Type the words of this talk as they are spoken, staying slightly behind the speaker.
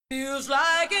Feels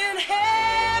like in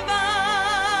heaven.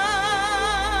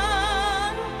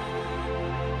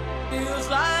 Feels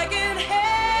like in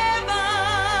heaven.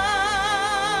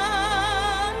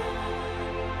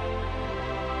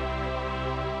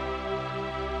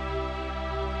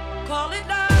 Call it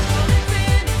love, call it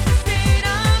sin, it's the state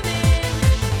I'm in.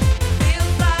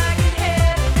 Feels like in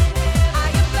heaven. I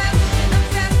am blessed and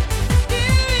obsessed,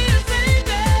 mysterious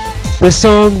angel. The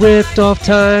song ripped off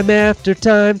time after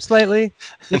time slightly.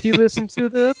 If you listen to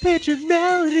the pitch and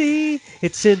melody,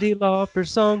 it's Cyndi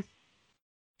Lauper's song.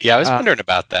 Yeah, I was wondering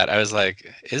about that. I was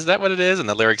like, is that what it is? And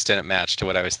the lyrics didn't match to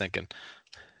what I was thinking.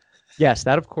 Yes,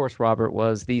 that of course, Robert,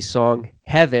 was the song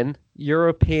Heaven,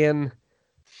 European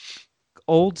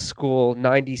old school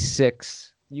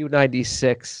 96,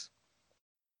 U96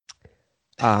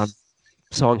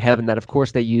 song Heaven that of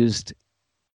course they used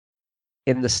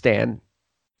in The Stand,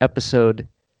 episode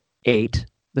 8,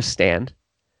 The Stand,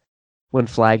 when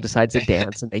Flag decides to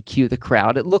dance and they cue the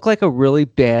crowd. It looked like a really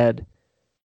bad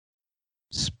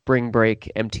spring break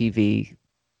MTV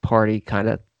party kind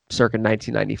of circa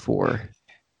 1994.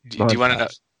 Do you want to know?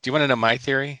 Do you want to know my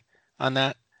theory on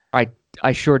that? I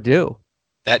sure do.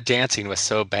 That dancing was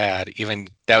so bad. Even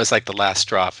that was like the last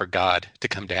straw for God to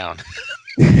come down,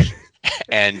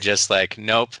 and just like,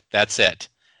 nope, that's it.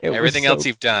 Everything else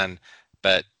you've done,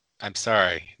 but I'm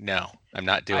sorry, no, I'm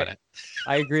not doing it.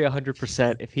 I agree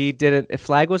 100%. If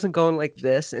Flag wasn't going like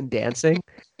this and dancing,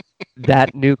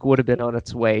 that nuke would have been on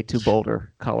its way to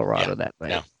Boulder, Colorado that night.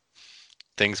 No.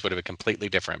 Things would have been completely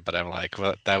different, but I'm like,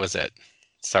 well, that was it.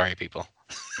 Sorry, people.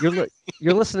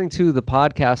 You're listening to the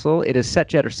Podcastle. It is Set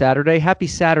Jetter Saturday. Happy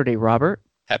Saturday, Robert.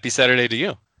 Happy Saturday to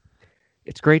you.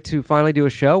 It's great to finally do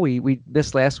a show. We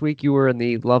missed last week. You were in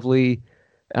the lovely.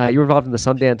 You were involved in the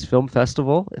Sundance Film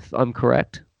Festival, if I'm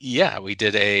correct. Yeah, we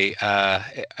did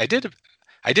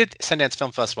I did Sundance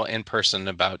Film Festival in person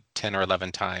about 10 or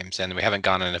 11 times, and we haven't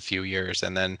gone in a few years.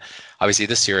 And then obviously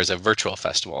this year is a virtual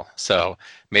festival, so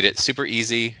made it super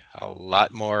easy, a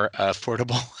lot more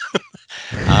affordable.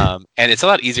 And it's a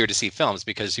lot easier to see films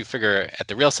because you figure at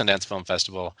the real Sundance Film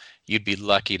Festival, you'd be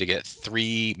lucky to get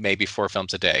 3, maybe 4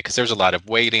 films a day because there's a lot of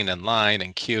waiting in line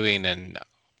and queuing and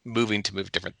moving to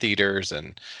move different theaters,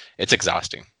 and it's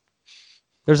exhausting.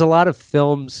 There's a lot of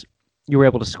films you were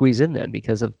able to squeeze in then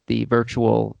because of the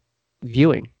virtual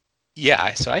viewing.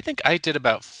 Yeah, so I think I did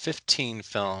about 15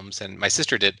 films, and my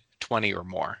sister did 20 or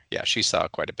more. Yeah, she saw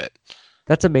quite a bit.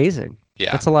 That's amazing.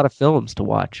 Yeah. That's a lot of films to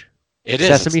watch. It is.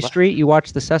 Sesame Street, you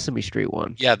watched the Sesame Street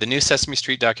one. Yeah, the new Sesame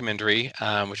Street documentary,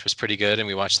 which was pretty good, and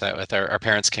we watched that with our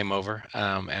parents came over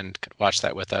and watched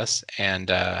that with us. And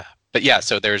but yeah,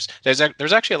 so there's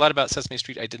actually a lot about Sesame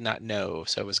Street I did not know,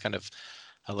 so it was kind of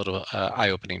a little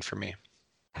eye-opening for me.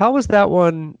 How was that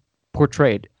one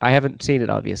portrayed? I haven't seen it,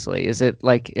 obviously. Is it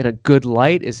like in a good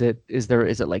light? Is it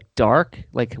like dark?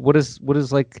 Like what is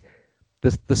like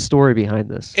the story behind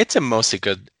this? It's a mostly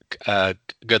good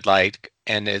light,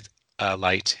 and it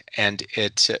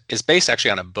is based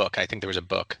actually on a book. I think there was a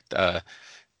book, The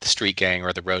Street Gang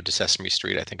or The Road to Sesame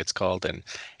Street, I think it's called, and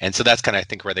so that's kind of I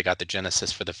think where they got the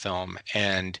genesis for the film.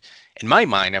 And in my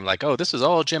mind, I'm like, oh, this was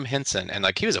all Jim Henson, and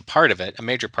like he was a part of it, a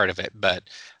major part of it, but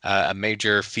a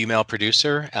major female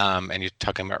producer, and you're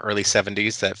talking about early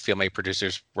 70s that female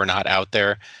producers were not out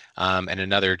there, and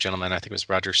another gentleman, I think it was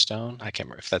Roger Stone, I can't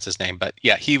remember if that's his name, but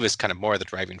yeah, he was kind of more the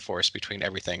driving force between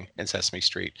everything in Sesame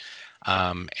Street.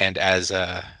 And as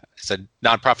a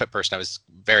nonprofit person, I was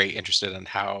very interested in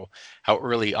how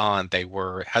early on they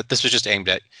were. This was just aimed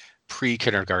at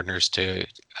pre-kindergartners to,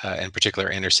 in particular,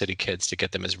 inner city kids to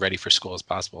get them as ready for school as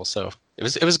possible. So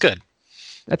it was good.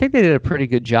 I think they did a pretty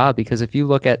good job because if you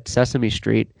look at Sesame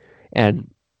Street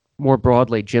and more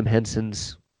broadly Jim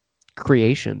Henson's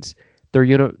creations, they're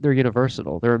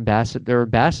universal. They're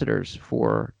ambassadors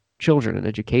for children and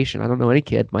education. I don't know any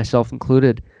kid, myself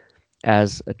included,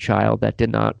 as a child that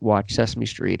did not watch Sesame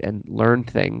Street and learn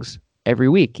things every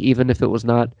week, even if it was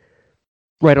not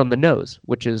right on the nose,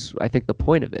 which is, I think, the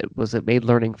point of it, was it made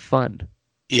learning fun.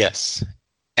 Yes.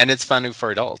 And it's fun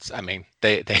for adults. I mean,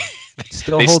 they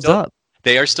still holds up.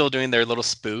 They are still doing their little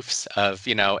spoofs of,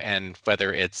 and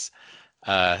whether it's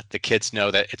the kids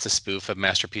know that it's a spoof of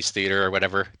Masterpiece Theater or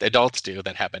whatever, the adults do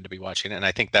that happen to be watching it. And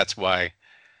I think that's why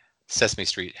Sesame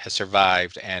Street has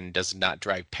survived and does not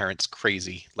drive parents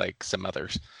crazy like some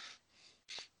others.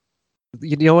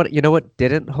 You know what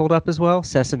didn't hold up as well?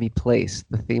 Sesame Place,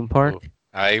 the theme park. Ooh,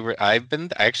 I'm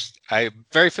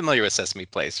very familiar with Sesame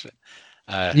Place.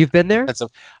 You've been there? So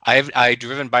I've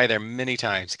driven by there many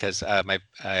times because my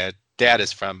dad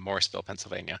is from Morrisville,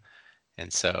 Pennsylvania,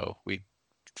 and so we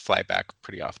fly back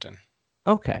pretty often.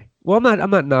 Okay. Well, I'm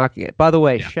not knocking it. By the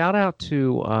way, Yeah. shout out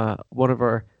to one of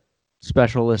our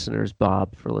special listeners,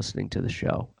 Bob, for listening to the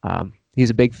show. He's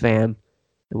a big fan,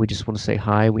 and we just want to say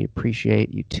hi. We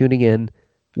appreciate you tuning in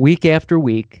week after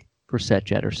week for Set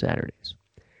Jetter Saturdays.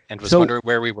 And was So, wondering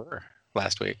where we were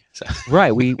last week. So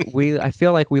right, we I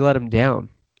feel like we let him down,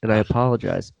 and I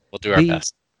apologize. we'll do our The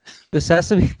best. the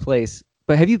Sesame Place,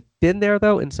 but have you been there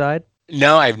though inside?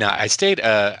 No, I've not. I stayed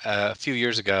a few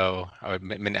years ago, or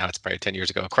now it's probably 10 years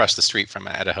ago, across the street from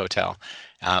at a hotel.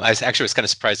 I was kind of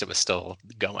surprised it was still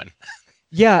going.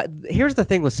 Yeah, here's the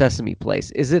thing with Sesame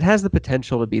Place is it has the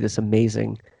potential to be this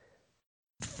amazing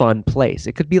fun place.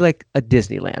 It could be like a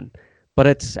Disneyland, but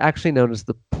it's actually known as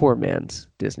the poor man's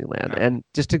Disneyland. Oh. And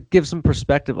just to give some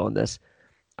perspective on this,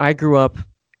 I grew up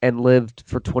and lived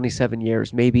for 27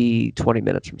 years, maybe 20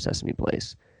 minutes from Sesame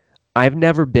Place. I've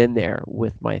never been there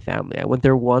with my family. I went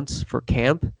there once for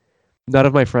camp. None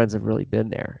of my friends have really been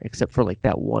there except for like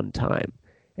that one time.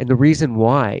 And the reason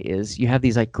why is you have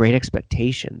these like great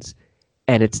expectations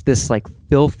and it's this like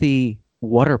filthy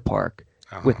water park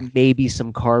with Oh, maybe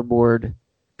some cardboard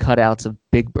cutouts of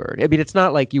Big Bird. I mean, it's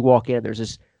not like you walk in, there's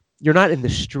this, you're not in the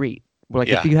street. Like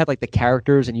yeah. if you had like the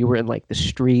characters and you were in like the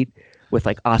street with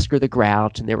like Oscar the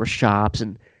Grouch and there were shops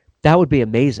and that would be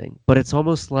amazing. But it's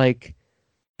almost like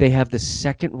they have this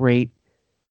second rate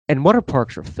and water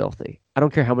parks are filthy. I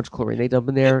don't care how much chlorine they dump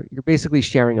in there. You're basically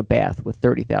sharing a bath with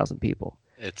 30,000 people.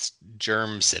 It's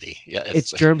Germ City. Yeah,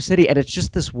 It's Germ City, and it's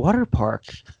just this water park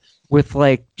with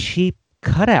like cheap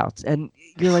cutouts, and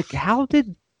you're like, how are they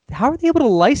able to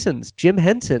license Jim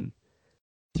Henson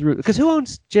through? Because who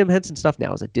owns Jim Henson stuff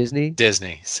now? Is it Disney?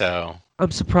 Disney. So I'm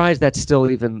surprised that's still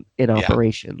even in yeah,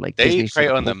 operation. Like they Disney should probably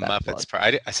have own the pulled that Muppets.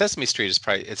 plug. Sesame Street is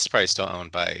probably still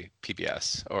owned by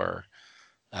PBS or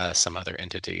some other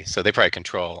entity. So they probably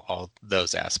control all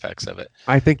those aspects of it.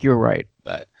 I think you're right,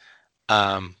 But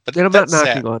and I'm not that's sad.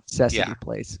 knocking on Sesame Yeah,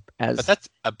 Place but as that's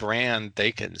a brand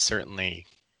they can certainly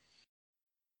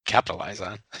capitalize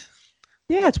on.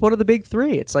 yeah, it's one of the big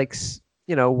three. It's like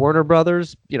Warner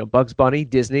Brothers, Bugs Bunny,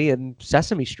 Disney, and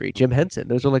Sesame Street. Jim Henson.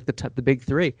 Those are like the big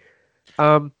three.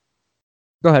 Um,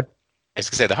 Go ahead. I was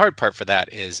gonna say the hard part for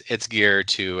that is it's geared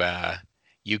to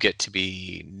you get to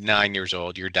be 9 years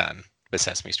old, you're done with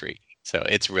Sesame Street. So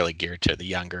it's really geared to the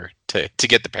younger to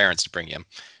get the parents to bring you.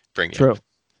 True.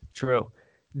 True.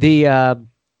 The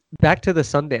back to the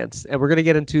Sundance, and we're gonna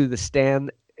get into the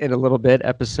Stand in a little bit,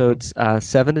 episodes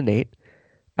 7 and 8.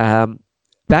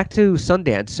 Back to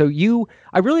Sundance. So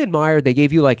I really admire. They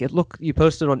gave you like it. Look, you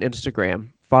posted on Instagram.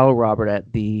 Follow Robert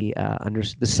at the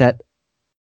set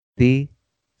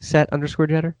underscore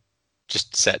jetter.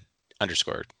 Just set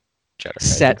underscore cheddar. I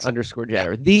Set think so. underscore Yeah,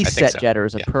 jetter. The I think set so. jetter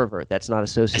is a Yeah. pervert that's not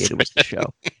associated with the show.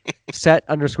 Set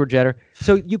underscore jetter.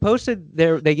 So you posted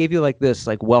there. They gave you like this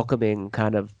like welcoming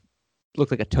kind of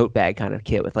looked like a tote bag kind of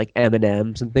kit with like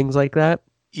M&Ms and things like that.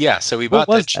 Yeah, so we What bought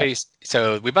the was that? Chase.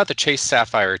 So we bought the Chase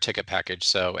Sapphire ticket package.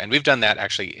 So, and we've done that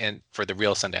actually for the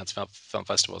real Sundance Film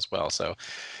Festival as well. So,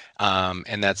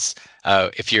 and that's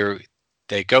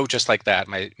they go just like that.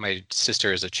 My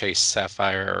sister is a Chase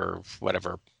Sapphire or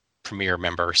whatever premier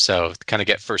member, so kind of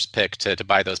get first pick to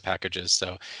buy those packages.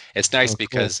 So it's nice Oh, cool.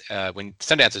 because when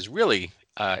Sundance is really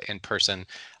in person,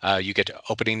 you get to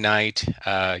opening night.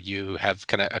 You have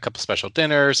kind of a couple special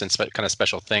dinners and kind of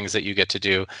special things that you get to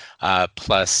do.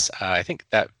 Plus, I think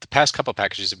that the past couple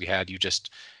packages that we had, you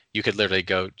could literally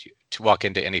go to walk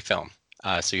into any film,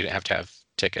 so you didn't have to have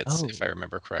tickets, Oh. if I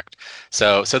remember correct.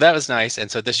 So that was nice. And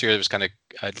so this year it was kind of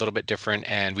a little bit different,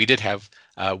 and we did have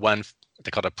one. They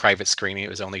called a private screening.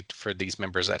 It was only for these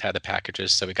members that had the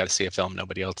packages, so we got to see a film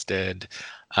nobody else did.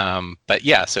 But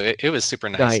yeah, so it was super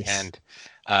nice. Nice. And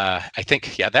I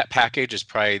think that package is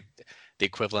probably the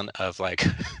equivalent of like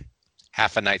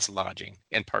half a night's lodging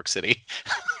in Park City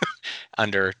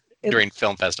during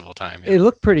film festival time. It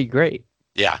looked pretty great.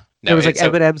 Yeah, There was like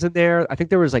M&Ms in there. I think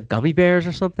there was like gummy bears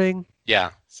or something.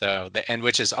 yeah. So and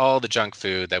which is all the junk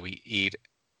food that we eat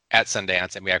at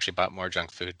Sundance, and we actually bought more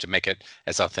junk food to make it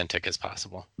as authentic as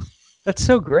possible. That's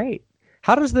so great.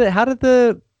 How did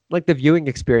the like the viewing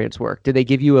experience work? Did they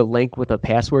give you a link with a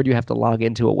password you have to log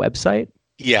into a website?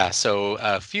 Yeah, so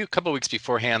couple weeks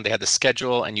beforehand, they had the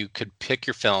schedule, and you could pick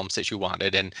your films that you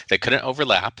wanted, and they couldn't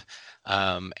overlap.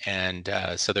 So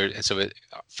it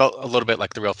felt a little bit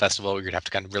like the real festival, where you'd have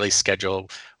to kind of really schedule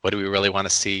what do we really want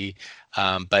to see.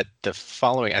 But the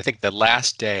following, I think the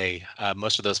last day,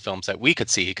 most of those films that we could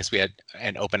see, because we had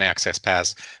an open access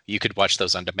pass, you could watch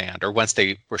those on demand, or once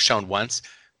they were shown once,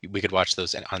 we could watch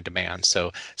those on demand.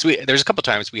 So there's a couple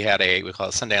times we had we call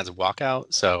it Sundance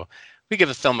walkout. So we give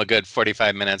a film a good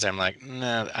 45 minutes. I'm like,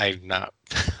 no, I'm not.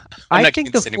 I not think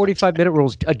giving the this any more 45-minute rule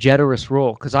is a generous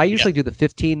rule because I usually do the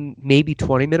 15, maybe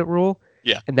 20-minute rule,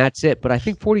 Yeah. and that's it. But I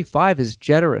think 45 is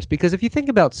generous because if you think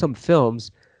about some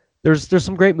films, there's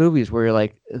some great movies where you're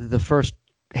like the first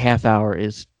half hour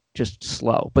is just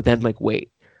slow, but then like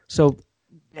wait. So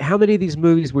how many of these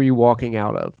movies were you walking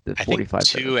out of the I think 45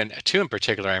 two minutes? and two in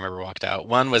particular I remember walked out.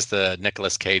 One was the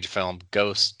Nicolas Cage film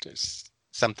Ghost,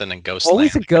 something in Always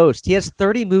a Ghostland. ghost. He has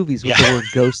 30 movies with the Yeah. word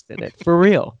ghost in it. For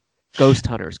real. Ghost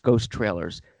Hunters, Ghost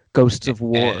Trailers, Ghosts of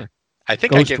War, And I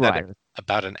think I Ghost gave that Rider.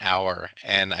 about an hour,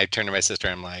 and I turned to my sister.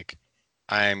 I'm like,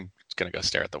 I'm gonna go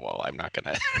stare at the wall. I'm not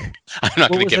gonna. I'm not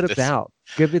What gonna was give it this. about?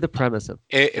 Give me the premise of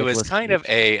It was Nicolas kind of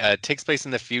Cage. a takes place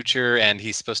in the future, and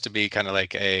he's supposed to be kind of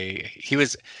like he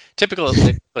was typical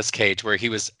Nicolas Cage, where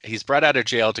he's brought out of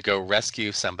jail to go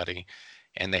rescue somebody,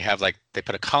 and they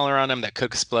put a collar on him that could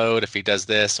explode if he does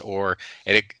this, or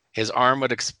his arm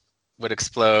would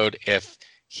explode if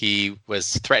he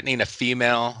was threatening a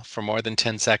female for more than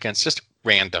 10 seconds, just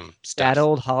random That stuff.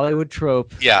 old Hollywood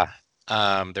trope. Yeah.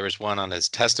 There was one on his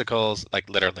testicles, like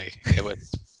literally. It was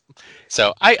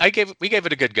so we gave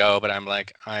it a good go, but I'm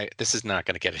like, this is not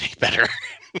going to get any better.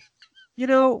 You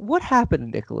know, what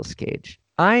happened to Nicolas Cage?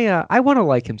 I want to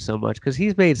like him so much because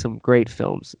he's made some great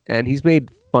films and he's made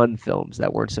fun films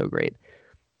that weren't so great.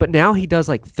 But now he does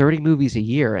like 30 movies a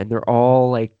year and they're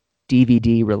all like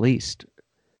DVD released.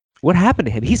 What happened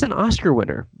to him? He's an Oscar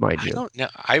winner, mind I you. don't know.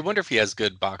 I wonder if he has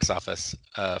good box office,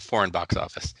 foreign box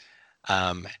office,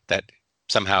 that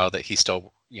somehow that he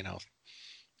still,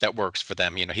 that works for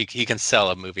them. He can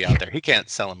sell a movie out there. He can't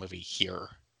sell a movie here.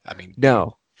 I mean,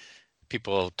 No.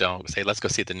 people don't say, let's go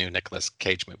see the new Nicolas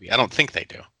Cage movie. I don't think they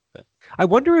do. But I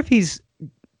wonder if he's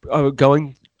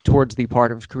going towards the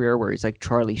part of his career where he's like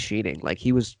Charlie Sheening. Like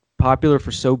he was popular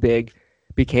for so big,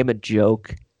 became a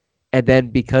joke, and then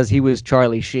because he was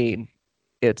Charlie Sheen,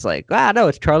 it's like, no,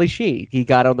 it's Charlie Sheen. He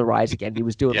got on the rise again. He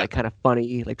was doing Yeah. like kind of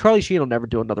funny. Like Charlie Sheen will never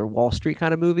do another Wall Street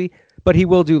kind of movie, but he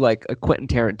will do like a Quentin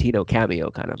Tarantino cameo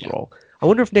kind of role. I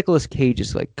wonder if Nicolas Cage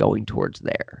is like going towards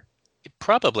there.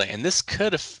 probably, and this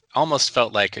could have almost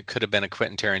felt like it could have been a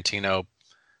Quentin Tarantino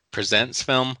presents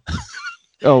film.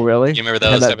 Oh, really? You remember It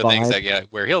had those that type of things vibe?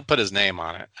 where he'll put his name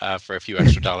on it for a few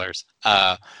extra dollars.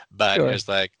 But Sure. it was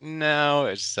like, no,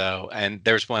 it's so. And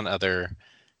there's one other,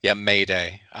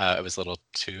 Mayday. It was a little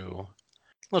too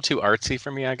artsy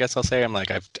for me, I guess I'll say. I'm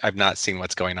like, I've not seen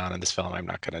what's going on in this film. I'm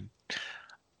not gonna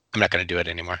do it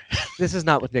anymore. This is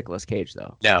not with Nicolas Cage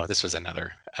though. No, this was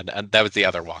another. That was the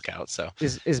other walkout. So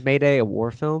Is Mayday a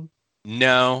war film?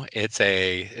 no, it's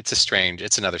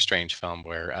another strange film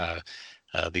where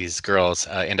these girls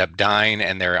end up dying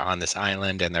and they're on this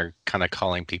island and they're kind of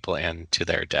calling people in to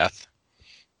their death.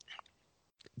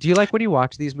 Do you like when you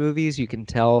watch these movies, you can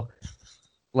tell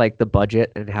like the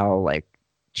budget and how like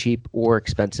cheap or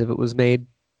expensive it was made?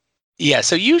 Yeah,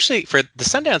 so usually for the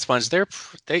Sundance ones,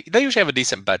 they usually have a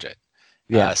decent budget.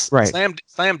 Yeah, right.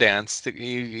 Slam Dance,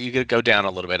 you could go down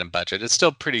a little bit in budget. It's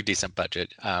still pretty decent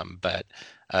budget, but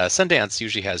Sundance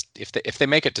usually has if they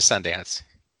make it to Sundance,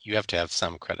 you have to have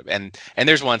some credit. And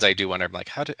there's ones I do wonder, I'm like,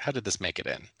 how did this make it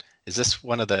in? Is this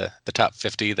one of the top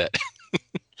 50 that?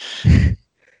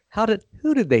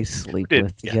 Who did they sleep did-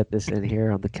 with to yeah. get this in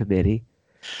here on the committee?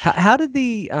 How did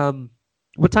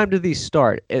what time did these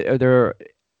start? Did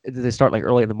they start like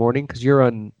early in the morning? Because you're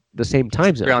on the same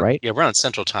time zone, right? Yeah, we're on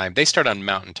Central Time. They start on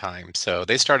Mountain Time, so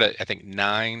they start at I think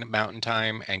 9 Mountain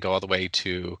Time and go all the way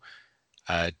to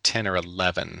 10 or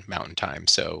 11 Mountain Time.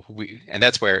 So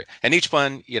that's where each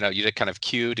one, you just kind of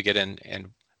queue to get in and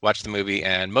watch the movie,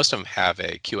 and most of them have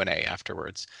a Q&A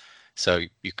afterwards. So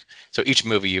each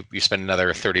movie you spend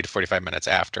another 30 to 45 minutes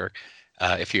after,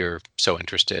 if you're so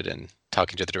interested in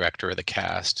talking to the director or the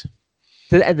cast.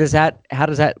 And how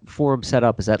does that forum set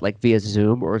up? Is that like via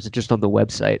Zoom or is it just on the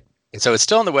website? And so it's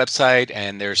still on the website,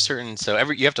 and there's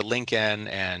you have to link in,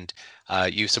 and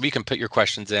so we can put your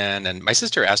questions in. And my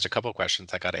sister asked a couple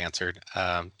questions that got answered.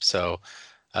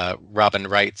 Robin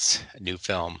Wright's new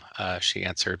film, she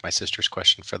answered my sister's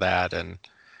question for that, and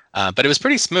but it was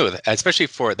pretty smooth, especially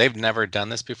they've never done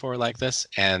this before like this,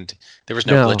 and there was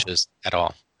no glitches at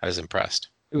all. I was impressed.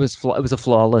 It was a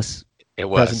flawless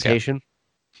presentation.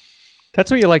 That's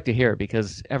what you like to hear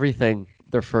because everything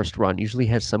their first run usually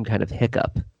has some kind of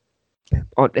hiccup.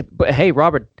 But hey,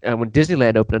 Robert, when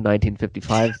Disneyland opened in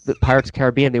 1955, the Pirates of the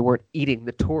Caribbean, they weren't eating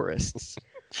the tourists.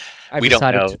 We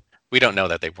don't know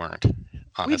that they weren't.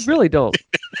 Honestly. We really don't.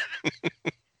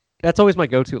 That's always my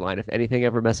go-to line. If anything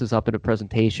ever messes up in a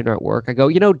presentation or at work, I go,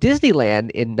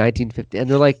 Disneyland in 1950, and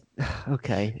they're like,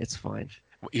 okay, it's fine.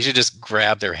 You should just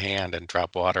grab their hand and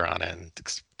drop water on it and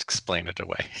explain it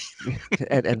away.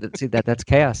 and see that's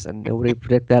chaos, and nobody would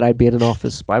predict that I'd be in an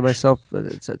office by myself,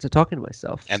 to talking to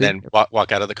myself. And See? then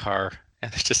walk out of the car,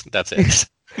 and that's it.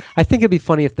 I think it'd be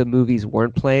funny if the movies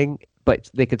weren't playing, but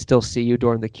they could still see you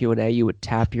during the Q&A. You would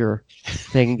tap your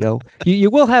thing and go, you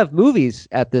will have movies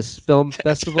at this film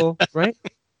festival, right?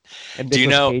 And Do you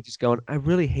Nicolas know- Cage is going, I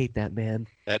really hate that man.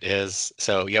 That is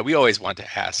so. Yeah, we always want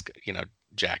to ask,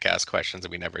 jackass questions,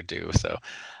 and we never do. So,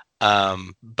 but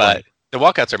Right. the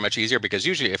walkouts are much easier because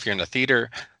usually, if you're in a theater,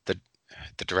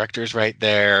 the director's right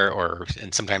there,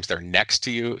 and sometimes they're next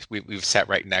to you. We've sat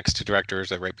right next to directors,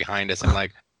 they're right behind us, and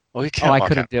like, well, we can't Oh, I walk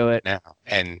couldn't out do it. now,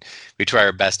 and we try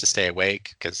our best to stay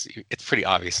awake because it's pretty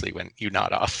obviously when you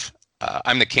nod off.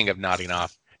 I'm the king of nodding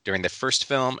off during the first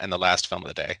film and the last film of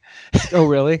the day. Oh,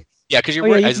 really? Yeah, because Oh,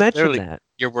 yeah, you mentioned that.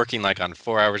 you're working like on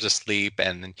 4 hours of sleep,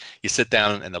 and then you sit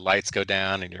down and the lights go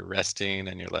down and you're resting,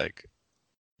 and you're like,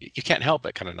 you can't help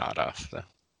but kind of nod off. So.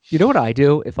 You know what I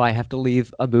do if I have to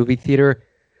leave a movie theater?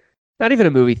 Not even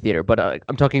a movie theater, but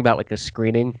I'm talking about like a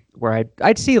screening where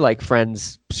I'd see like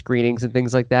friends' screenings and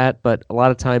things like that, but a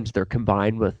lot of times they're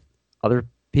combined with other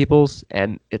people's,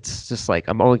 and it's just like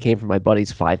I'm only came for my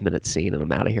buddy's 5-minute scene and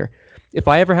I'm out of here. If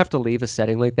I ever have to leave a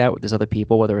setting like that with these other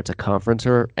people, whether it's a conference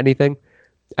or anything,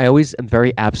 I always am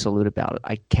very absolute about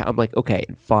it. I'm like, okay,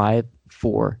 in 5,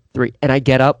 4, 3, and I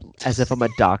get up as if I'm a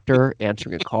doctor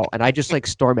answering a call, and I just like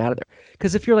storm out of there.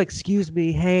 Because if you're like, excuse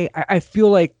me, hey, I feel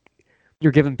like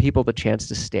you're giving people the chance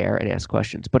to stare and ask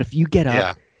questions. But if you get up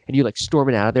Yeah. and you like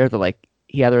storming out of there, they're like,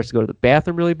 he either has to go to the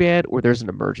bathroom really bad or there's an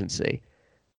emergency.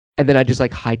 And then I just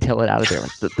like hightail it out of there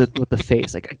like with the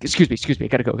face, like, excuse me, I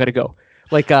gotta go.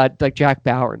 Like Jack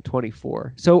Bauer in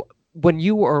 24. So when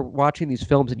you are watching these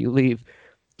films and you leave,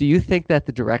 do you think that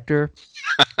the director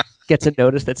gets a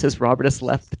notice that says Robert has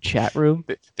left the chat room?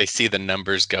 They see the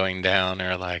numbers going down,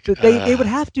 or like They would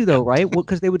have to though, right? Well,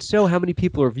 because they would show how many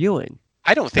people are viewing.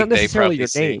 I don't Not think they necessarily probably your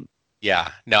see. name.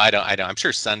 Yeah, no, I don't. I'm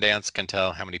sure Sundance can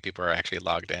tell how many people are actually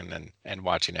logged in and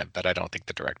watching it, but I don't think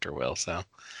the director will. So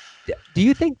Do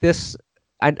you think this,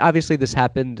 and obviously this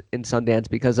happened in Sundance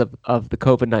because of the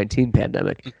COVID-19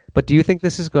 pandemic, but do you think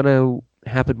this is going to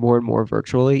happen more and more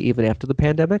virtually even after the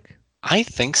pandemic? I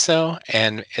think so,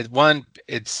 and it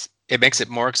makes it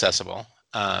more accessible.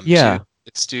 Yeah. To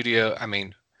the studio. I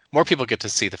mean, more people get to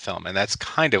see the film, and that's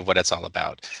kind of what it's all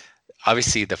about.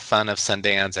 Obviously, the fun of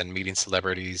Sundance and meeting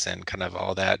celebrities and kind of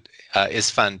all that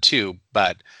is fun too.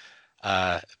 But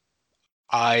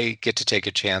I get to take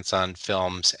a chance on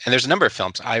films, and there's a number of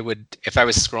films I would, if I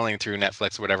was scrolling through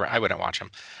Netflix or whatever, I wouldn't watch them.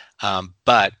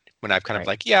 But when I've kind of Right.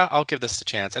 like, yeah, I'll give this a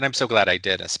chance, and I'm so glad I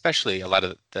did. Especially a lot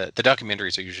of the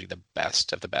documentaries are usually the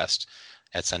best of the best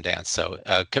at Sundance. So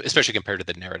especially compared to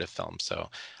the narrative films. So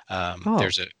Oh.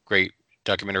 there's a great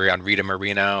documentary on Rita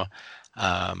Moreno.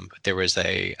 There was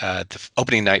the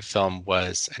opening night film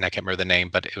was, and I can't remember the name,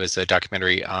 but it was a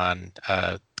documentary on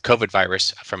COVID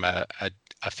virus from a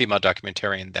female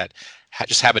documentarian that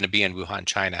just happened to be in Wuhan,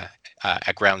 China,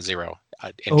 at Ground Zero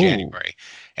in Oh. January,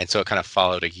 and so it kind of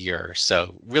followed a year.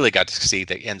 So really got to see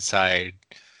the inside,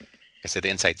 the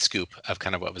inside scoop of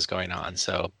kind of what was going on.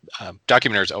 So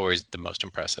documentary is always the most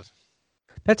impressive.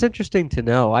 That's interesting to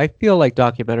know. I feel like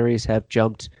documentaries have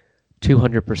jumped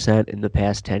 200% in the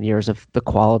past 10 years of the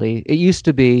quality. It used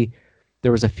to be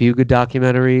there was a few good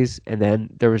documentaries and then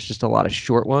there was just a lot of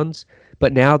short ones.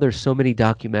 But now there's so many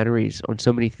documentaries on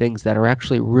so many things that are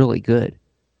actually really good.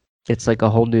 It's like a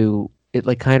whole new, it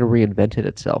like kind of reinvented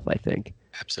itself, I think.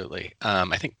 Absolutely.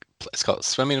 I think it's called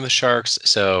Swimming with Sharks.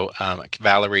 So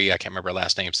Valerie, I can't remember her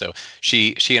last name. So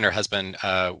she and her husband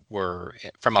were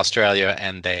from Australia,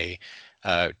 and they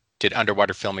did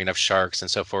underwater filming of sharks and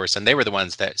so forth. And they were the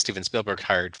ones that Steven Spielberg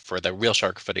hired for the real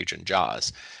shark footage in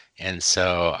Jaws. And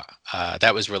so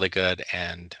that was really good.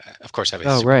 And of course, I have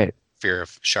a super Right. fear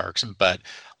of sharks, but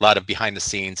a lot of behind the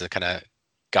scenes and kind of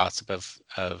gossip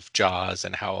of Jaws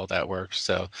and how all that works.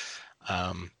 So,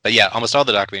 but yeah, almost all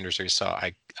the documentaries we saw,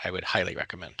 I would highly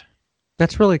recommend.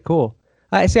 That's really cool.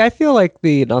 I see. I feel like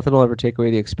nothing will ever take away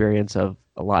the experience of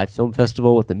a live film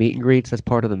festival with the meet and greets. That's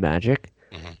part of the magic.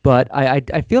 Mhm. But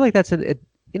I feel like that's an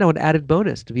added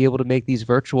bonus to be able to make these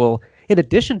virtual in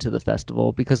addition to the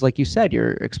festival, because like you said,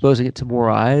 you're exposing it to more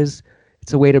eyes.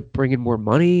 It's a way to bring in more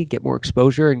money, get more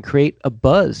exposure, and create a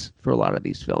buzz for a lot of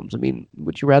these films. I mean,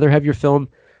 would you rather have your film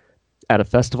at a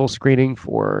festival screening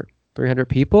for 300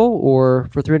 people or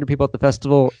for 300 people at the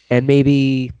festival and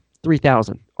maybe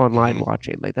 3,000 online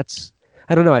watching? Like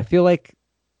I don't know. I feel like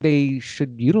they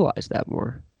should utilize that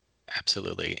more.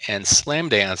 Absolutely. And Slam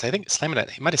Dance, I think Slam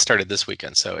Dance, it might have started this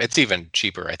weekend, so it's even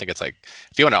cheaper. I think it's like,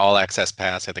 if you want an all access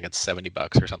pass, I think it's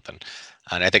 $70 or something.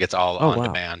 And I think it's all Oh on wow.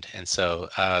 demand. And so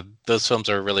those films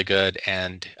are really good.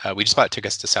 And we just bought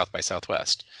tickets to South by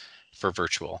Southwest for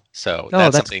virtual. So Oh,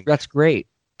 that's that's something that's great.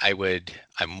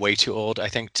 I'm way too old, I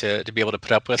think, to be able to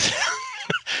put up with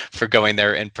for going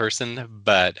there in person.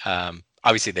 But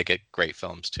obviously they get great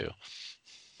films too.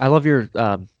 I love your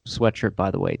sweatshirt,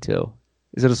 by the way, too.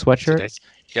 Is it a sweatshirt? Today's,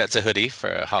 yeah, it's a hoodie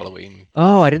for Halloween.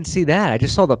 Oh, I didn't see that. I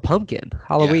just saw the pumpkin. Yeah,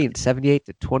 Halloween 78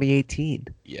 to 2018.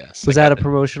 yes. I Was that got a it.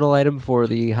 promotional item for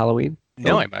the Halloween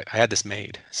No, film? I had this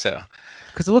made. So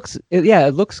Because yeah,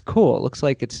 it looks cool. It looks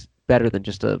like it's better than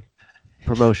just a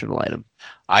promotional item.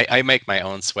 I make my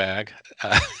own swag.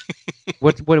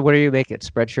 What are you making?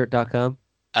 Spreadshirt.com?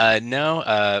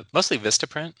 No, mostly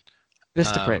Vistaprint.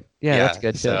 Vistaprint. Yeah, that's Yeah.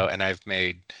 good too. So, and I've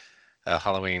made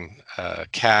Halloween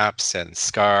caps and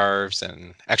scarves,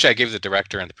 and actually, I gave the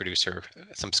director and the producer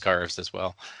some scarves as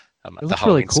well. It The looks really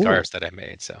Halloween cool. scarves that I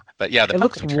made. So, but yeah, the It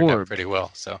looks pumpkin turned out warm. pretty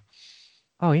well. So,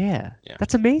 Oh yeah, Yeah.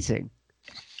 that's amazing.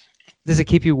 Does it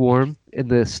keep you warm in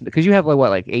this? Because you have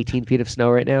like 18 feet of snow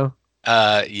right now.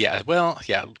 yeah. Well,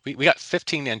 yeah, we got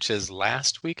 15 inches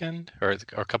last weekend, or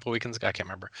a couple weekends ago. I can't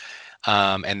remember.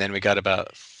 And then we got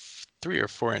about 3 or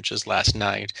 4 inches last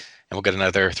night, and we'll get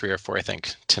another 3 or 4, I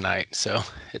think, tonight. So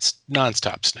it's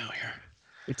nonstop snow here.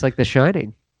 It's like The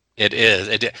Shining. It is.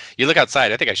 You look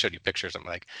outside. I think I showed you pictures. I'm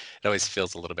like, it always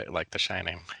feels a little bit like The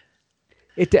Shining.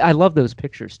 I love those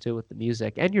pictures too with the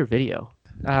music and your video.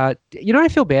 You know what I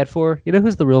feel bad for? You know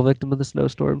who's the real victim of the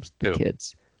snowstorms? The Who?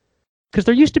 kids. Because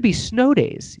there used to be snow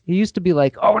days. It used to be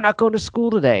like, oh, we're not going to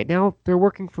school today. Now they're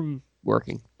working.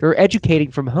 They're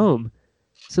educating from home.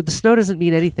 So the snow doesn't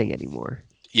mean anything anymore.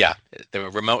 Yeah, the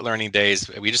remote learning days.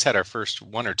 We just had our first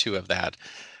one or two of that,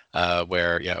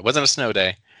 where it wasn't a snow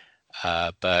day,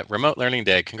 but remote learning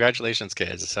day. Congratulations,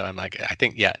 kids. So I'm like, I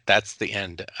think that's the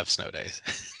end of snow days.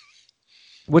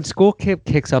 When school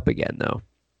kicks up again, though,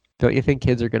 don't you think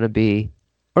kids are going to be,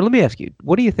 or let me ask you,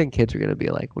 what do you think kids are going to be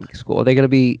like when school? Are they going to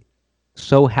be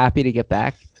so happy to get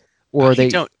back, or are You they,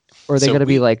 don't. or are they So going to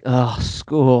be we- like, oh,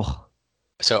 school?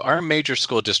 So our major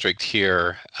school district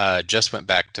here just went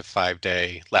back to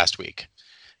 5-day last week.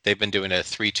 They've been doing a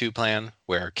 3-2 plan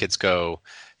where kids go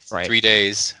Right. 3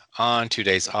 days on, 2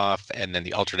 days off, and then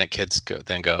the alternate kids go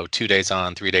 2 days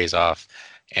on, 3 days off,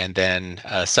 and then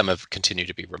some have continued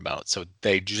to be remote. So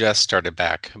they just started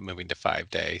back moving to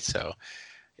 5-day. So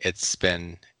it's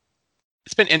been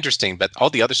interesting, but all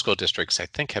the other school districts I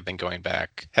think have been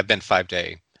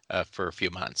 5-day for a few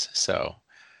months. So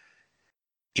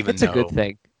even It's a good though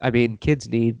thing. I mean, kids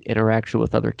need interaction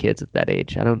with other kids at that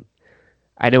age.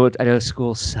 I know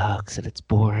school sucks and it's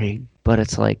boring, but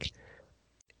it's like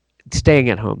staying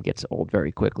at home gets old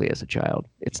very quickly as a child.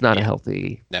 It's not a Yeah.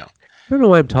 healthy. No. I don't know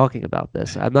why I'm talking about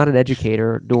this. I'm not an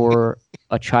educator nor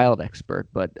a child expert,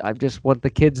 but I just want the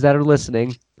kids that are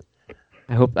listening.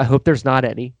 I hope there's not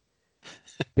any,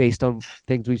 based on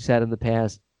things we've said in the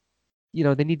past. You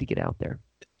know, they need to get out there.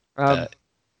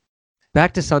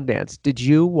 Back to Sundance. Did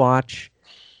you watch?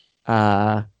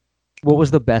 What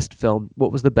was the best film?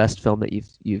 What was the best film that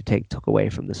you took away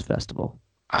from this festival?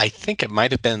 I think it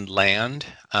might have been Land.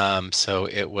 So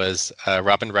it was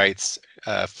Robin Wright's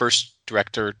first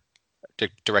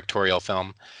directorial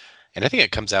film, and I think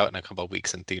it comes out in a couple of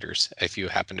weeks in theaters. If you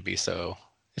happen to be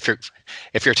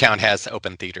if your town has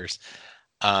open theaters.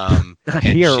 Not And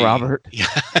here, she- Robert. Yeah,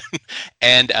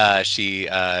 and she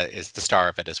is the star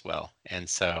of it as well. And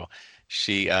so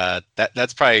she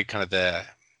that's probably kind of the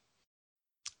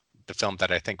film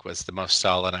that I think was the most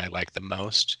solid and I liked the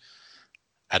most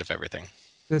out of everything.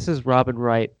 This is Robin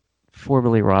Wright,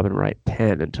 formerly Robin Wright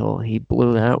Penn, until he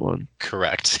blew that one.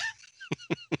 Correct.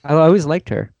 I always liked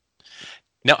her.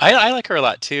 No, I like her a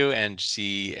lot too, and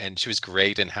she was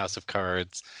great in House of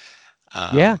Cards.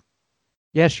 Yeah,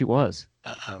 she was.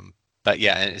 But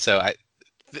yeah, and so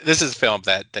this is a film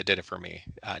that did it for me.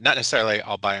 Not necessarily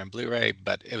I'll buy on Blu-ray,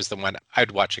 but it was the one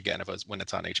I'd watch again if it was when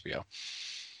it's on HBO.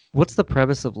 What's the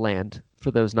premise of Land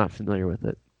for those not familiar with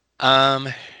it?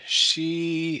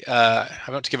 She I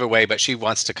won't give away, but she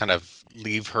wants to kind of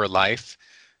leave her life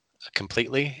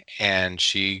completely, and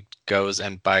she goes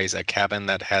and buys a cabin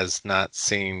that has not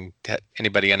seen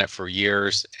anybody in it for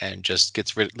years, and just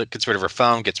gets rid of her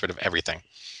phone, gets rid of everything,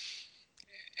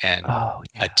 and Oh,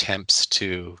 yeah. attempts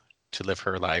to live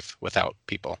her life without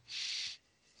people.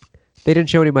 They didn't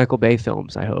show any Michael Bay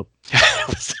films, I hope.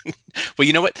 Well,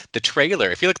 you know what? The trailer,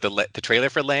 if you look at the trailer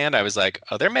for Land, I was like,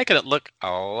 oh, they're making it look a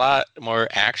lot more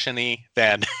action-y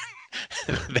than,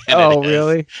 than Oh, it is.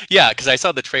 really? Yeah, because I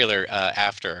saw the trailer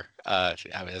after I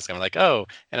was kind of like, oh,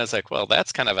 and I was like, well,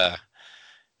 that's kind of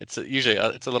usually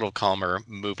it's a little calmer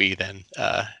movie than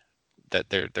that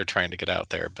they're trying to get out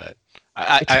there, but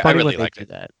It's I funny really when they liked do it.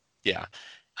 that. Yeah.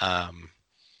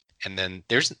 And then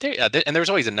and there was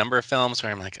always a number of films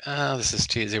where I'm like, oh, this is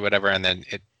cheesy, whatever, and then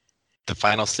the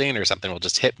final scene or something will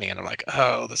just hit me, and I'm like,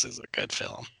 oh, this is a good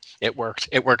film. It worked.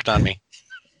 It worked on me.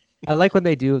 I like when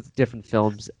they do different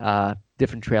films,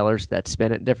 different trailers that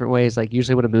spin it in different ways. Like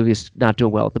usually when a movie's not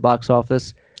doing well at the box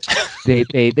office, they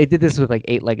did this with like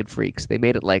Eight-Legged Freaks. They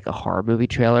made it like a horror movie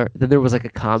trailer. Then there was like a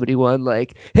comedy one,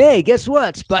 like, "Hey, guess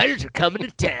what? Spiders are coming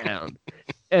to town."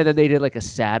 And then they did like a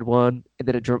sad one, and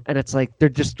then and it's like they're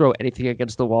just throw anything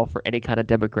against the wall for any kind of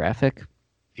demographic.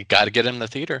 You got to get in the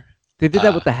theater. They did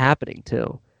that with The Happening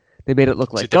too. They made it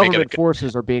look like they make it a government good-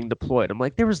 forces are being deployed. I'm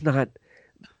like, there was not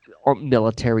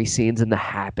military scenes in The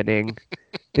Happening.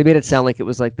 They made it sound like it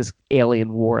was like this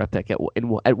alien war epic at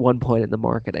one point in the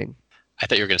marketing. I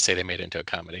thought you were going to say they made it into a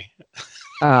comedy.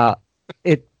 It Hot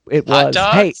was.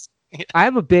 dogs? Hey,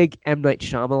 I'm a big M. Night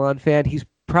Shyamalan fan. He's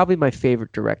probably my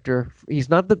favorite director. He's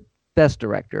not the best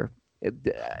director.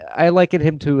 I liken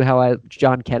him to how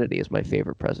John Kennedy is my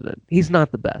favorite president. He's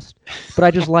not the best, but I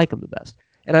just like him the best.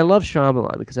 And I love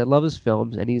Shyamalan because I love his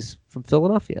films, and he's from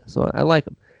Philadelphia, so I like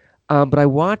him. But I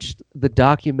watched the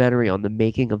documentary on the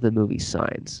making of the movie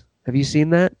Signs. Have you seen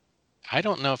that? I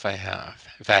don't know if I have.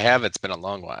 If I have, it's been a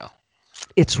long while.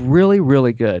 It's really,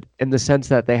 really good in the sense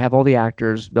that they have all the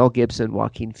actors, Mel Gibson,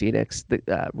 Joaquin Phoenix,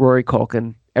 Rory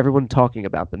Culkin, everyone talking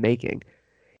about the making.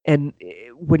 And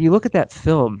when you look at that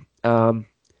film,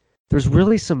 there's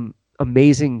really some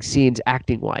amazing scenes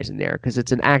acting-wise in there because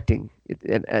it's an acting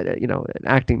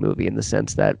movie in the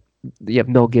sense that you have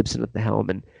Mel Gibson at the helm,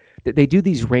 and they do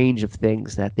these range of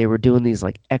things that they were doing these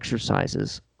like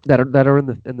exercises that are in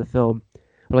the film.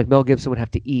 Like Mel Gibson would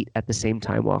have to eat at the same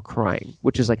time while crying,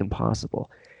 which is like impossible.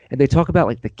 And they talk about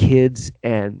like the kids,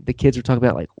 and the kids are talking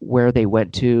about like where they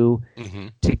went to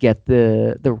get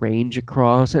the range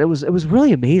across. And it was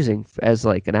really amazing as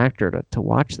like an actor to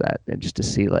watch that and just to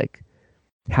see like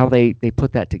how they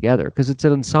put that together because it's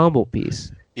an ensemble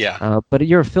piece. Yeah. But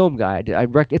you're a film guy.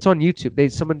 It's on YouTube.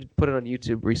 Someone put it on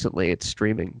YouTube recently. It's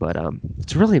streaming, but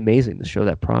it's really amazing to show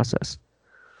that process.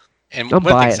 And I'm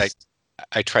one of the things biased.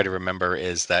 I try to remember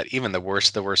is that even the worst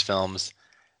of the worst films,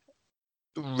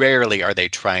 rarely are they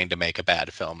trying to make a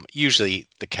bad film. Usually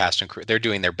the cast and crew, they're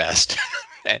doing their best.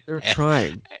 They're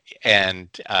trying. And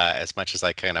as much as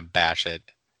I kind of bash it,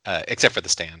 except for The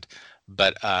Stand,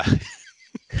 but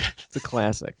It's a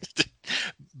classic.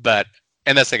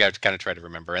 and that's like I kind of try to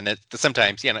remember. And that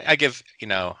sometimes, I give,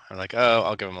 I'm like, oh,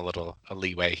 I'll give them a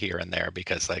leeway here and there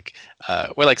because like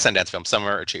we're like Sundance Film. Some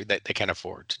are cheap, they can't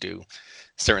afford to do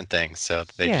certain things, so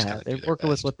they just kind of they're do their working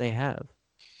with best. what they have.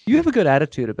 You have a good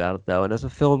attitude about it though, and as a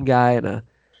film guy and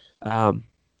a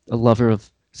lover of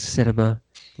cinema,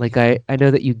 like I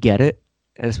know that you get it,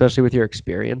 and especially with your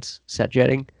experience set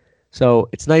jetting. So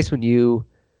it's nice when you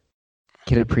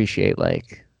can appreciate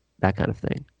like that kind of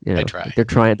thing. I try. Like they're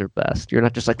trying their best. You're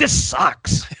not just like this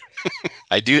sucks.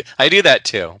 I do that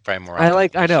too. Probably more. I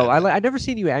often than know. should. I've never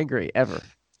seen you angry ever.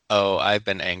 Oh, I've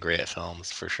been angry at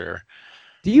films for sure.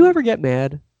 Do you ever get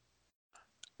mad?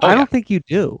 Oh, I yeah. don't think you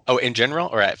do. Oh, in general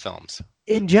or at films?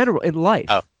 In general, in life.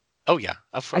 Oh yeah.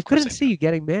 Of I course couldn't do. see you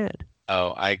getting mad.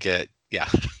 Oh, yeah.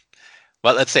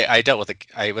 Well, let's say I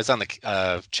was on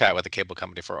the chat with a cable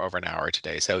company for over an hour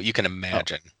today, so you can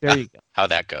imagine There you go. how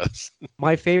that goes.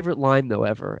 My favorite line though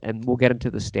ever, and we'll get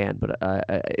into The Stand, but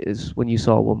is when you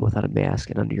saw a woman without a mask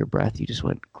and under your breath, you just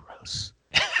went gross,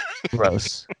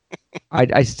 gross.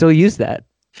 I still use that.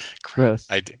 Gross.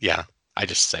 I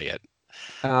just say it.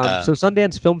 So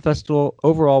Sundance Film Festival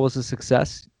overall was a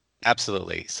success.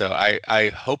 Absolutely. So I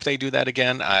hope they do that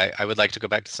again. I would like to go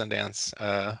back to Sundance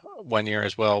one year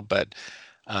as well, but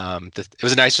it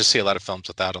was nice to see a lot of films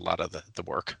without a lot of the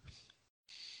work.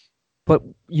 But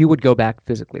you would go back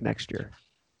physically next year.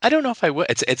 I don't know if I would.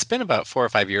 It's been about 4 or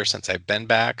 5 years since I've been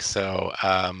back, so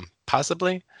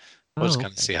possibly. We'll just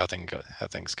kind of see how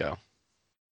things go.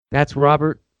 That's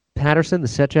Robert Patterson, the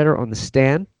set jetter on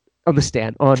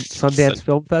Sundance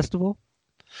Film Festival.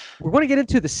 We're going to get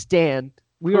into The Stand.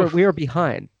 We are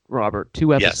behind, Robert,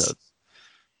 2 episodes. Yes.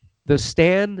 The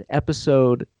Stand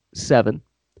episode 7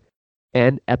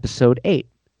 and episode 8.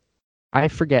 I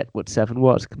forget what 7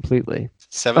 was completely.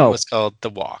 7 was called The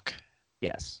Walk.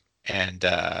 Yes. And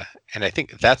I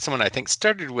think that's the one I think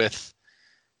started with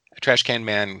a trash can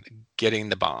man getting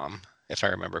the bomb, if I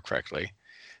remember correctly.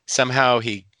 Somehow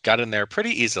he got in there pretty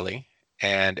easily,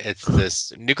 and it's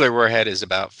this nuclear warhead is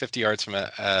about 50 yards from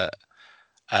a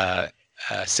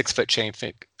 6-foot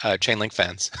chain link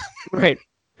fence. Right.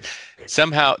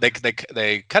 Somehow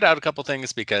they cut out a couple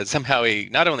things because somehow he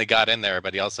not only got in there,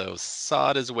 but he also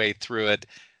sawed his way through it,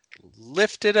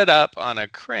 lifted it up on a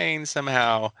crane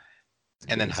somehow,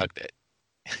 and then hugged it.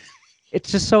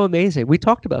 It's just so amazing. We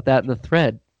talked about that in the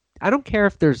thread. I don't care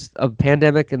if there's a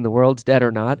pandemic and the world's dead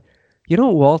or not. You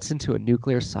don't waltz into a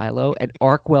nuclear silo and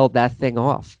arc weld that thing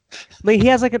off. I mean, he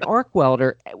has like an arc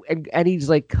welder and he's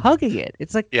like hugging it.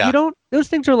 It's like, Yeah. you don't, those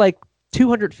things are like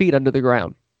 200 feet under the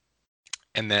ground.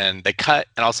 And then they cut,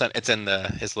 and all of a sudden it's in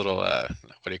his little what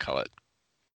do you call it?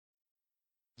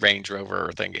 Range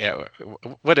Rover thing. Yeah,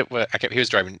 he was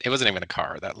driving. It wasn't even a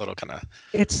car. That little kind of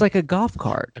It's like a golf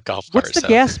cart. a golf cart. What's the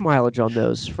gas mileage on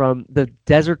those from the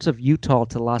deserts of Utah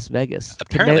to Las Vegas?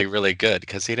 Apparently, really good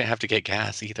because he didn't have to get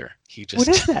gas either. He just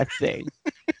What is that thing?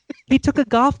 He took a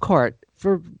golf cart,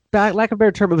 for lack of a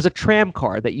better term, it was a tram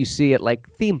car that you see at like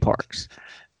theme parks.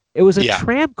 It was a Yeah.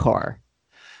 tram car.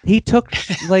 He took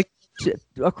like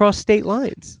across state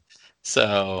lines.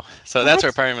 so that's What? where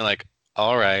apparently I'm like,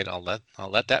 all right, I'll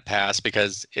let that pass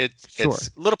because it's Sure.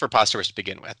 a little preposterous to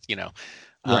begin with,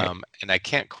 Right. And I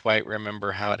can't quite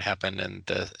remember how it happened in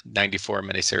the '94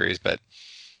 miniseries, but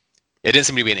it didn't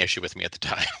seem to be an issue with me at the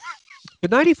time. The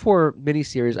 94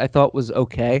 miniseries I thought was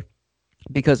okay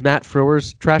because Matt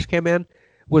Frewer's Trash Can Man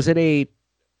was in a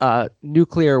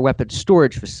nuclear weapon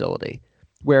storage facility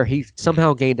where he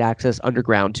somehow gained access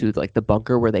underground to like the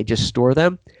bunker where they just store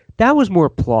them. That was more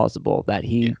plausible that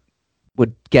he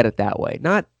would get it that way,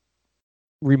 not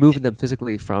removing them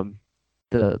physically from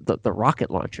the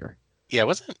rocket launcher. Yeah,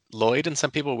 wasn't Lloyd and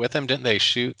some people with him? Didn't they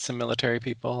shoot some military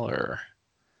people, or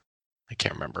I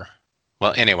can't remember.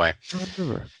 Well, anyway, I don't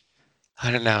remember. I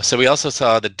don't know. So we also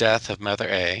saw the death of Mother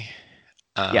A.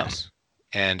 Yes.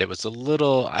 And it was a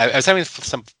little. I was having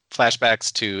some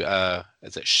flashbacks to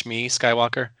is it Shmi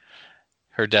Skywalker,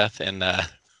 her death in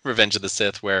Revenge of the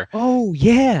Sith, where Oh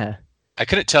yeah. I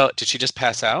couldn't tell. Did she just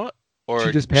pass out, or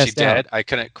She just was she passed dead? out. I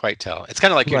couldn't quite tell. It's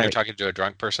kind of like when you're Right. talking to a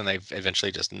drunk person, they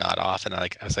eventually just nod off, and I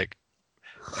was like,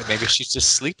 maybe she's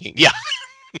just sleeping. Yeah.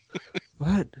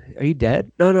 What? Are you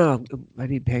dead? No. I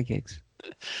need pancakes.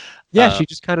 Yeah, she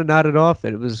just kind of nodded off,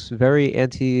 and it was very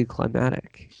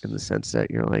anticlimactic in the sense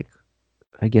that you're like,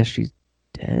 I guess she's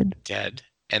dead. Dead.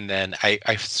 And then I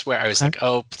swear I was like,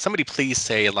 oh, somebody please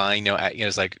say a line.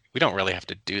 It's like we don't really have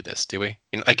to do this, do we?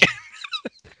 Like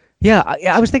Yeah,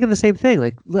 I was thinking the same thing.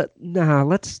 Like,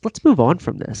 let's move on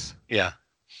from this. yeah.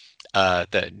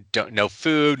 No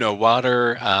food, no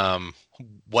water.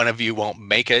 One of you won't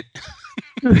make it.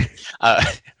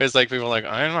 It was like people were like,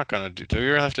 I'm not gonna do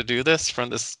you have to do this from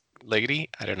this lady?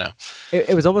 I don't know.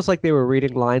 It was almost like they were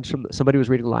reading lines from somebody was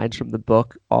reading lines from the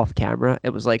book off camera.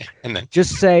 It was like, And then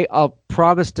just say, "I'll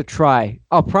promise to try.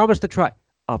 I'll promise to try.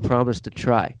 I'll promise to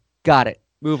try." Got it.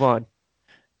 Move on.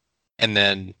 and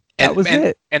then That was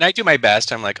it. And I do my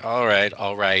best. I'm like, all right.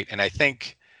 And I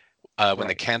think when the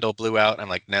Right. candle blew out, I'm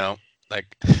like, no,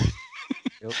 like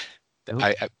Nope.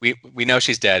 we know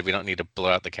she's dead. We don't need to blow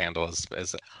out the candle as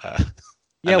Yeah,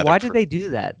 another why did they do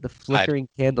that? The flickering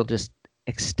candle just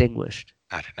extinguished.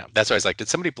 I don't know. That's why I was like, did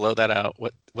somebody blow that out?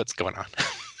 What's going on?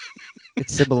 It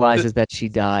symbolizes that she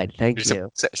died. Thank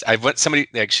you. I want somebody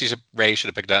like Ray should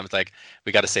have picked it up. It's like,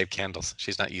 we got to save candles.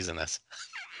 She's not using this.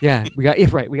 Yeah,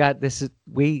 right. We got this.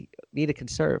 We need to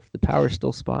conserve. The power's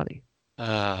still spotty.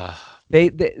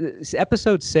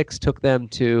 Episode 6 took them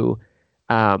to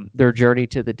their journey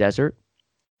to the desert,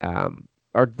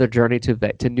 or their journey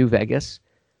to New Vegas,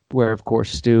 where of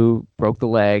course Stu broke the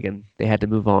leg and they had to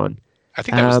move on. I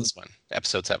think that was this one,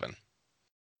 episode 7.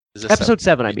 Is this Episode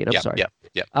 7, I mean. I'm yeah, sorry.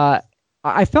 Yeah.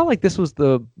 I felt like this was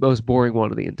the most boring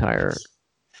one of the entire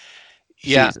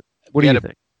Yeah. season. What do you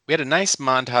think? We had a nice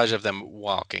montage of them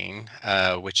walking,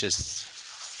 which is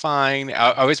fine.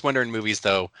 I always wonder in movies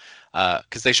though,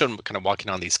 because they showed them kind of walking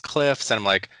on these cliffs, and I'm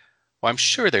like, well, I'm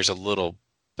sure there's a little,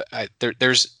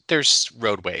 there's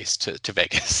roadways to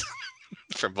Vegas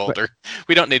from Boulder.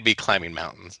 We don't need to be climbing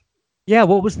mountains. Yeah,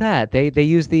 what was that? They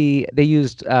used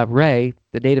Ray,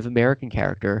 the Native American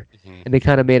character, Mhm. and they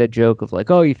kind of made a joke of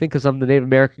like, "Oh, you think because I'm the Native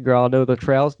American girl, I'll know the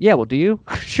trails?" Yeah, well, do you?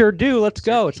 Sure do. Let's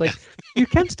go. It's like you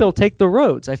can still take the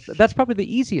roads. That's probably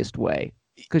the easiest way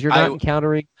because you're not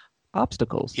encountering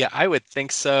obstacles. Yeah, I would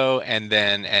think so. And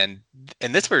then, and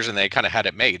in this version, they kind of had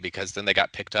it made because then they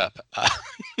got picked up.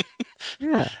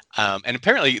 Yeah. And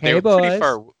apparently they Hey, were pretty boys.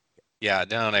 far. Yeah,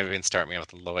 don't even start me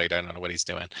with Lloyd. I don't know what he's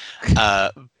doing.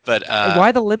 But And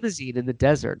why the limousine in the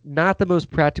desert? Not the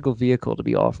most practical vehicle to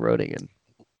be off-roading in.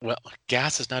 well,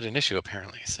 gas is not an issue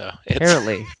apparently. So it's,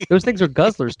 Apparently, those things are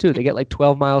guzzlers too. They get like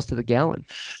 12 miles to the gallon.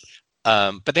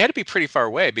 but they had to be pretty far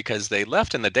away because they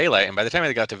left in the daylight, and by the time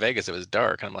they got to Vegas, it was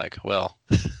dark. I'm like, well,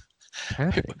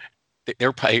 What's happening?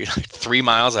 They're probably like 3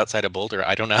 miles outside of Boulder.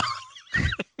 I don't know.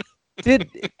 Did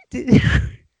did,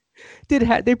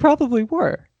 they probably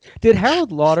were. Did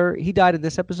Harold Lauder, he died in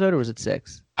this episode, or was it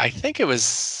 6? I think it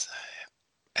was.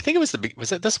 I think it was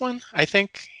was it this one?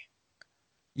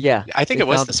 Yeah, I think they it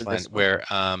was found him this in one this one. where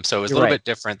so it was a You're little right. bit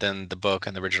different than the book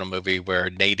and the original movie where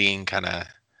Nadine kind of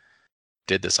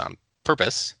did this on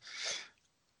purpose.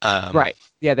 Right.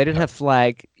 Yeah, they didn't have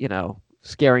Flag,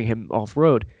 scaring him off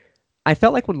road. I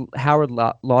felt like when Howard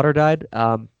Lauder died,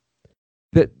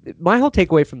 my whole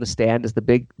takeaway from The Stand is the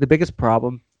biggest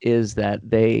problem is that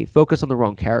they focus on the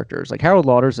wrong characters. Like Harold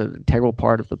Lauder's an integral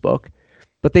part of the book,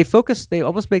 but they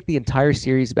almost make the entire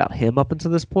series about him up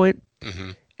until this point,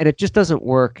 hmm and it just doesn't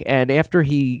work. And after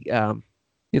he,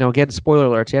 again, spoiler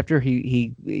alerts, after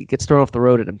he gets thrown off the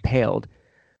road and impaled,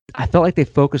 I felt like they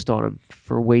focused on him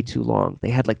for way too long. They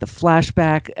had like the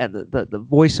flashback and the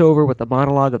voiceover with the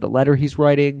monologue of the letter he's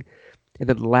writing, and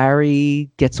then Larry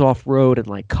gets off road and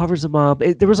like covers him up.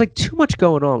 There was like too much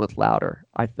going on with Louder,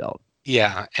 I felt.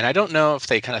 Yeah, and I don't know if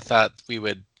they kind of thought we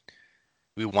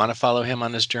want to follow him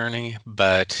on his journey,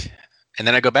 and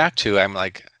then I go back to I'm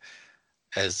like,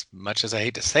 as much as I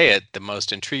hate to say it, the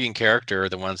most intriguing character,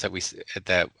 the ones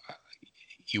that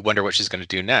you wonder what she's going to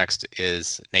do next,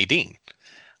 is Nadine.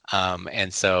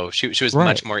 And so she was Right.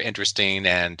 much more interesting,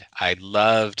 and I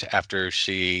loved after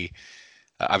she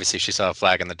obviously she saw a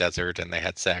flag in the desert and they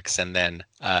had sex, and then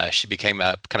she became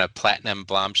a kind of platinum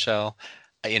bombshell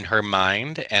in her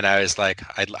mind, and I was like,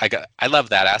 I love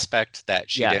that aspect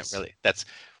that she Yes. didn't really. That's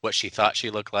what she thought she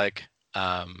looked like,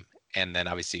 and then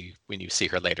obviously when you see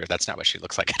her later, that's not what she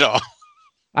looks like at all.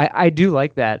 I do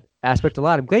like that aspect a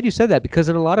lot. I'm glad you said that because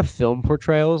in a lot of film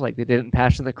portrayals, like they did it in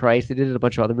Passion of the Christ, they did it in a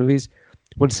bunch of other movies,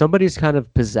 when somebody's kind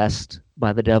of possessed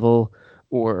by the devil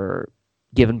or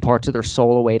given parts of their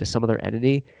soul away to some other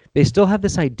entity, they still have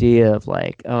this idea of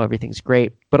like, oh, everything's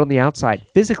great. But on the outside,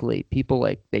 physically, people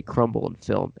like they crumble in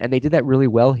film. And they did that really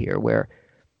well here where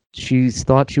she's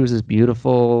thought she was this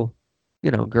beautiful,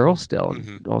 girl still. And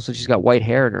Mhm. also she's got white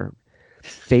hair and her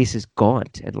face is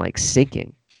gaunt and like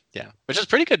sinking. Yeah, which is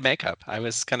pretty good makeup. I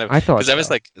was kind of I thought because I was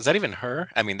so. like, is that even her?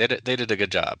 I mean, they did a good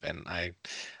job, and I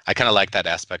kind of like that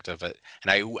aspect of it.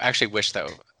 And I actually wish that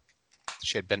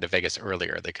she had been to Vegas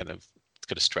earlier. They could have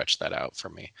stretched that out for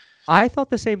me. I thought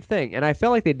the same thing, and I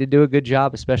felt like they did do a good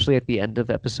job, especially at the end of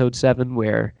episode 7,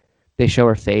 where they show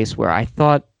her face. Where I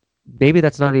thought maybe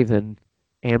that's not even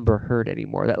Amber Heard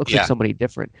anymore. That looks Yeah. like somebody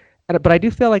different. But I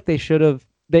do feel like they should have,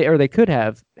 they could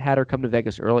have had her come to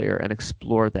Vegas earlier and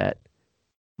explore that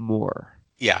more.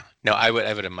 Yeah, no, I would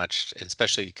have much,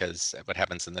 especially because what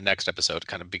happens in the next episode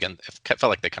kind of it felt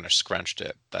like they kind of scrunched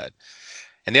it.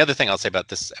 And the other thing I'll say about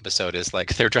this episode is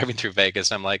like they're driving through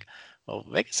Vegas, and I'm like, well,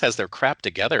 Vegas has their crap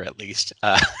together at least.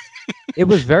 It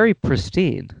was very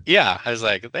pristine. Yeah, I was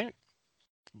like,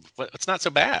 it's not so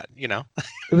bad,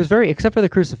 It was very, except for the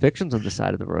crucifixions on the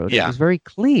side of the road. It Yeah. was very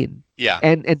clean. Yeah,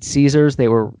 And Caesar's, they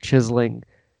were chiseling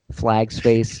Flag's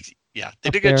face. yeah, they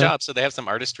Up did a good there. job, so they have some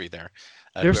artistry there.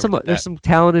 There's Whoever did there's that. some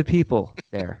talented people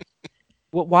there.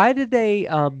 Well, why did they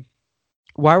do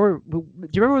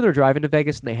you remember when they're driving to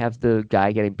Vegas and they have the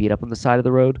guy getting beat up on the side of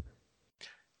the road?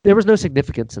 There was no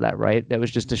significance to that, right? That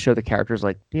was just to show the characters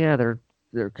like, yeah, they're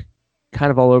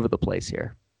kind of all over the place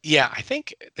here. Yeah, I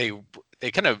think they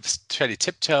kind of try to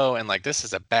tiptoe and like this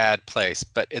is a bad place,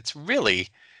 but it's really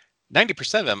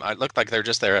 90% of them look like they're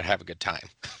just there to have a good time.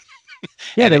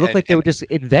 Yeah, And- they look and- like they and- were just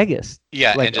in Vegas,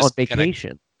 Yeah, like and on just kinda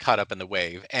vacation. caught up in the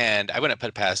wave. And I wouldn't put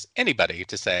it past anybody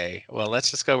to say, well, let's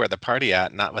just go where the party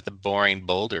at, not with the boring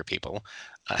Boulder people.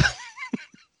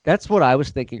 That's what I was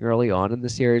thinking early on in the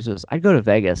series was I'd go to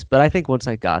Vegas, but I think once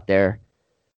I got there,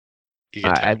 You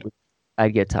get tired.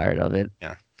 I'd get tired of it.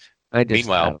 Yeah. I just,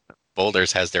 Meanwhile,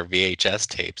 Boulders has their VHS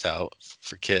tapes out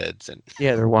for kids and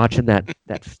yeah, they're watching that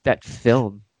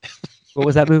film. What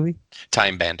was that movie?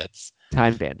 Time Bandits.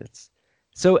 Time Bandits.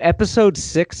 So episode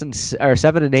 6 or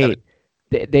 7 and 8,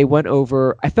 they went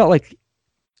over. I felt like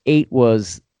 8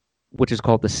 was, which is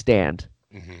called The Stand,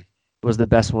 hmm was the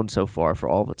best one so far for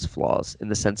all of its flaws in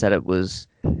the sense that it was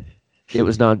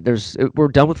not. We're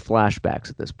done with flashbacks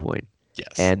at this point, Yes.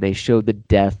 and they showed the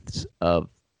deaths of,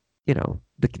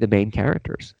 the main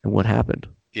characters and what happened.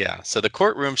 Yeah. So the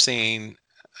courtroom scene,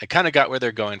 I kind of got where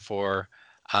they're going for.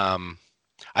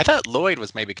 I thought Lloyd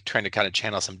was maybe trying to kind of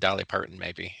channel some Dolly Parton,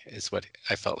 maybe, is what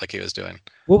I felt like he was doing.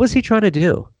 What was he trying to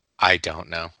do? I don't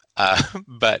know.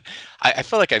 But I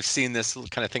feel like I've seen this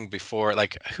kind of thing before.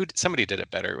 Like somebody did it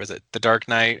better. Was it The Dark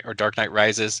Knight or Dark Knight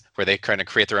Rises, where they kind of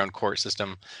create their own court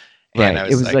system? And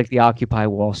Right. It was like the Occupy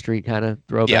Wall Street kind of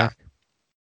throwback.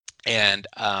 And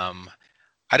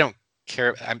I don't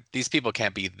care. These people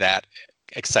can't be that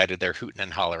excited. They're hooting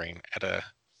and hollering at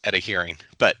a hearing,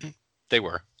 but they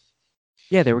were.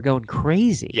 Yeah, they were going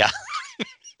crazy. Yeah.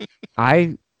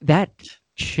 That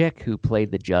chick who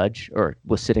played the judge or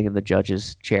was sitting in the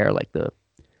judge's chair, like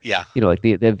Yeah. like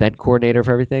the event coordinator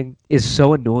for everything, is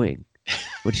so annoying.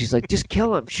 When she's like, just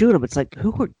kill him, shoot him. It's like,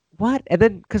 what? And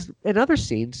then, because in other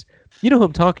scenes, you know who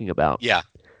I'm talking about. Yeah.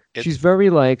 She's very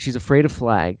she's afraid of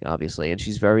Flag, obviously, and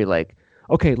she's very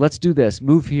okay, let's do this,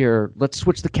 move here, let's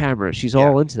switch the camera. She's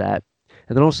all into that.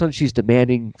 And then all of a sudden she's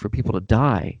demanding for people to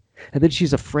die. And then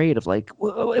she's afraid of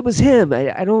well, it was him.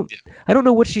 I don't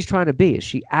know what she's trying to be. Is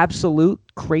she absolute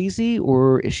crazy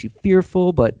or is she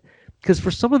fearful? But because for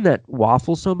someone that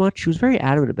waffles so much, she was very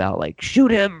adamant about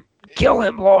shoot him, kill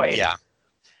him, Lloyd. Yeah.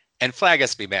 And Flag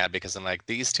has to be mad because I'm like,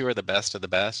 these two are the best of the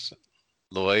best.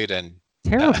 Lloyd and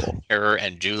terrible. her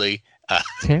and Julie.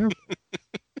 Terrible.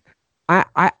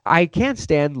 I can't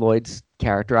stand Lloyd's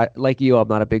character. Like you, I'm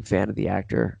not a big fan of the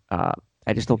actor.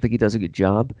 I just don't think he does a good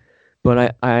job.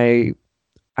 But I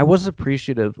was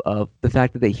appreciative of the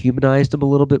fact that they humanized him a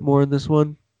little bit more in this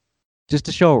one, just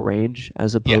to show a range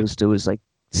as opposed to his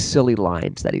silly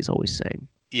lines that he's always saying.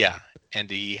 Yeah, and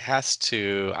he has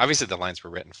to. Obviously, the lines were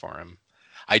written for him.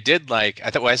 I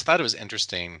thought it was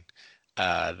interesting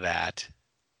that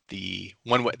the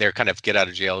their kind of get out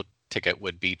of jail ticket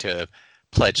would be to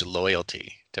pledge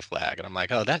loyalty to Flag, and I'm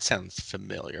like, oh, that sounds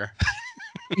familiar.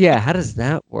 Yeah, how does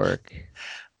that work?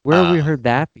 Where have we heard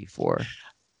that before?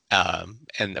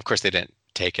 And of course they didn't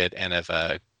take it. And if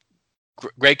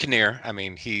Greg Kinnear, I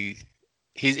mean, he's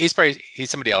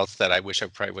somebody else that I wish I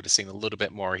probably would have seen a little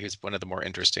bit more. He was one of the more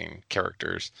interesting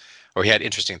characters, or he had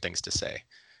interesting things to say,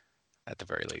 at the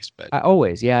very least. But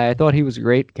I thought he was a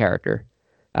great character.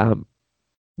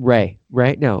 Ray,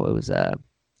 right? No, it was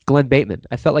Glenn Bateman.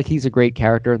 I felt like he's a great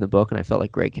character in the book, and I felt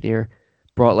like Greg Kinnear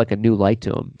brought a new light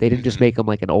to him. They didn't just make him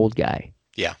an old guy.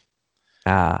 Yeah.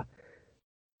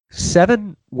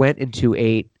 7 went into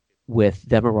 8 with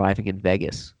them arriving in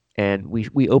Vegas, and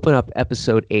we open up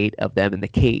episode 8 of them in the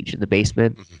cage in the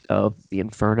basement of the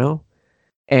Inferno,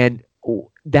 and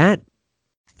that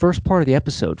first part of the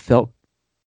episode felt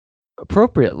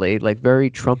appropriately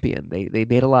very Trumpian. They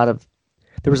made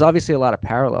there was obviously a lot of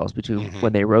parallels between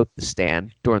when they wrote The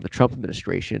Stand during the Trump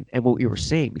administration and what we were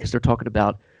seeing, because they're talking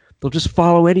about they'll just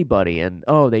follow anybody, and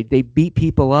they beat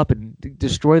people up and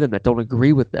destroy them that don't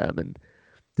agree with them, and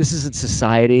this isn't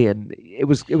society. And it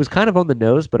was kind of on the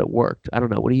nose, but it worked. I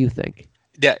don't know. What do you think?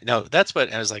 Yeah, no, that's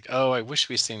what I was like. Oh, I wish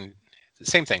we'd seen the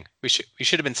same thing. We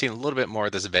should have been seeing a little bit more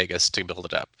of this Vegas to build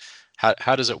it up.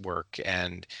 How does it work?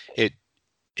 And it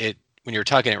when you were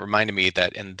talking, it reminded me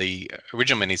that in the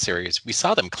original miniseries, we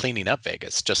saw them cleaning up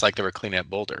Vegas, just like they were cleaning up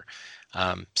Boulder.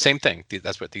 Same thing.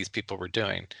 That's what these people were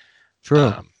doing.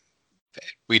 True.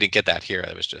 We didn't get that here.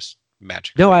 It was just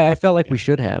magic. No, I felt like we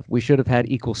should have. We should have had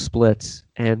equal splits,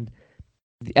 and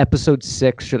the episode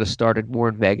 6 should have started more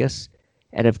in Vegas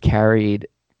and have carried,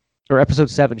 or episode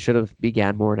 7 should have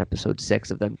began more in episode 6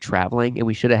 of them traveling, and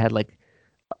we should have had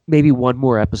maybe one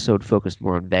more episode focused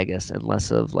more on Vegas and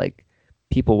less of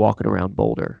people walking around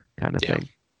Boulder kind of thing.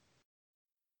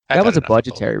 That was a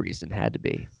budgetary reason, had to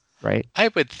be, right? I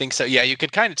would think so. Yeah, you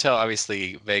could kind of tell.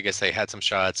 Obviously, Vegas, they had some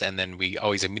shots, and then we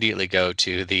always immediately go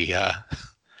to the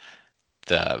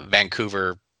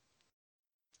Vancouver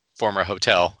former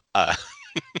hotel.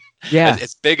 Yeah,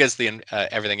 as big as the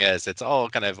everything is, it's all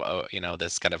kind of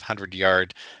this kind of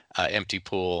 100-yard empty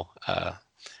pool.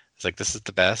 It's like, this is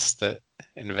the best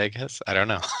in Vegas. I don't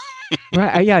know.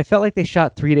 Right. Yeah, I felt like they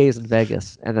shot 3 days in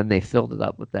Vegas and then they filled it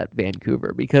up with that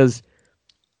Vancouver, because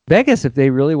Vegas, if they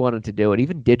really wanted to do it,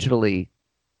 even digitally,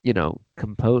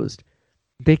 composed,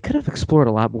 they could have explored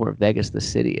a lot more of Vegas, the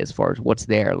city, as far as what's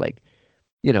there,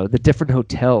 the different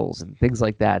hotels and things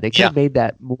like that. They could have made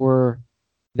that more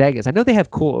Vegas. I know they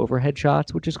have cool overhead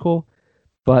shots, which is cool,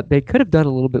 but they could have done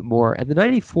a little bit more. And the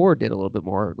 94 did a little bit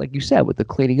more, like you said, with the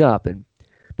cleaning up, and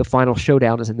the final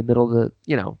showdown is in the middle of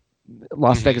the,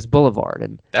 Las Vegas Boulevard,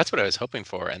 and that's what I was hoping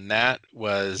for, and that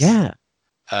was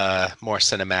more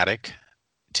cinematic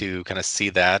to kind of see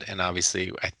that. And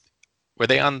obviously, were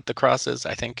they on the crosses?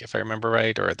 I think, if I remember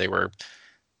right, or they were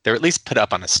at least put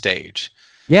up on a stage.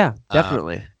 Yeah,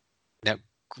 definitely. Now,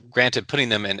 granted, putting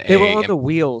them in they were on the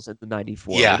wheels at the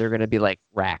 94. Yeah, they're going to be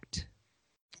racked.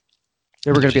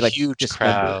 They were going to be huge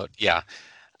crowd. Yeah,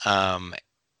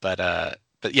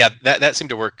 but yeah, that seemed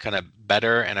to work kind of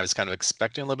better, and I was kind of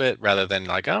expecting a little bit, rather than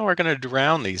oh, we're going to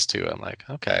drown these two. I'm like,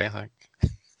 okay,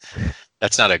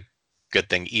 that's not a good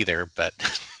thing either, but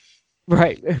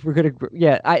right, we're gonna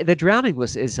the drowning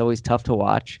is always tough to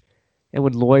watch, and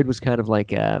when Lloyd was kind of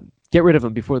get rid of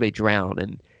them before they drown,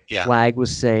 and Yeah. Flag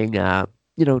was saying,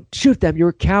 shoot them, you're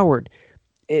a coward.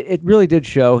 It really did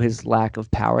show his lack of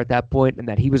power at that point, and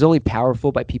that he was only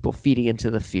powerful by people feeding into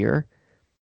the fear,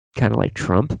 kind of like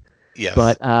Trump. Yes.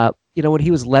 But when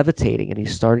he was levitating and he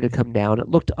started to come down, it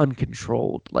looked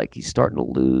uncontrolled, like he's starting to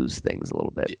lose things a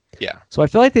little bit. Yeah. So I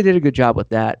feel like they did a good job with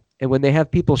that. And when they have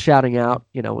people shouting out,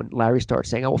 when Larry starts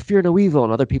saying, "I will fear no evil,"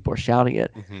 and other people are shouting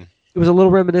it, Hmm. it was a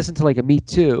little reminiscent to like a Me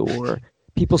Too or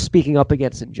people speaking up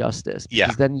against injustice. Yeah.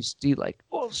 Because then you see like,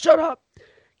 "Oh, shut up,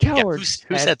 Yeah. coward."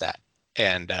 Who said that?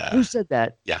 And Who said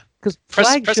that? yeah. Because Press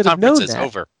Flag should have conference known is that.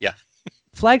 over. Yeah.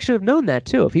 Flag should have known that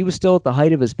too. If he was still at the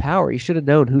height of his power, he should have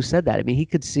known who said that. I mean, he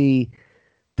could see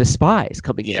the spies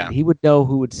coming Yeah. in. He would know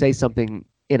who would say something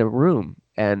in a room.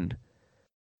 And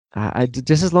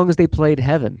just as long as they played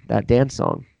Heaven, that dance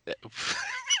song.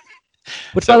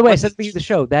 Which, So by the way, I what- said at the beginning of the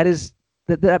show,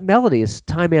 that melody is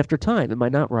Time After Time. Am I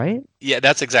not right? Yeah,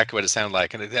 that's exactly what it sounded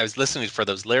like. And I was listening for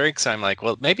those lyrics. I'm like,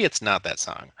 well, maybe it's not that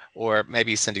song, or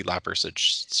maybe Cyndi Lauper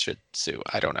should sue.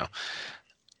 I don't know.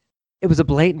 It was a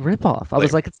blatant ripoff. I was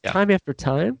Blatant, like, it's yeah. Time After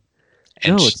Time?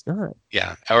 And No, she- it's not.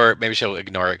 Yeah, or maybe she'll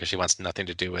ignore it because she wants nothing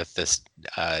to do with this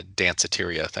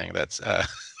danceteria thing. That's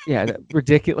Yeah,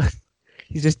 ridiculous.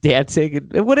 He's just dancing.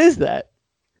 And what is that?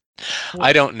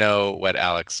 I don't know what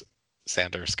Alex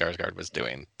Sanders Skarsgård was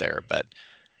doing there, but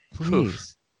whew,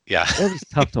 Please. yeah. It was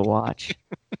tough to watch.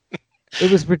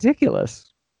 It was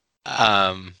ridiculous.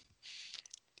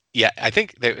 Yeah, I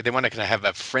think they want to kind of have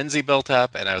a frenzy built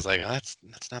up, and I was like, oh, that's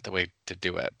not the way to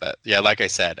do it. But yeah, like I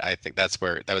said, I think that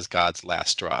was God's last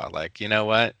straw. Like, you know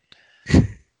what?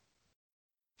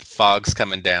 Fog's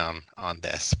coming down on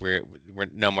this. We're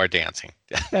no more dancing.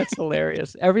 That's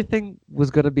hilarious. Everything was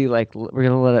going to be like, we're going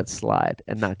to let it slide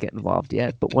and not get involved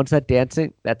yet. But once that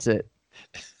dancing, that's it.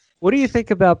 What do you think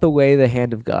about the way the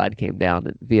hand of God came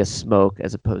down via smoke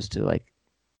as opposed to like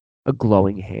a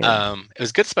glowing hand? It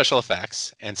was good special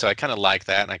effects, and so I kind of liked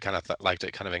that, and I kind of liked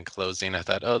it kind of in closing. I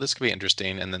thought, oh, this could be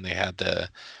interesting. And then they had the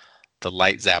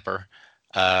light zapper,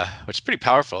 which is pretty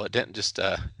powerful. It didn't just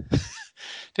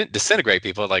didn't disintegrate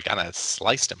people, like kind of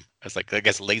sliced them. It was like, I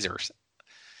guess, lasers.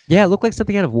 Yeah, it looked like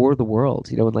something out of War of the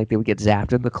Worlds, when like they would get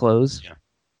zapped in the clothes. Yeah.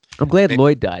 I'm glad Maybe-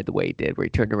 Lloyd died the way he did, where he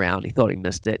turned around, he thought he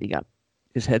missed it, he got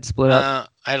his head split up.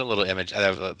 I had a little image. I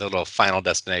have the little Final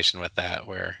Destination with that,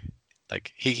 where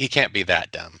like he can't be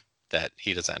that dumb that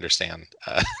he doesn't understand.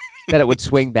 That it would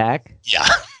swing back. Yeah,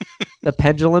 The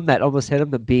pendulum that almost hit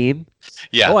him, the beam.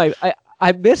 yeah, Oh,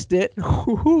 I missed it.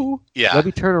 yeah. Let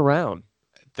me turn around.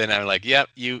 Then I'm like, yep,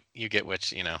 you get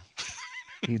which,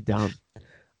 You dumb.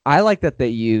 I like that they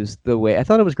used the way. I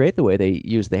thought it was great the way they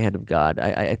used the hand of God.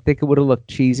 I think it would have looked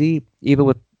cheesy, even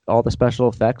with all the special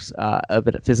effects of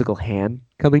a physical hand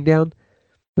coming down.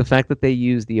 The fact that they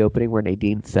used the opening where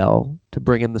Nadine fell to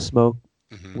bring in the smoke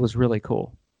Mhm. was really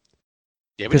cool.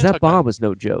 Yeah, we Because didn't that talk about- bomb was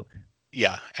no joke.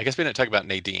 Yeah, I guess we didn't talk about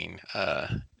Nadine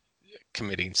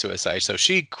committing suicide. So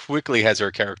she quickly has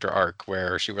her character arc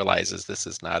where she realizes this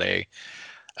is not a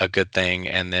good thing,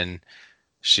 and then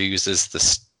she uses the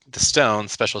stone,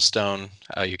 special stone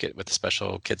you get with the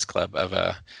special kids club of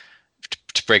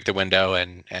to break the window,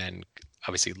 and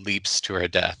obviously leaps to her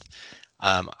death.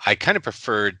 I kind of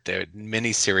preferred the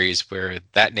miniseries where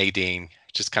that Nadine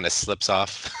just kind of slips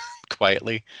off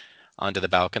quietly onto the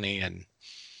balcony, and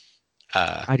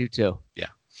I do too. Yeah.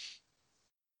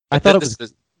 I but thought it this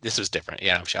was. this was different.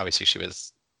 Yeah, obviously she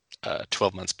was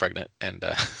 12 months pregnant, and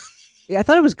Yeah, I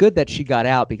thought it was good that she got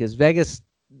out because Vegas,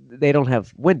 they don't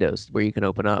have windows where you can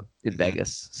open up in Mhm.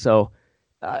 Vegas. So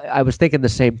I was thinking the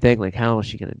same thing, like how is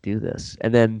she going to do this?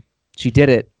 And then she did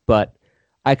it, but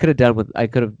I could have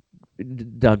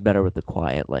done better with the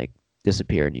quiet, like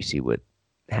disappear and you see what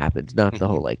happens, not the Mhm.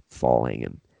 whole like falling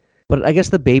and. But I guess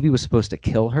the baby was supposed to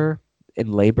kill her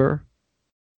in labor,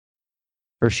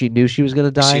 or she knew she was going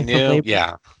to die she from knew. labor.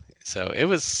 Yeah, so it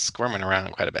was squirming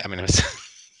around quite a bit. I mean, it was.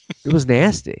 It was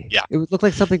nasty. Yeah. It looked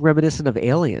like something reminiscent of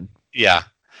Alien. Yeah,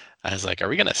 I was like, are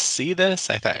we gonna see this?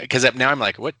 I thought, because now I'm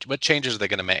like, what changes are they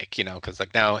gonna make? Because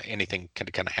like now anything can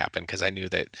kind of happen. Because I knew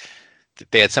that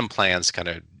they had some plans to kind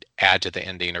of add to the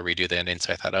ending or redo the ending.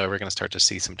 So I thought, oh, we're gonna start to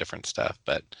see some different stuff,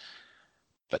 but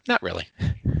not really.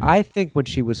 I think when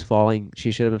she was falling,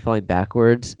 she should have been falling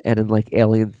backwards. And in like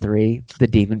Alien 3, the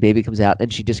demon baby comes out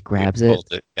and she just grabs it.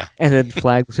 Pulled it. Yeah, And then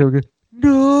Flag was going,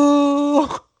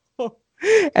 no.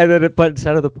 And then, but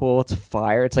instead of the pool, it's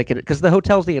fire. It's like, because the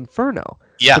hotel's the Inferno.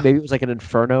 yeah, So maybe it was like an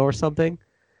Inferno or something.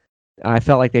 I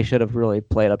felt like they should have really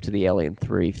played up to the Alien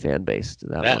 3 fan base to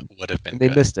that that one. would have been And they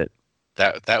good. missed it.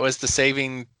 That was the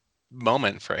saving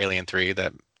moment for Alien 3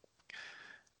 that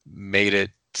made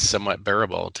it somewhat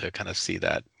bearable to kind of see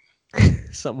that.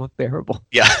 Somewhat bearable.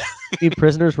 Yeah, need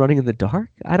prisoners running in the dark?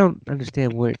 I don't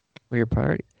understand where your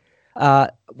priority.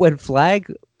 When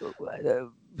Flag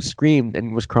screamed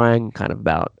and was crying, kind of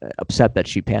about upset that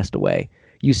she passed away,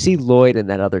 you see Lloyd and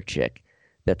that other chick.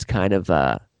 That's kind of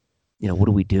what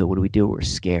do we do? What do we do? We're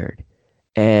scared.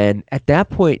 And at that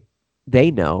point,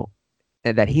 they know,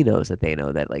 and that he knows that they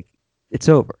know that like it's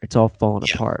over. It's all falling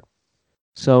Yeah. apart.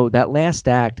 So that last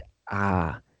act,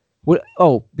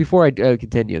 before I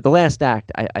continue, the last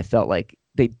act, I felt like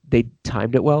they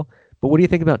timed it well. But what do you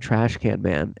think about Trash Can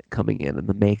Man coming in and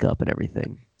the makeup and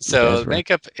everything? with So Ezra?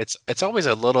 makeup, it's always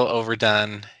a little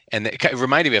overdone, and it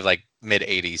reminded me of like mid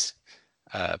 '80s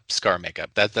Scar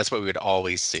makeup. That's what we would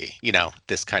always see.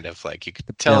 This kind of like you could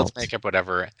tell it's Belt. makeup,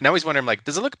 whatever. And I always wonder, I'm like,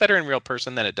 does it look better in real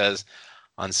person than it does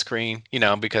on screen?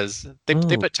 Because they Oh,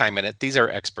 put time in it. These are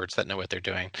experts that know what they're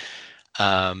doing.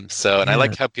 And I yeah.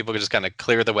 like how people just kind of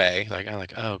clear the way. Like I'm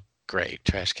like, oh great,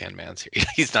 Trash Can Man's here.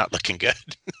 He's not looking good.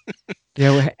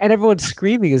 Yeah, and everyone's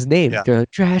screaming his name. Yeah. They're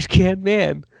like, Trash Can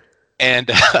Man. And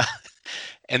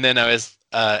and then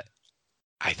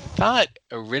I thought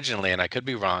originally, and I could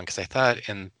be wrong, because I thought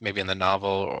maybe in the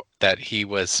novel that he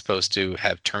was supposed to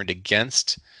have turned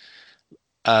against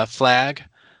Flag.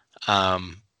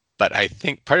 But I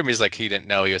think part of me is like he didn't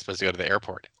know he was supposed to go to the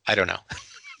airport. I don't know.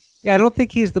 Yeah, I don't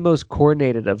think he's the most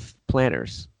coordinated of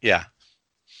planners. Yeah.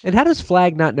 And how does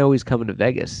Flag not know he's coming to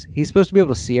Vegas? He's supposed to be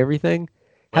able to see everything.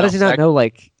 How Well, does he not Flag- know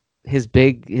like his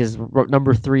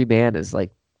number 3 man is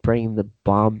like bringing the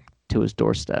bomb to his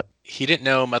doorstep? He didn't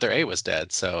know Mother A was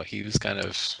dead, so he was kind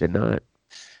of Did not.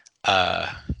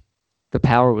 uh The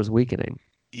power was weakening.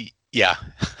 yeah.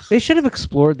 They should have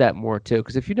explored that more too,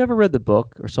 because if you never read the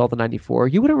book or saw the '94,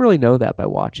 you wouldn't really know that by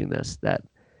watching this. That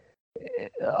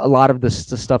a lot of the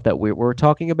stuff that we're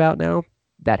talking about now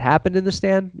that happened in the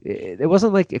stand, it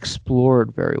wasn't like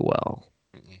explored very well.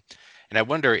 And I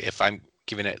wonder if I'm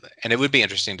giving it, and it would be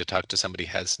interesting to talk to somebody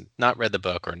who has not read the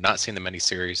book or not seen the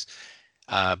miniseries,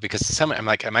 because I'm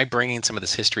like, am I bringing some of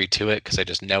this history to it because I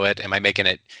just know it? Am I making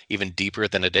it even deeper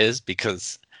than it is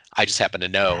because I just happen to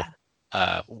know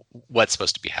what's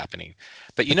supposed to be happening?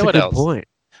 But you That's know a what good else? point.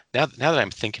 Now that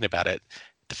I'm thinking about it,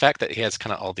 the fact that he has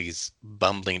kind of all these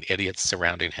bumbling idiots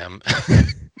surrounding him.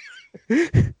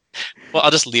 Well,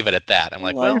 I'll just leave it at that. I'm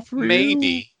like, well, Life for you.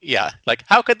 maybe, yeah. Like,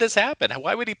 how could this happen?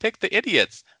 Why would he pick the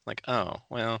idiots? Like, oh,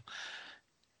 well,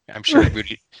 I'm sure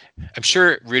Rudy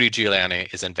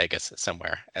Giuliani is in Vegas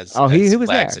somewhere as He as was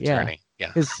Flag's there, yeah. attorney.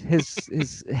 Yeah,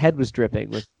 His head was dripping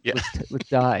with Yeah. with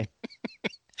dye.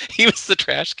 he was the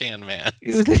trash can man.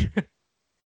 He was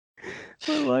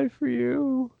my life for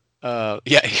you. Yeah,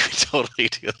 he would totally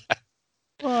do that.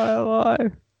 My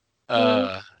life.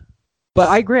 Uh, But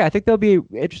I agree. I think that'll be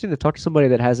interesting to talk to somebody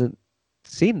that hasn't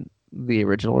seen the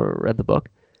original or read the book,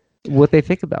 what they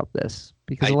think about this.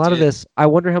 Because I a lot of did. this, I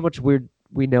wonder how much we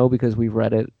know because we've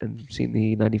read it and seen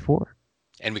the '94.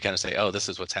 and we kind of say, oh, this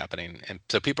is what's happening, and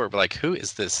so people are like, who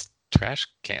is this trash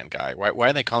can guy? Why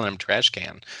are they calling him trash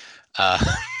can? Uh,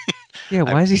 Yeah,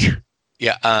 why is he?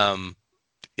 yeah,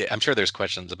 yeah, I'm sure there's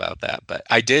questions about that, but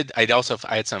I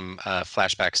had some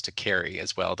flashbacks to Carrie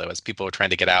as well, though, as people were trying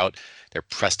to get out, they're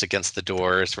pressed against the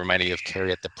doors, reminding me of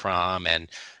Carrie at the prom, and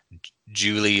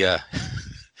Julia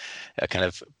kind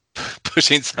of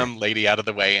pushing some lady out of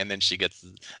the way, and then she gets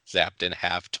zapped in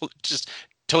half. Just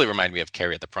totally remind me of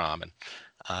Carrie at the prom, and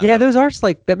Yeah, those arts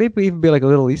like that. Maybe even be like a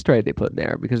little Easter egg they put in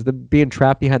there because the being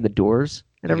trapped behind the doors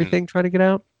and Mhm. everything, trying to get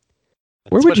out.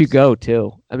 Where that's would what you it's- go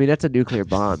to? I mean, that's a nuclear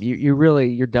bomb.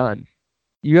 You're done.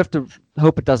 You have to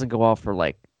hope it doesn't go off for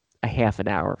like a half an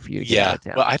hour for you to get Yeah, out of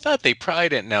town. well, I thought they probably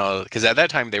didn't know because at that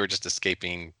time they were just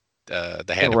escaping the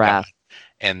hand of wrath. God,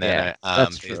 and then Yeah,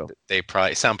 that's true. they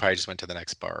probably just went to the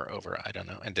next bar over. I don't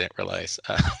know, and didn't realize.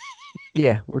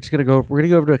 Yeah, we're gonna go over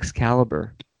to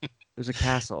Excalibur. There's a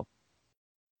castle.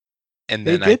 And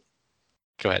They then did.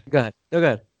 go ahead. Go ahead. No, go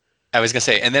ahead. I was gonna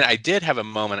say, and then I did have a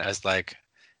moment. I was like,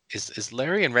 is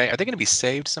Larry and Ray, are they gonna be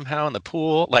saved somehow in the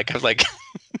pool? Like I was like,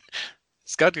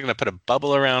 is God gonna put a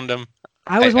bubble around them?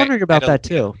 I was wondering about don't- that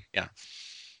too. yeah.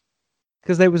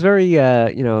 Because they was very,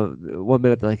 1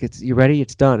 minute like it's you ready,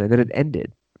 it's done, and then it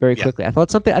ended very Yeah. quickly. I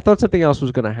thought something else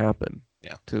was gonna happen.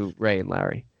 Yeah. To Ray and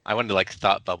Larry. I wanted like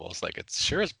thought bubbles. Like it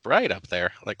sure is bright up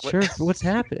there. Like what? Sure, what's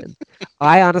happening?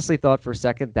 I honestly thought for a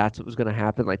second that's what was going to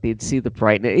happen. Like they'd see the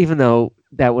brightness, even though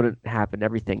that wouldn't happen,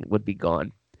 everything would be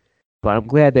gone. But I'm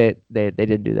glad that they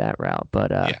didn't do that route. But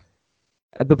Yeah.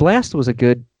 the blast was a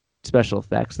good special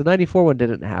effects. The '94 one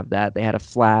didn't have that. They had a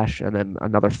flash and then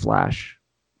another flash.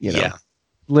 Yeah.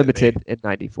 Limited in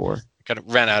 '94. Kind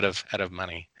of ran out of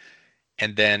money.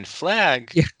 And then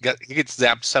Flag Yeah. he gets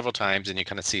zapped several times, and you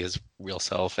kind of see his real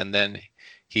self. And then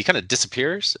he kind of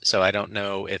disappears. So I don't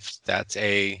know if that's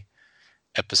a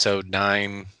episode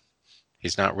 9.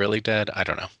 He's not really dead. I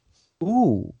don't know.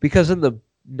 Ooh, because in the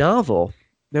novel,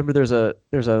 remember there's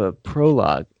a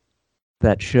prologue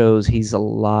that shows he's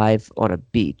alive on a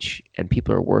beach and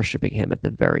people are worshiping him at the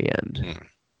very end. Hmm.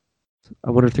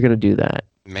 I wonder if they're going to do that.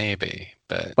 Maybe,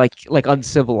 but Like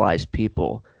uncivilized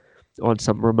people on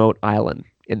some remote island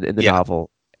in the Yeah. novel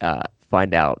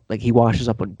find out. Like he washes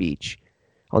up on the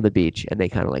beach and they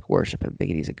kind of like worship him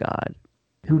thinking he's a god.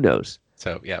 Who knows?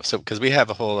 so because we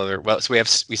have a whole other. Well, so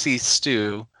we see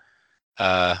Stu,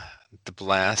 the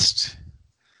blast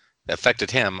that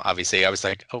affected him. Obviously, I was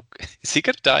like, oh, is he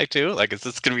gonna die too? Like, is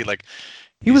this gonna be like?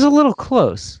 He was a little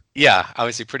close. Yeah,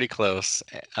 obviously pretty close.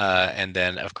 And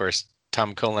then of course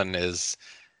Tom Cullen is.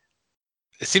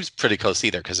 It seems pretty close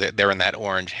either because they're in that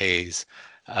orange haze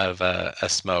of a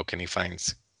smoke, and he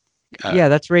finds Yeah,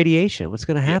 that's radiation. What's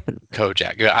going to yeah. happen?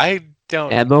 Kojak. I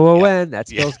don't. MOON.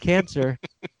 That Yeah. spells cancer.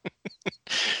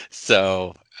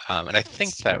 So, and I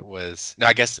think So- that was no.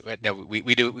 I guess no. We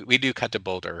do cut to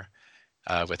Boulder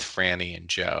with Franny and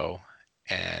Joe,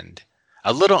 and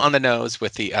a little on the nose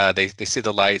with the they see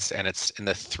the lights, and it's in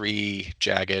the three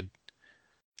jagged.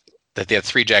 That they have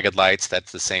three jagged lights.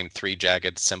 That's the same three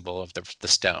jagged symbol of the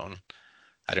stone.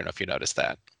 I don't know if you noticed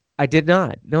that. I did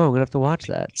not. No, I'm going to have to watch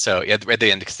that. So yeah, at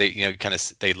the end, because they kind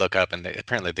of they look up and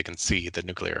apparently they can see the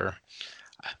nuclear.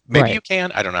 Maybe Right. you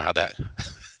can. I don't know how that.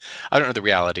 I don't know the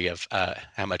reality of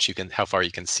how far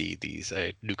you can see these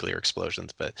nuclear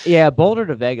explosions, but Yeah, Boulder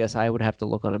to Vegas, I would have to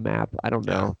look on a map. I don't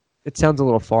Yeah. know. It sounds a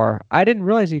little far. I didn't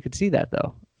realize you could see that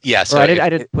though. yeah. Or So I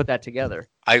didn't put that together.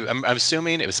 I'm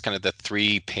assuming it was kind of the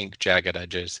three pink jagged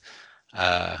edges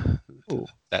Ooh.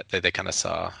 that they kind of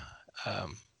saw,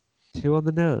 2 on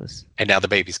the nose. and now the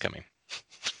baby's coming.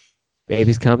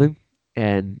 Baby's coming,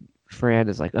 and Fran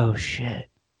is like, "Oh shit,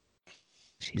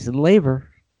 she's in labor.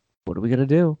 What are we gonna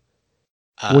do?"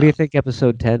 What do you think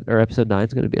episode 10 or episode 9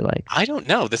 is gonna be like? I don't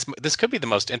know. This could be the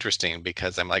most interesting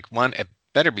because I'm like, one, it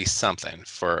better be something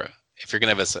for if you're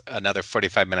gonna have us another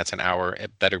 45 minutes, an hour,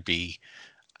 it better be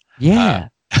Yeah,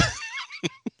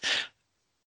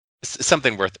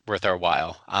 something worth our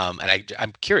while. And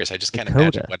I'm curious. I just can't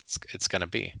imagine Dakota. what it's gonna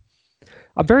be.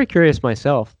 I'm very curious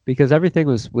myself because everything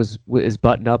is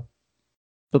buttoned up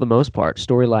for the most part,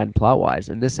 storyline plot wise,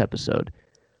 in this episode.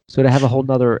 So to have a whole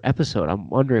nother episode, I'm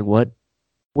wondering what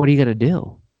are you gonna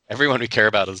do? Everyone we care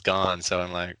about is gone, so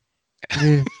I'm like,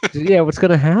 Yeah, what's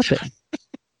gonna happen?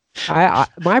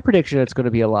 My prediction it's going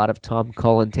to be a lot of Tom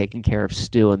Cullen taking care of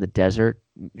Stu in the desert,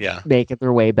 yeah, making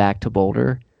their way back to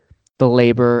Boulder, the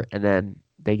labor, and then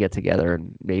they get together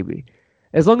and maybe,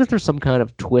 as long as there's some kind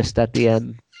of twist at the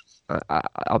end,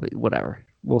 I'll be whatever.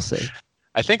 We'll see.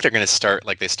 I think they're gonna start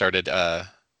like they started at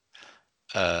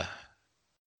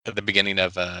the beginning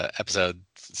of episode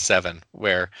 7,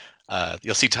 where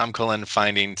you'll see Tom Cullen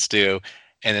finding Stu,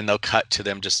 and then they'll cut to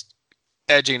them just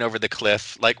edging over the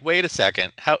cliff. Like, wait a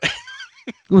second, how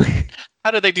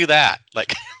did they do that?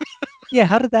 Like, Yeah,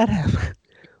 how did that happen?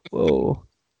 Whoa,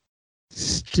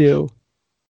 Stu.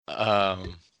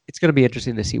 It's going to be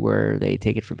interesting to see where they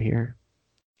take it from here.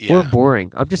 Or yeah,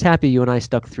 boring. I'm just happy you and I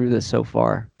stuck through this so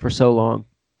far for so long.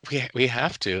 we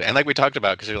have to, and like we talked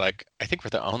about, because you're like, I think we're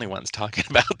the only ones talking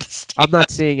about this. I'm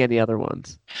not seeing any other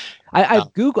ones. I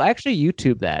actually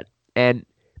YouTube that, and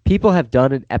people have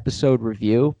done an episode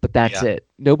review, but that's Yeah. it.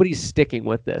 Nobody's sticking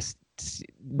with this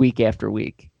week after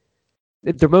week.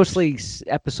 They're mostly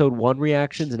episode 1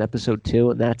 reactions and episode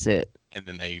 2, and that's it. And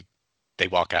then they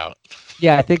walk out.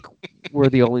 Yeah, I think we're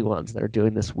the only ones that are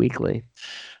doing this weekly.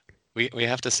 We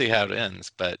have to see how it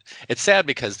ends, but it's sad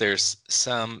because there's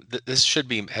some. This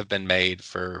should have been made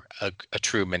for a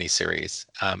true miniseries,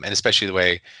 and especially the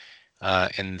way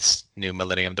in this new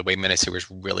millennium, the way miniseries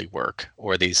really work,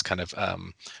 or these kind of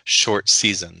short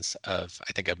seasons of,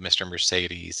 I think, of Mr.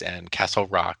 Mercedes and Castle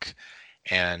Rock,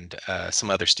 and some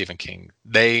other Stephen King.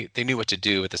 They knew what to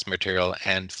do with this material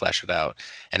and flesh it out.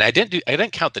 And I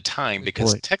didn't count the time Good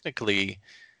because point. technically,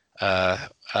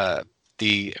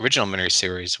 the original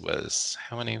miniseries was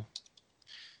how many?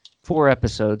 4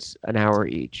 episodes, an hour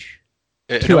each.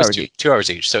 It 2 was hours each. 2 hours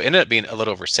each. So it ended up being a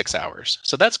little over 6 hours.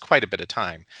 So that's quite a bit of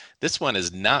time. This one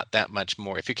is not that much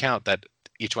more. If you count that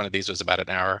each one of these was about an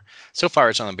hour, so far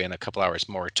it's only been a couple hours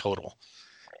more total,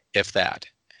 if that.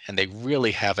 And they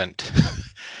really haven't.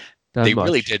 Done They much.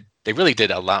 really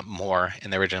did a lot more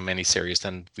in the original miniseries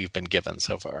than we've been given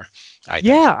so far. I think.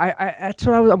 Yeah, I that's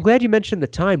what I'm glad you mentioned the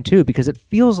time too, because it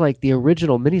feels like the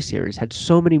original miniseries had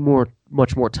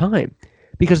much more time,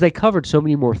 because they covered so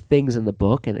many more things in the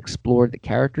book and explored the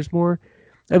characters more.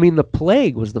 I mean, the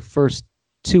plague was the first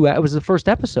it was the first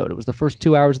episode. It was the first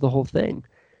 2 hours of the whole thing.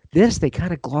 This, they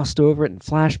kind of glossed over it in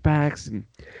flashbacks. And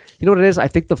you know what it is? I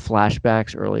think the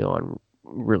flashbacks early on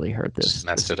really hurt this. Just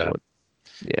messed this it up. one.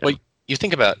 Yeah. Well, you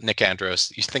think about Nick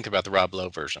Andros, you think about the Rob Lowe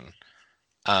version.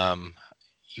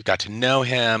 You got to know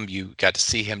him, you got to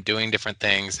see him doing different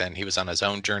things, and he was on his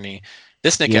own journey.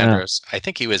 This Nick Andros, I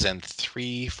think he was in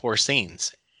 3-4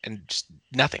 scenes and just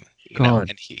nothing. You know,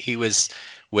 and he was,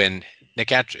 when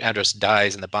Nick Andros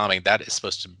dies in the bombing, that is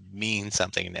supposed to mean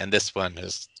something, and this one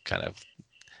is kind of,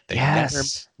 they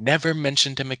never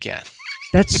mentioned him again.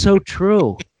 That's so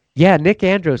true. Yeah, Nick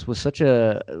Andros was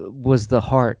was the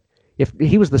heart. If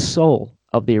he was the soul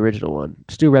of the original one,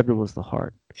 Stu Redman was the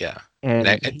heart. Yeah, and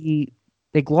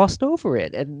they glossed over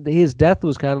it, and his death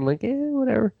was kind of like,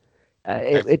 whatever.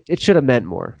 It should have meant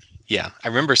more. Yeah, I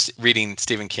remember reading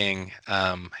Stephen King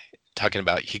talking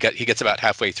about he gets about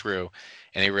halfway through,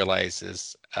 and he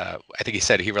realizes, I think he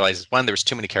said he realizes, one, there was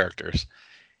too many characters,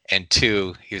 and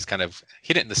two, he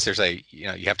didn't necessarily say,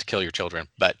 you have to kill your children,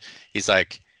 but he's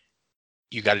like,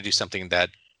 you got to do something that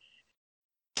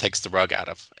takes the rug out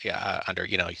of under,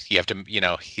 you have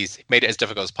to, he's made it as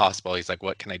difficult as possible. He's like,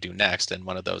 what can I do next? And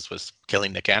one of those was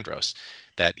killing Nick Andros,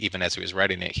 that even as he was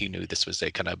writing it, he knew this was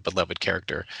a kind of beloved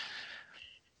character.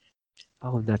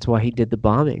 Oh, and that's why he did the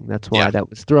bombing. That's why that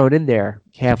was thrown in there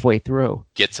halfway through.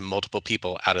 Get some multiple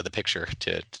people out of the picture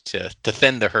to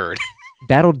thin the herd.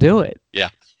 That'll do it. Yeah.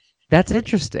 That's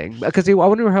interesting, because I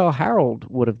wonder how Harold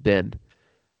would have been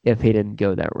if he didn't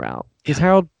go that route. Because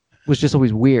Harold was just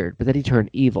always weird, but then he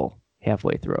turned evil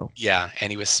halfway through. Yeah,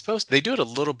 and he was they do it a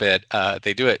little bit,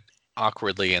 they do it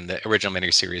awkwardly in the original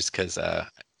miniseries, because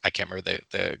I can't remember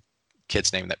the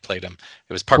kid's name that played him.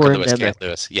 It was Parker Lewis, Garrett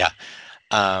Lewis. Yeah.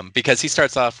 Because he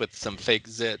starts off with some fake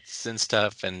zits and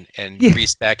stuff and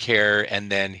greased back hair,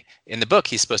 and then in the book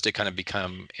he's supposed to kind of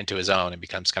become into his own and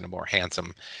becomes kind of more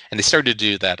handsome. And they started to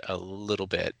do that a little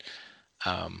bit.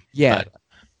 But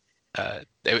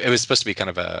it was supposed to be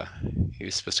he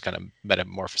was supposed to kind of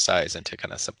metamorphosize into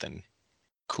kind of something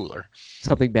cooler.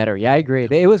 Something better. Yeah, I agree.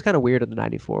 It was kind of weird in the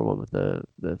 94 one with the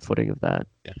footing of that,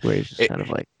 where he's just kind of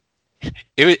like...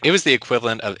 It was the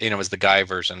equivalent of, it was the guy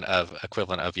version of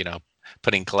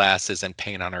putting glasses and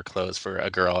paint on her clothes for a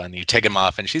girl, and you take them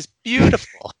off and she's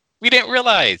beautiful. We didn't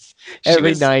realize.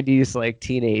 Every 90s like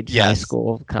teenage high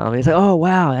school comedy. It's like, oh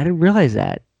wow, I didn't realize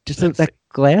that. Just that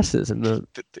glasses and the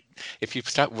if you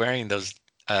stop wearing those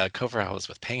coveralls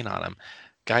with paint on them,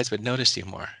 guys would notice you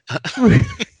more.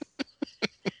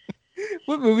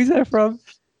 What movie is that from?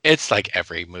 It's like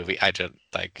every movie. I just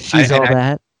like She's All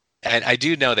That. And I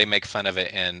do know they make fun of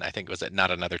it in, I think, was it Not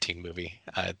Another Teen Movie?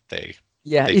 They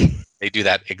do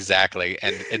that exactly,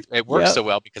 and it works so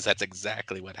well because that's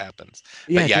exactly what happens.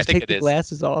 Yeah, but yeah, just I think take the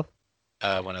glasses off.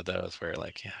 One of those where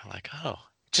oh,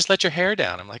 just let your hair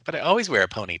down. I'm like, but I always wear a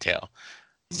ponytail.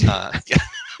 So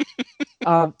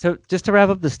just to wrap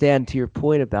up the stand, to your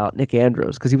point about Nick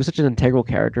Andros, because he was such an integral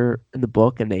character in the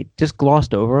book, and they just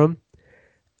glossed over him.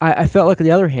 I felt like, on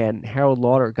the other hand, Harold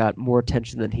Lauder got more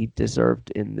attention than he deserved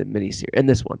in the miniseries. In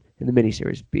the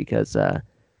miniseries, because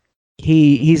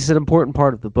he's an important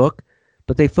part of the book,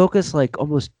 but they focus like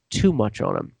almost too much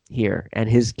on him here and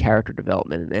his character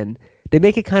development, and they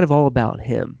make it kind of all about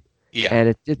him. Yeah,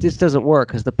 and it just doesn't work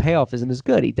because the payoff isn't as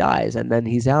good. He dies, and then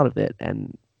he's out of it,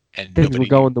 and things were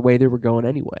going the way they were going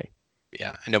anyway.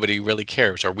 Yeah, and nobody really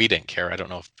cares, or we didn't care. I don't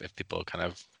know if people kind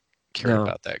of care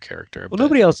about that character. Well,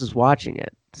 nobody else is watching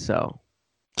it, so.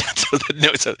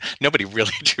 so nobody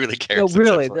really truly cares. No,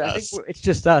 really, I think it's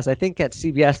just us. I think at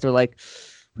CBS they're like,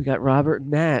 we got Robert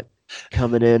and Matt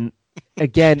coming in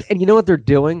again, and you know what they're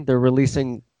doing? They're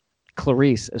releasing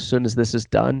Clarice as soon as this is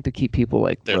done to keep people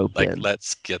roped in.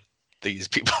 Let's get these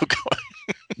people going.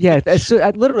 Yeah, so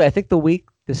I think the week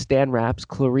the stand wraps,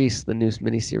 Clarice, the new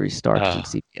miniseries, starts on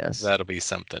CBS. That'll be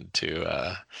something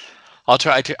to.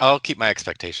 I'll keep my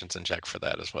expectations in check for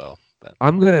that as well. But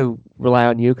I'm going to rely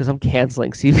on you because I'm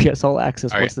canceling CBS All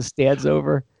Access once the stand's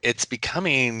over. It's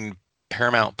becoming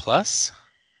Paramount Plus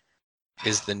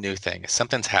is the new thing.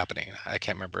 Something's happening. I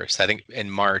can't remember. So I think in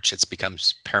March it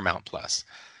becomes Paramount Plus.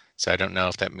 So I don't know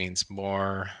if that means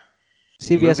more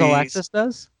CBS movies. All Access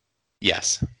does?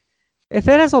 Yes. If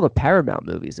it has all the Paramount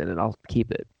movies in it, I'll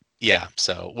keep it. Yeah,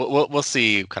 so we'll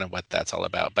see kind of what that's all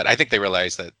about. But I think they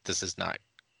realize that this is not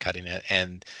cutting it,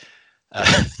 and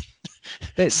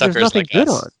there's nothing like good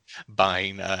on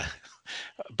buying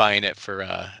it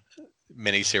for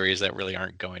miniseries that really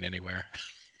aren't going anywhere.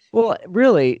 Well,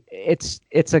 really, it's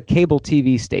a cable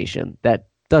TV station that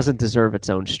doesn't deserve its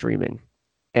own streaming.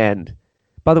 And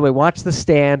by the way, watch The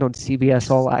Stand on CBS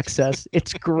All Access.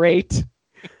 It's great.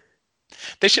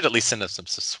 They should at least send us some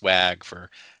swag for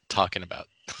talking about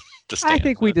the I stand.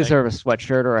 think we deserve a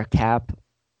sweatshirt or a cap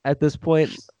at this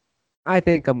point. I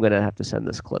think I'm going to have to send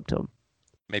this clip to him.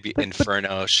 Maybe But-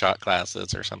 Inferno shot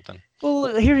glasses or something.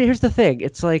 Well, here's the thing.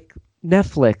 It's like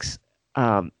Netflix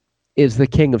is the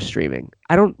king of streaming.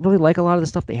 I don't really like a lot of the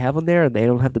stuff they have on there, and they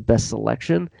don't have the best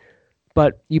selection.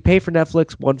 But you pay for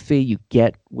Netflix, one fee, you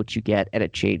get what you get, and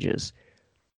it changes.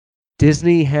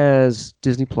 Disney has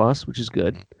Disney Plus, which is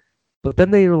good. But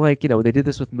then they were like, they did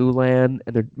this with Mulan,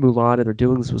 and they're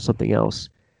doing this with something else.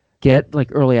 Get like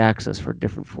early access for a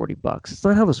different $40. It's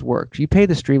not how this works. You pay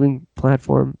the streaming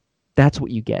platform, that's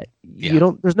what you get.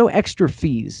 Yeah. There's no extra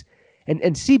fees. And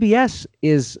CBS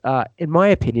is, in my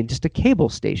opinion, just a cable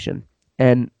station.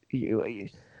 And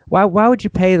why would you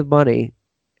pay the money,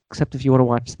 except if you want to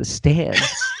watch The Stand,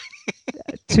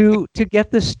 to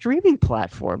get the streaming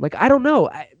platform? Like, I don't know.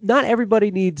 Not everybody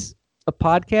needs a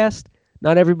podcast.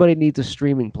 Not everybody needs a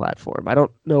streaming platform. I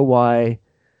don't know why,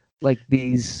 like,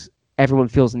 everyone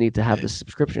feels the need to have this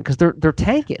subscription, because they're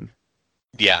tanking.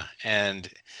 Yeah, and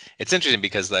it's interesting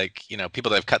because, like, people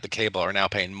that have cut the cable are now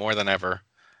paying more than ever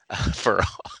to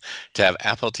have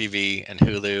Apple TV and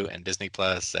Hulu and Disney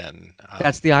Plus, and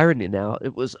That's the irony now.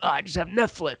 It was, I just have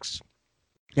Netflix.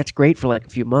 That's great for like a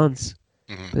few months.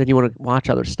 Mhm. But then you want to watch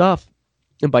other stuff.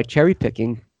 And by cherry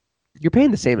picking, you're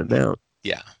paying the same amount.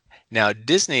 yeah. Now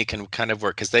Disney can kind of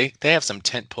work because they have some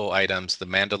tentpole items, The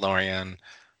Mandalorian,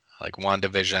 like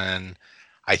WandaVision.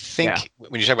 I think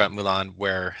when you talk about Mulan,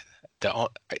 where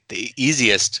the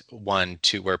easiest one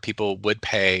to where people would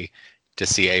pay to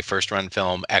see a first run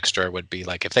film extra would be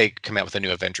like if they come out with a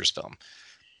new Avengers film.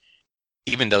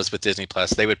 Even those with Disney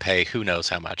Plus, they would pay who knows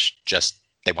how much, just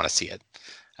they want to see it.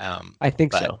 I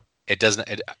think but so. It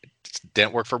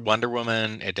didn't work for Wonder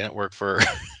Woman. It didn't work for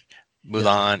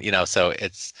Mulan. So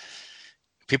it's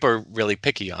people are really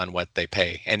picky on what they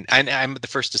pay, and I'm the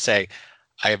first to say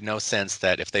I have no sense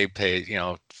that if they pay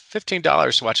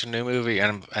 $15 to watch a new movie,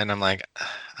 and I'm like,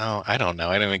 oh, I don't know,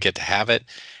 I don't even get to have it.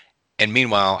 And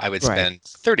meanwhile, I would spend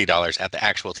 $30 at the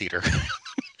actual theater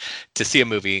to see a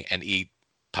movie and eat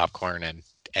popcorn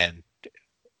and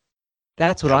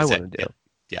that's what I want to do.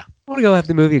 Yeah. I want to go have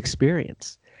the movie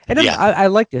experience. And I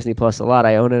like Disney Plus a lot.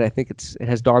 I own it. I think it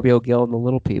has Darby O'Gill and the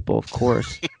Little People, of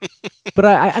course. But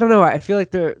I don't know. I feel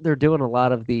like they're doing a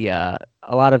lot of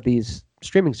these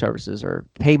streaming services or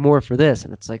pay more for this,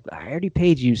 and it's like, I already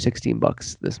paid you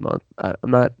 $16 this month.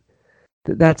 I'm not.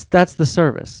 That's the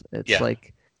service. It's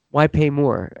like, why pay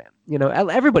more?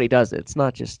 Everybody does it. It's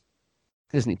not just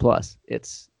Disney Plus.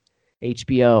 It's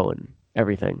HBO and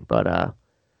everything. But I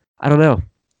don't know.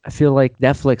 I feel like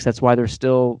Netflix. That's why they're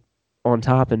still on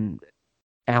top and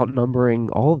outnumbering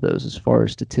all of those as far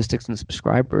as statistics and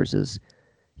subscribers. Is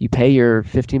you pay your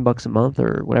 $15 a month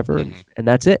or whatever, and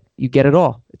that's it. You get it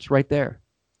all. It's right there.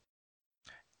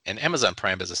 And Amazon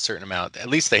Prime has a certain amount. At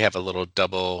least they have a little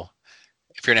double.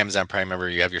 If you're an Amazon Prime member,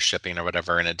 you have your shipping or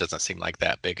whatever, and it doesn't seem like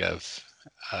that big of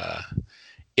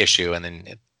issue. And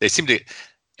then they seem to.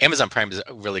 Amazon Prime is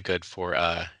really good for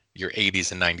your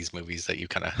 80s and 90s movies that you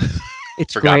kind of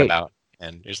forgot about,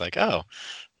 and it's like, oh.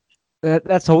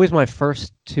 That's always my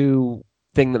first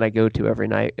thing that I go to every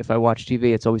night. If I watch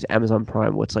TV, it's always Amazon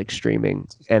Prime, what's like streaming.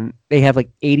 And they have like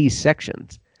 80s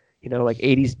sections, like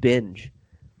 80s binge.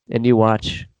 And you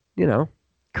watch,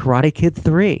 Karate Kid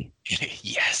 3.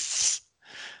 Yes.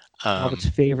 Robert's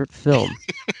favorite film.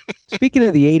 Speaking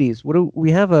of the 80s, we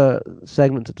have a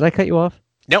segment. Did I cut you off?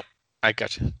 Nope. I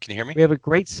got you. Can you hear me? We have a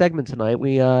great segment tonight.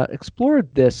 We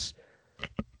explored this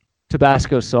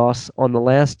Tabasco sauce on the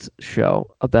last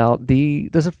show about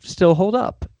does it still hold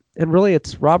up? And really,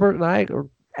 it's Robert and I are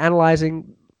analyzing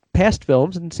past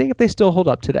films and seeing if they still hold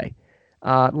up today.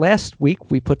 Last week,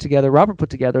 Robert put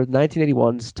together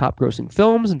 1981's top grossing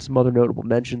films and some other notable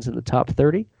mentions in the top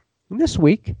 30. And this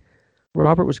week,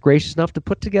 Robert was gracious enough to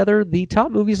put together the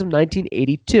top movies of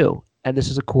 1982. And this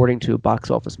is according to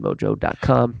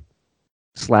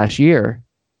boxofficemojo.com/year.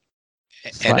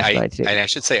 And I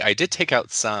should say I did take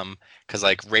out some because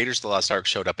like Raiders of the Lost Ark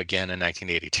showed up again in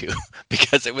 1982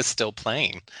 because it was still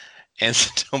playing and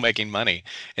still making money.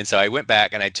 And so I went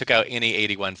back and I took out any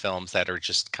 81 films that are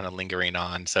just kind of lingering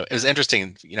on. So it was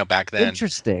interesting, back then.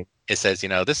 Interesting. It says,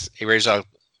 this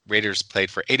Raiders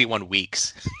played for 81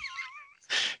 weeks.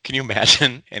 Can you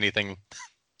imagine anything?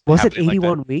 Was it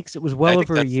 81 weeks? It was well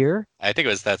over a year? I think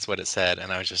that's what it said.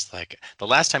 And I was just like, the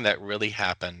last time that really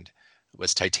happened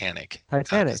was Titanic.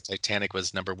 Titanic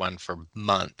was number one for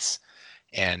months,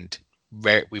 and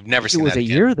we've never seen that again. It was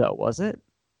a year, though, was it?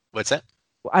 What's that?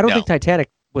 Well, I don't think Titanic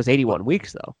was 81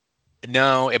 weeks, though.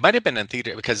 No, it might have been in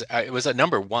theater because it was a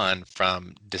number one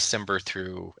from December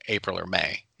through April or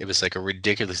May. It was like a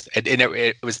ridiculous,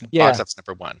 it was box Yeah. office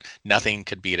number one. Nothing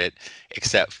could beat it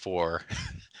except for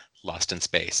Lost in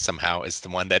Space. Somehow is the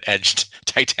one that edged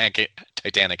Titanic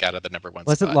out of the number one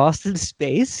Was it spot. Lost in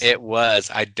Space? It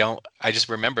was. I just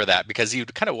remember that because you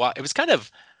kind of it was kind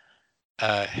of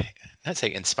uh not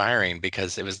say inspiring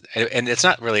because it was, and it's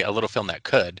not really a little film that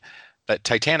could, but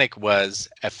Titanic was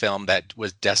a film that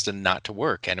was destined not to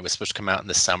work, and it was supposed to come out in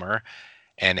the summer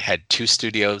and had two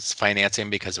studios financing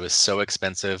because it was so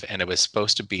expensive, and it was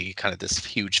supposed to be kind of this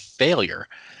huge failure,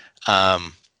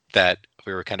 that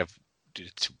we were kind of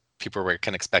people were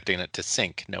kind of expecting it to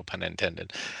sink, no pun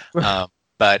intended. um,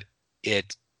 but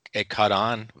it it caught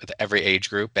on with every age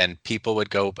group, and people would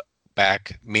go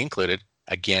back, me included,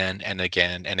 again and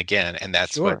again and again, and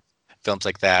that's what Sure. films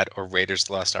like that, or Raiders of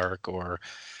the Lost Ark, or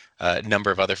a number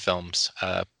of other films.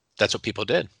 That's what people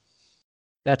did.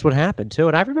 That's what happened too.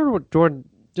 And I remember what Jordan,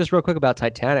 just real quick about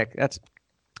Titanic.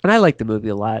 And I like the movie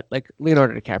a lot. Like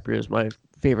Leonardo DiCaprio is my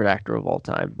favorite actor of all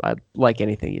time. I like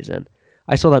anything he's in.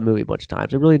 I saw that movie a bunch of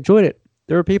times. I really enjoyed it.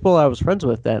 There were people I was friends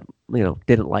with that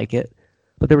didn't like it,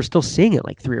 but they were still seeing it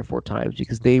like 3 or 4 times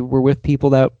because they were with people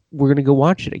that were going to go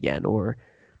watch it again, or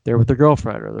they're with their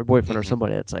girlfriend or their boyfriend or Hmm.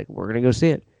 somebody. It's like we're going to go see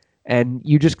it, and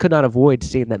you just could not avoid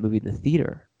seeing that movie in the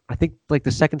theater. I think like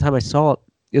the second time I saw it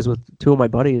is with two of my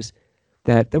buddies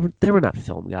that they were not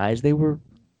film guys. They were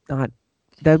not.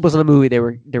 That wasn't a movie they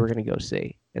were going to go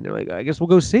see, and they're like, I guess we'll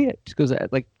go see it just because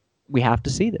like we have to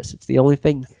see this. It's the only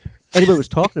thing anybody was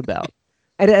talking about,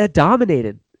 and it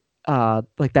dominated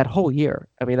like that whole year.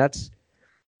 I mean, that's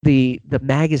the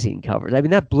magazine covers. I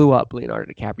mean, that blew up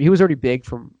Leonardo DiCaprio. He was already big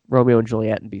from Romeo and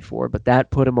Juliet and before, but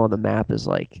that put him on the map as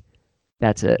like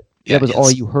that's it. Yeah, That was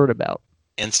all you heard about.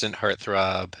 instant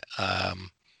heartthrob.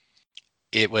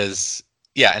 It was,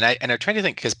 yeah, and I'm trying to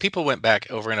think because people went back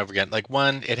over and over again. Like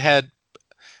one, it had,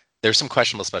 there's some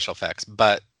questionable special effects,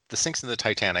 but the sinks in the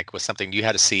Titanic was something you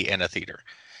had to see in a theater,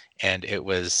 and it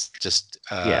was just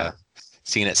Yeah.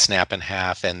 seeing it snap in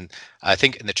half. And I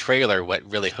think in the trailer, what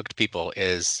really hooked people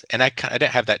is, and I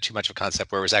didn't have that too much of a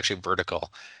concept where it was actually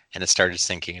vertical and it started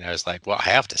sinking, and I was like, well, I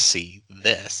have to see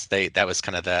this. That was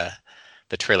kind of the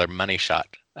trailer money shot,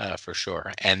 for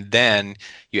sure. And then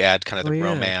you add kind of Oh the yeah.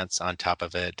 romance on top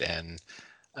of it, and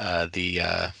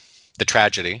the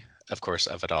tragedy, of course,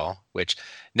 of it all. Which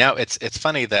now it's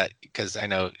funny that because I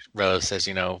know Rose says,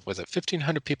 was it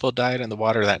 1,500 people died in the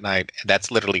water that night?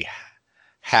 That's literally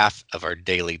half of our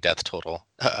daily death total,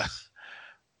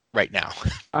 right now.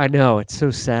 I know, it's so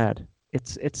sad.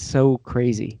 It's so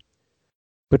crazy.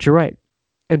 But you're right.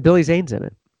 And Billy Zane's in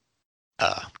it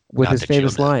with Not his that you'll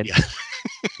famous know. line. Yeah.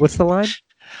 What's the line?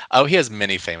 Oh, he has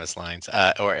many famous lines,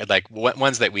 or like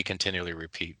ones that we continually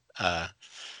repeat.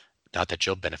 Not that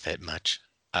you'll benefit much.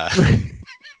 Uh,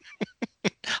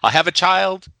 I'll have a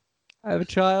child I have a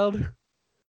child.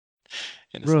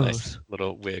 in his nice Rose.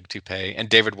 little wig toupee, and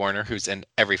David Warner, who's in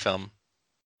every film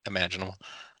imaginable.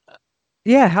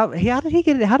 Yeah, how does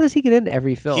he get into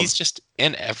every film? He's just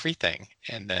in everything.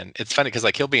 And then it's funny because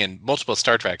like he'll be in multiple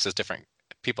Star Treks as different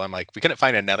people. I'm like, we couldn't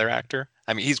find another actor.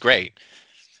 I mean, he's great.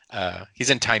 He's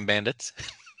in Time Bandits.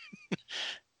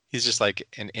 He's just like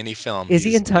in any film. Is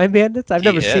he in Time Bandits? I've he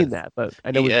never seen is. that, but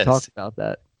I know He we've talked is. about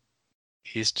that.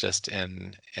 He's just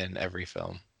in every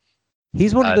film.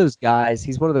 He's one of Uh, those guys,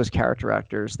 he's one of those character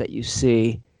actors that you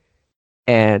see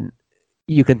and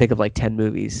you can think of like 10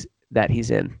 movies that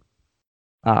he's in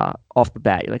off the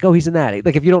bat. You're like, oh, he's in that.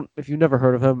 Like if you've never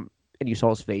heard of him and you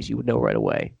saw his face, you would know right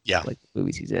away. Yeah. Like the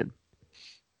movies he's in.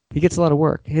 He gets a lot of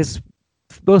work. His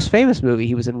most famous movie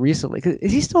he was in recently.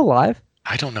 Is he still alive?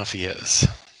 I don't know if he is.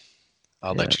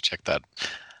 I'll Yeah. let you check that.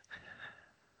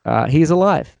 He's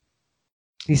alive.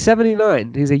 He's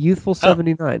 79. He's a youthful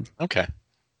 79. Okay.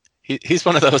 He's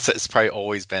one of those that's probably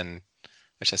always been,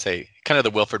 what should I say, kind of the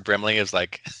Wilford Brimley is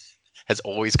like, has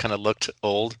always kind of looked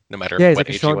old, no matter Yeah, he's what like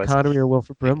a age he Sean was. Connery or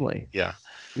Wilford Brimley. Yeah.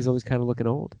 He's always kind of looking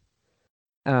old.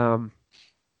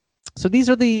 So these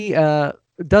are the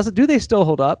do they still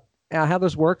hold up? How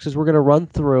this works is we're going to run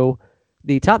through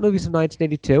the top movies of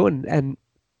 1982 and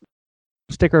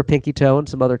stick our pinky toe in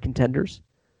some other contenders.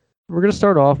 We're going to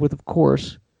start off with, of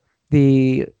course,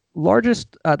 the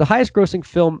highest grossing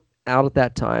film out at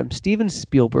that time, Steven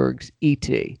Spielberg's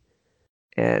E.T.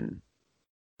 And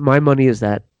my money is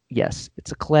that, yes,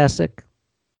 it's a classic.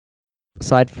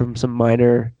 Aside from some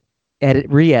minor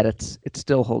re-edits, it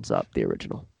still holds up, the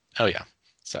original. Oh, yeah.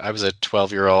 So I was a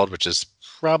 12-year-old, which is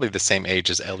probably the same age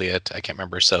as Elliot. I can't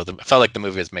remember. So I felt like the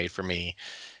movie was made for me,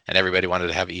 and everybody wanted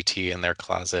to have E.T. in their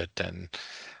closet. And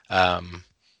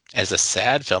As a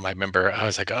sad film, I remember I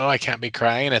was like, oh, I can't be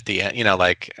crying at the end. You know,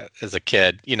 like as a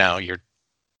kid, you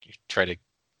try to,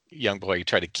 young boy, you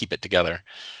try to keep it together.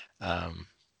 Um,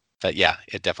 but yeah,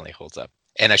 it definitely holds up.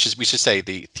 And we should say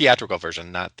the theatrical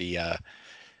version, not the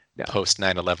No, post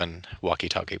 9/11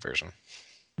 walkie-talkie version.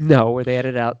 no, where they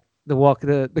edited out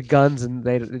the guns and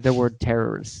the word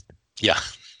terrorist. Yeah,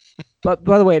 But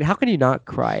by the way, how can you not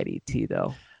cry at ET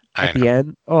though? I At know. the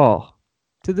end, oh,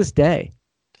 to this day.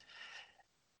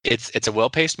 It's a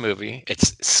well-paced movie.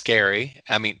 It's scary.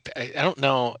 I mean, I don't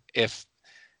know if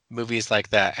movies like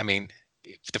that. I mean,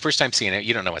 the first time seeing it,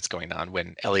 you don't know what's going on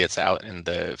when Elliot's out in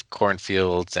the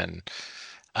cornfields, and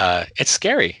it's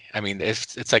scary. I mean,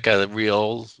 it's like a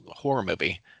real horror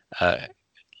movie,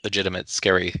 legitimate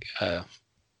scary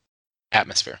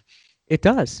atmosphere. It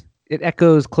does. It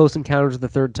echoes Close Encounters of the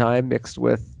Third Time mixed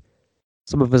with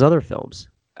some of his other films.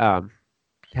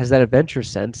 Has that adventure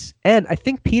sense. And I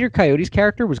think Peter Coyote's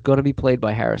character was going to be played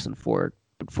by Harrison Ford,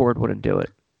 but Ford wouldn't do it.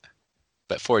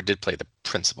 But Ford did play the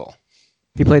principal.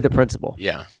 He played the principal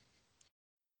Yeah.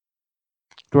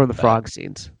 during the frog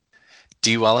scenes.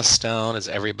 Dee Wallace Stone is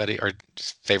everybody or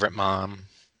favorite mom.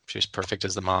 She was perfect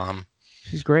as the mom.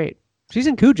 She's great. She's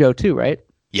in Cujo too, right?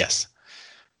 Yes.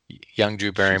 Young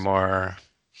Drew Barrymore.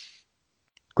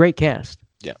 Great cast.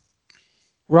 Yeah.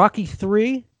 Rocky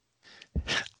 3.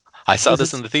 I saw Is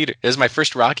this it- in the theater. It was my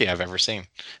first Rocky I've ever seen.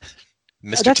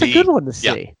 Mr. That's T. a good one to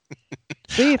Yeah. see.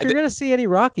 See, if you're going to see any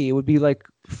Rocky, it would be like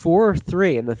 4 or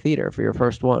 3 in the theater for your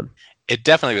first one. It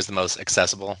definitely was the most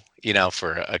accessible,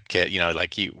 for a kid.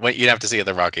 Like you'd have to see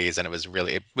the Rockies, and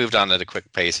it moved on at a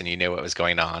quick pace, and you knew what was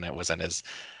going on. It wasn't as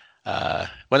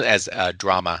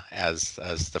drama as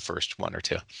the first one or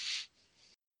two.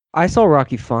 I saw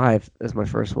Rocky 5 as my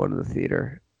first one in the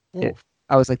theater.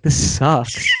 I was like, this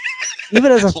sucks.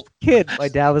 Even as a kid, my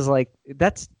dad was like,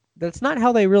 that's not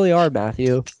how they really are,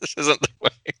 Matthew. This isn't the way.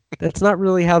 That's not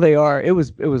really how they are. It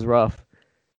was rough.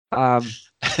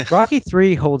 Rocky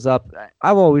 3 holds up.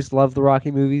 I've always loved the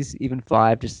Rocky movies, even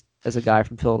 5. Just as a guy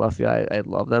from Philadelphia, I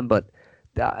love them. But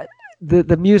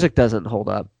the music doesn't hold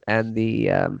up, and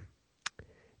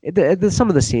some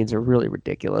of the scenes are really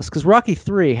ridiculous. Because Rocky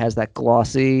 3 has that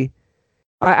glossy.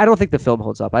 I don't think the film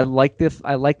holds up. I like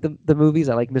the movies.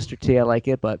 I like Mr. T. I like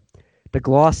it, but the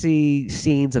glossy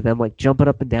scenes of them like jumping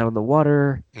up and down in the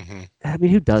water. Mhm. I mean,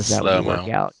 who does that when you Slow-mo. work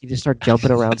out? You just start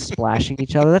jumping around, splashing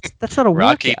each other. That's not a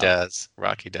Rocky workout.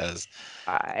 does.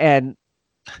 And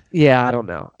yeah, I don't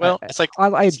know. Well, it's like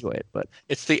I enjoy it, but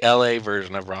it's the LA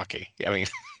version of Rocky. I mean,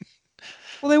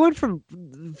 well, they went from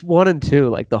 1 and 2,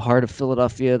 like the heart of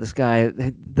Philadelphia. This guy,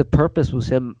 the purpose was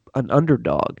him an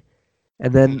underdog,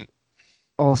 and then Mhm.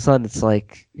 all of a sudden it's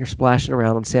like you're splashing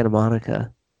around on Santa Monica.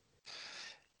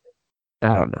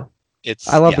 I don't know.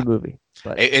 I love the movie,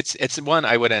 but It's one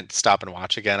I wouldn't stop and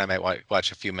watch again. I might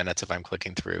watch a few minutes if I'm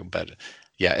clicking through, but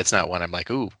yeah, it's not one I'm like,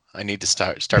 ooh, I need to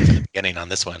start from the beginning on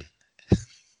this one.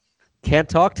 can't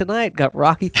talk tonight. Got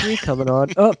Rocky 3 coming on.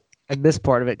 Oh, and this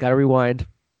part of it. Got to rewind.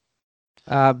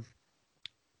 An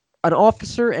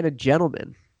officer and a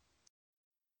gentleman.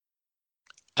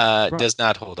 Does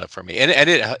not hold up for me, and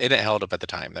it held up at the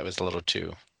time. That was a little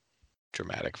too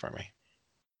dramatic for me.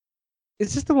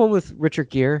 Is this the one with Richard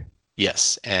Gere?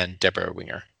 Yes, and Deborah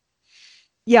Winger.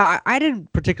 Yeah, I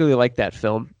didn't particularly like that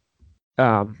film.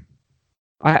 My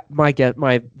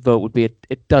vote would be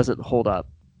it doesn't hold up,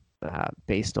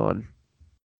 based on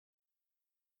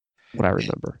what I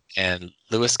remember. And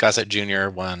Louis Gossett Jr.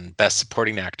 won Best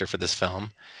Supporting Actor for this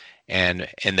film, and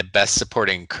in the Best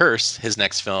Supporting Curse, his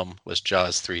next film was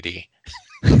Jaws 3D.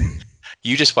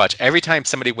 You just watch every time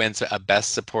somebody wins a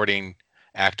Best Supporting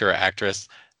Actor or Actress,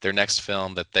 their next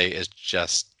film is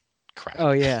just crap.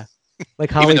 Oh yeah, like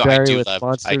Even Holly though I Berry do with love- I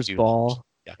Monsters do- Ball,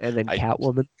 yeah, and then I-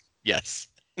 Catwoman. Yes.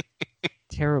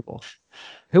 Terrible.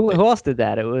 Who else did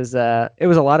that? It was a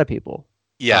lot of people.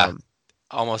 Yeah.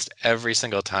 Almost every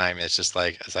single time it's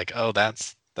like, oh,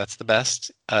 that's the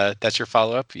best. That's your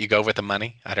follow-up. You go with the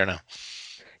money. I don't know.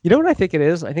 You know what I think it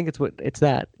is? I think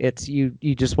it's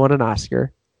you just won an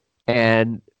Oscar,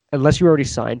 and unless you already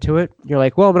signed to it, you're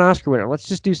like, well, I'm an Oscar winner. Let's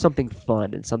just do something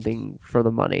fun and something for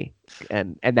the money,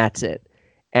 and that's it.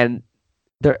 And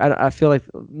I feel like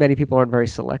many people aren't very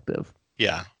selective.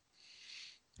 Yeah.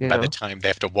 You By know? the time they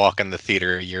have to walk in the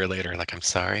theater a year later, like, I'm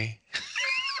sorry.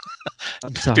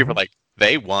 I'm sorry. People are like,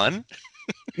 they won?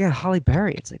 Yeah, Holly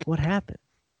Berry. It's like, what happened?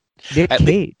 Nick At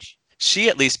lea- Cage. She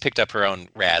at least picked up her own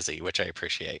Razzie, which I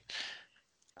appreciate.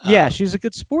 Yeah, she's a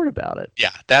good sport about it. Yeah,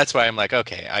 that's why I'm like,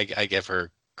 okay, I give her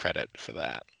credit for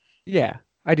that. Yeah,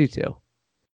 I do too.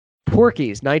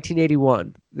 Porky's,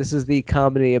 1981. This is the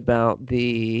comedy about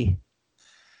the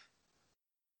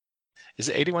Is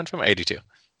it 81 film? 82.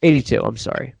 82. I'm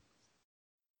sorry.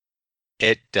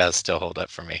 It does still hold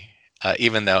up for me.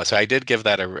 Even though, so I did give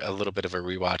that a little bit of a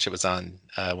rewatch. It was on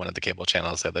one of the cable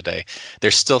channels the other day.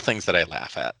 There's still things that I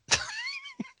laugh at,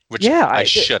 which Yeah, I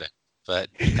shouldn't, but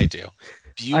I do.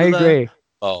 I agree.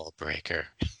 Ball breaker.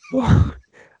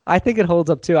 I think it holds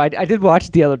up too. I did watch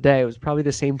it the other day. It was probably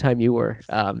the same time you were.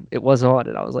 It was on,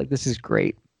 and I was like, "This is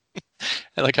great."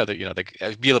 I like how the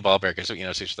Beulah Ballbreaker. So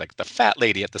she's like the fat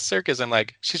lady at the circus. I'm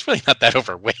like, she's really not that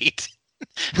overweight.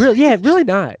 Really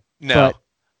not. No,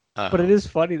 but it is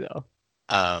funny though.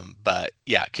 But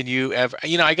yeah, can you ever?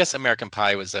 I guess American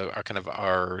Pie was our kind of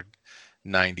our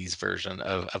 '90s version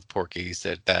of Porky's.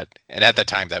 That and at the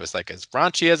time that was like as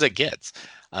raunchy as it gets.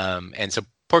 And so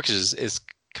Porky's is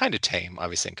kind of tame,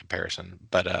 obviously in comparison.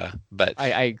 But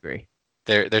I agree.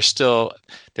 There's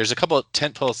a couple of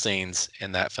tentpole scenes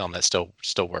in that film that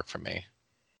still work for me.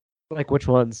 Like which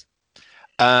ones?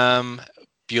 Beulah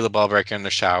Ballbreaker in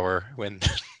the shower when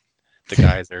the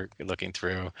guys are looking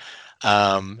through.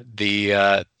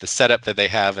 The setup that they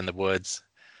have in the woods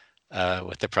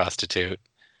with the prostitute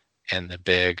and the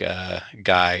big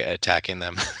guy attacking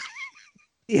them.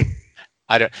 Yeah.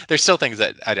 There's still things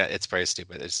that it's very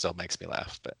stupid. It still makes me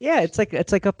laugh. But Yeah, it's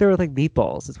like up there with like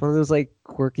Meatballs. It's one of those like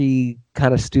quirky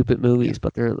kind of stupid movies,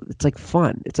 but it's like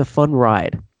fun. It's a fun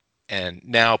ride. And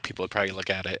now people would probably look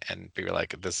at it and be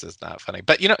like, "This is not funny."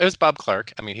 But it was Bob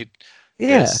Clark. I mean,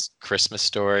 his Christmas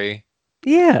Story,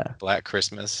 Black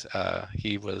Christmas.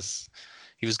 He was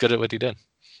good at what he did.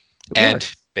 And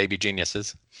Baby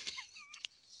Geniuses.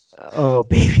 Oh,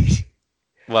 baby.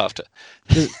 Well,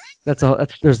 that's all.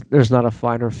 There's not a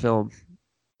finer film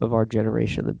of our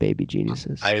generation than Baby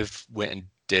Geniuses. I've went and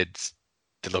did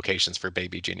the locations for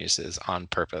Baby Geniuses on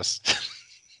purpose.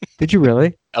 Did you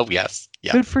really? Oh yes,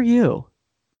 yeah. Good for you.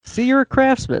 See, you're a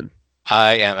craftsman.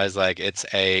 I am. I was like,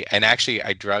 and actually,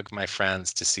 I drug my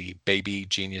friends to see Baby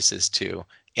Geniuses 2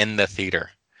 in the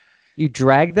theater. You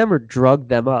dragged them or drugged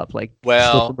them up, like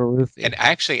well, slip them a roofie? And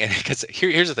actually, because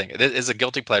here's the thing, it is a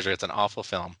guilty pleasure. It's an awful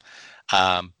film.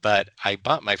 But I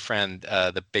bought my friend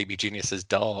the Baby Geniuses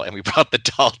doll, and we brought the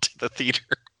doll to the theater.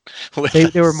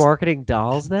 They were marketing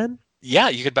dolls then? Yeah,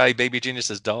 you could buy Baby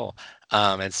Geniuses doll.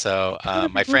 And so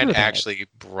my friend actually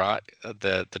brought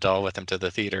the doll with him to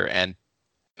the theater, and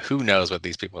who knows what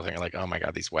these people think, like, oh my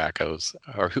God, these wackos,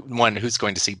 or who's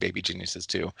going to see Baby Geniuses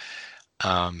 2.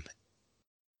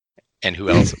 And who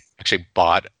else actually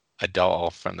bought a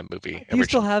doll from the movie? Do you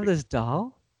still have this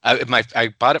doll?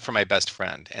 I bought it for my best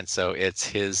friend, and so it's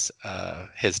his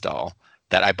doll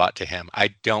that I bought to him. I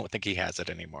don't think he has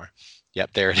it anymore.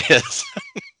 Yep, there it is.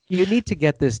 You need to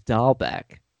get this doll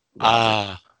back.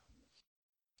 And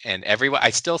everyone,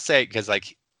 I still say, because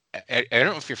like I don't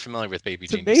know if you're familiar with Baby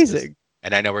Geniuses. Amazing.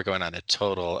 And I know we're going on a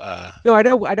total. No, I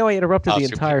know. I interrupted the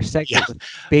entire segment with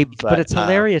Baby, but it's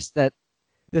hilarious that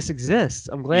this exists.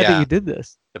 I'm glad that you did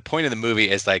this. The point of the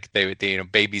movie is like they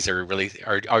babies are really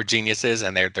are geniuses,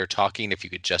 and they're talking if you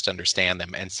could just understand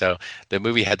them. And so the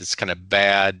movie had this kind of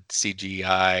bad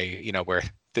CGI, where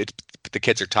the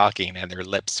kids are talking and their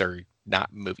lips are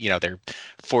not move. They're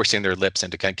forcing their lips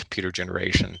into kind of computer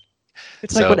generation.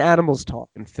 It's like when animals talk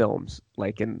in films,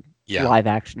 like in live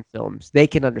action films. They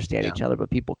can understand each other, but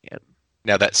people can't.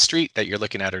 Now that street that you're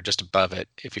looking at, or just above it,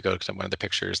 if you go to one of the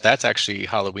pictures, that's actually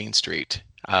Halloween Street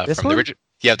from the original.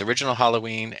 Yeah, the original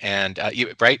Halloween, and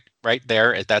right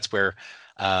there, that's where,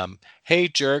 hey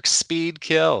jerk, speed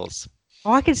kills.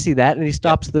 Oh, I can see that, and he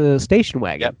stops the station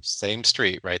wagon. Yep, same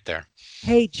street right there.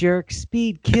 Hey jerk,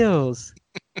 speed kills.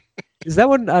 Is that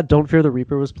when Don't Fear the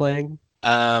Reaper was playing?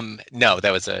 No,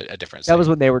 that was a different. That was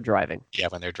when they were driving. Yeah,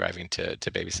 when they're driving to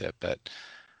babysit. But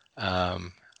I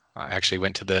actually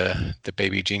went to the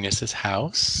Baby Genius's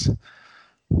house,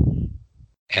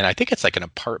 and I think it's like an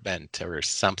apartment or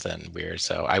something weird.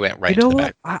 So I went right to the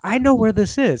back. I know where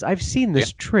this is. I've seen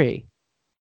this tree.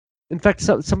 In fact,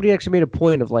 somebody actually made a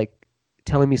point of like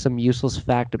telling me some useless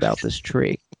fact about this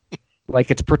tree,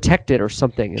 like it's protected or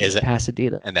something in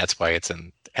Pasadena, and that's why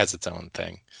has its own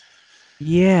thing.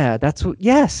 Yeah, that's what.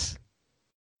 Yes,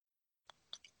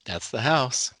 that's the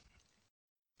house.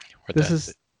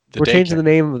 We're changing the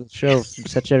name of the show from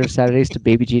Set Cheddar Saturdays to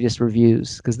Baby Genius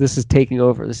Reviews, because this is taking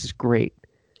over. This is great.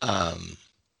 Now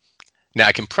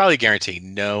I can probably guarantee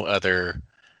no other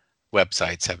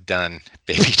websites have done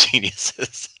Baby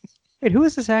Geniuses. Wait, who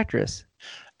is this actress?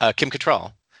 Kim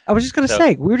Cattrall. I was just gonna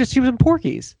say she was in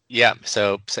Porky's. Yeah,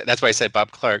 so that's why I said Bob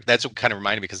Clark. That's what kind of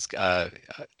reminded me, because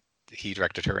he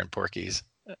directed her in Porky's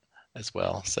as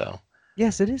well. So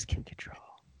yes, it is Kim Cattrall.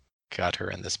 Got her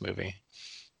in this movie.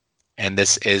 And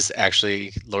this is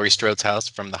actually Laurie Strode's house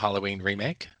from the Halloween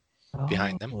remake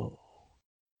behind them.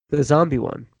 The zombie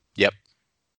one. Yep.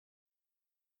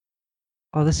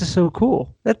 Oh, this is so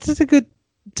cool. That's just a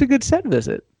good set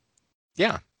visit.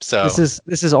 Yeah. So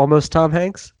This is almost Tom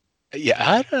Hanks, yeah,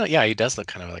 I don't know. Yeah, he does look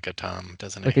kind of like a Tom,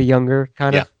 doesn't like he? a younger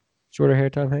kind Yeah. of shorter hair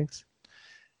Tom Hanks.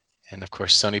 And of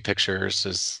course, Sony Pictures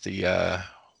is the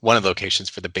one of the locations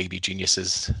for the Baby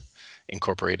Geniuses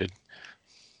Incorporated.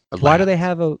 Why do they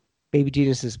have a Baby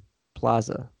Geniuses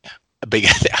Plaza?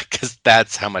 Because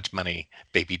that's how much money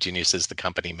Baby Geniuses, the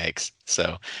company, makes.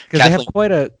 So Because they have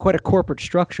quite a corporate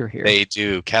structure here. they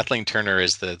do. Kathleen Turner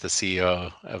is the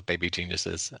CEO of Baby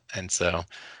Geniuses, and so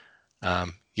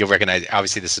you'll recognize.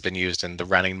 Obviously, this has been used in The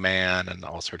Running Man and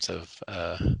all sorts of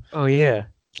Oh yeah.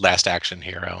 Last Action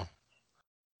Hero.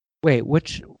 Wait,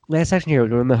 which Last Action Hero?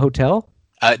 We're in the hotel?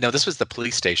 No, this was the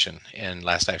police station in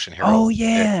Last Action Hero. Oh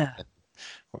yeah.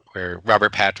 Where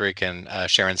Robert Patrick and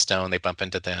Sharon Stone, they bump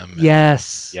into them.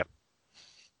 Yes. Yep.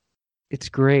 It's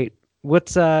great.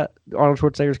 What's Arnold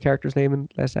Schwarzenegger's character's name in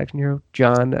Last Action Hero?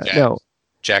 John? No,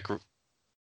 Jack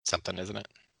something, isn't it?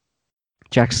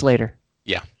 Jack Slater.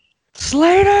 Yeah.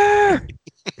 Slater!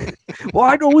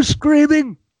 Why no one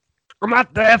screaming? I'm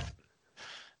not deaf.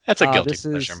 That's a guilty this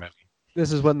pleasure is- movie.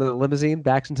 This is when the limousine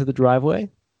backs into the driveway.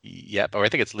 Yep. Or I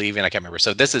think it's leaving. I can't remember.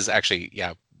 So this is actually,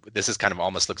 yeah, this is kind of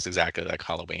almost looks exactly like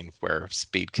Halloween, where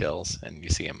Speed kills and you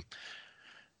see him,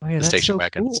 Oh yeah, the that's station so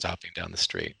wagon cool. stopping down the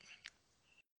street.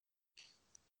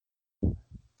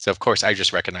 So of course I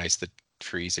just recognized the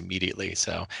trees immediately.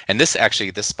 So, and this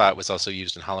spot was also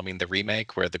used in Halloween, the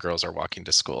remake, where the girls are walking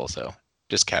to school. So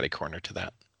just catty corner to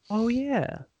that. Oh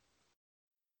yeah.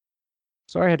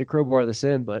 Sorry I had to crowbar this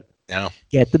in, but No,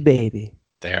 get the baby.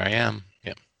 there I am.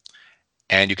 Yep.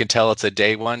 And you can tell it's a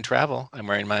day one travel. I'm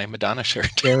wearing my Madonna shirt.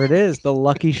 There it is, the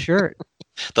lucky shirt.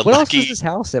 The What else lucky. was this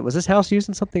house at? Was this house used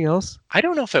in something else? I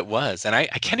don't know if it was, and I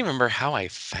can't even remember how I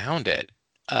found it.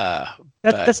 But-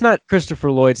 That's not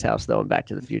Christopher Lloyd's house though in Back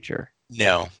to the Future.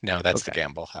 No, that's the Okay.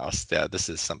 Gamble house. Yeah, this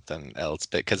is something else,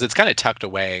 because it's kind of tucked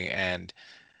away, and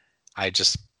I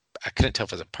couldn't tell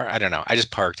if it was a park. I don't know. I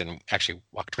just parked and actually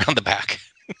walked around the back.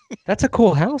 That's a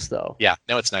cool house though. Yeah,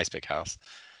 no, it's a nice big house.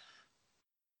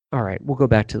 All right, we'll go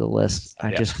back to the list.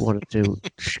 I Yeah. just wanted to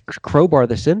crowbar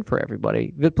this in for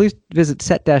everybody. Please visit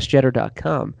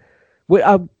set-jetter.com.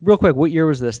 Real quick, what year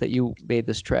was this that you made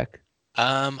this trek?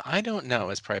 I don't know.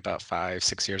 It's probably about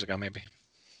 5-6 years ago, maybe.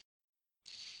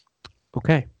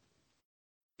 Okay.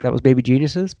 That was Baby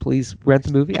Geniuses. Please rent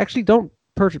the movie. Actually, don't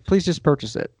purchase. Please just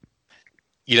purchase it.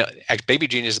 Baby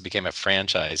Genius became a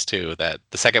franchise too. That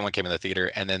the second one came in the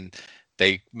theater, and then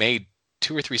they made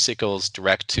 2 or 3 sequels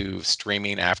direct to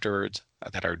streaming afterwards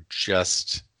that are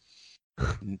just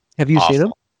Have you seen them?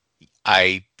 awful.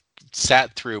 I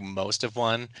sat through most of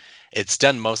one. It's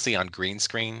done mostly on green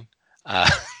screen.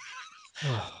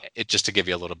 It just to give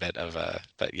you a little bit of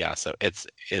but yeah, so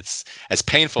it's as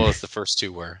painful as the first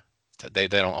 2 were. They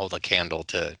don't hold a candle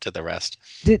to the rest.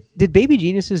 Did Baby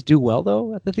Geniuses do well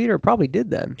though at the theater? It probably did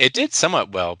then. It did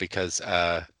somewhat well because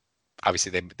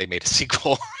obviously they made a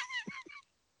sequel.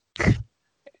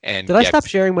 And Did I stop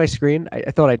sharing my screen? I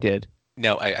thought I did.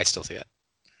 No, I still see it.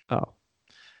 Oh,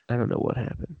 I don't know what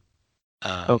happened.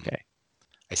 Okay.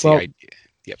 I see. Well-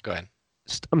 Yep. Go ahead.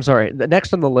 I'm sorry. The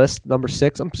next on the list, number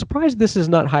 6. I'm surprised this is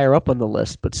not higher up on the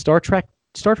list, but Star Trek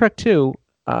 2.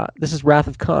 This is Wrath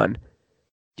of Khan,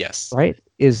 Yes. right?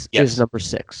 Is Yes. number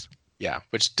 6. Yeah.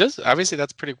 Which does obviously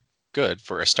that's pretty good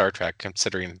for a Star Trek,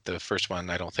 considering the first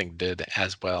one I don't think did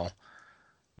as well.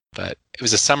 But it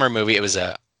was a summer movie. It was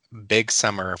a big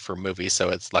summer for movies, so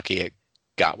it's lucky it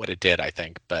got what it did, I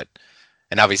think.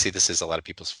 And obviously this is a lot of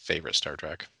people's favorite Star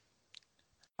Trek.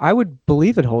 I would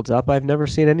believe it holds up. I've never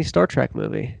seen any Star Trek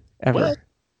movie ever. What?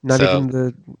 Not So- even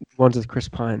the ones with Chris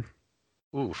Pine.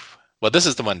 Oof. Well, this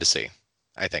is the one to see.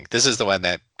 I think this is the one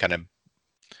that kind of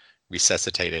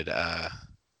resuscitated, that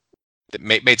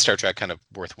made Star Trek kind of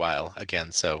worthwhile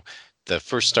again. So the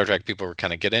first Star Trek people were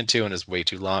kind of get into and is way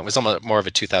too long. It was almost more of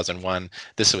a 2001.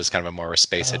 This was kind of a more a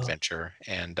space adventure,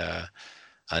 and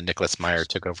Nicholas Meyer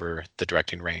took over the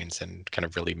directing reins and kind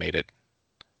of really made it.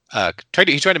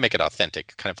 He tried to make it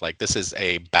authentic, kind of like this is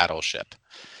a battleship.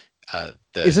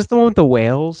 Is this the one with the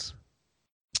whales?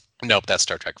 Nope, that's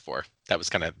Star Trek 4. That was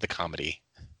kind of the comedy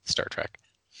Star Trek.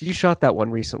 You shot that one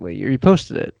recently. You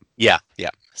posted it. Yeah.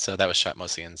 So that was shot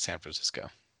mostly in San Francisco.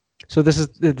 So this is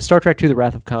the Star Trek 2, The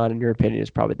Wrath of Khan, in your opinion, is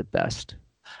probably the best.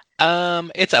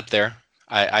 It's up there.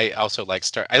 I also like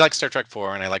I like Star Trek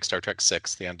 4 and I like Star Trek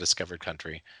 6, The Undiscovered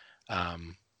Country.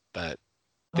 But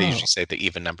they usually say the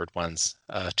even numbered ones,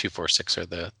 2, 4, 6 are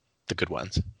the good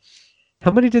ones.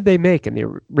 How many did they make in the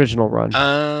original run?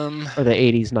 I Or the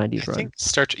 80s, 90s run? think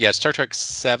Star Trek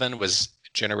 7 was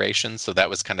Generations. So that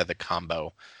was kind of the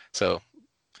combo. So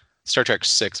Star Trek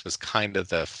 6 was kind of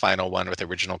the final one with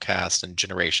original cast, and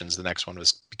Generations, the next one,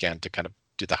 began to kind of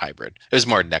do the hybrid. It was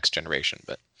more Next Generation,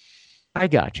 but I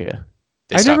gotcha.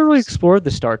 they I never stopped. really explored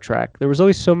the Star Trek. There was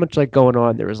always so much like going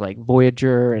on. There was like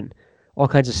Voyager and all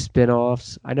kinds of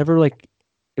spin-offs. I never like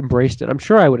embraced it. I'm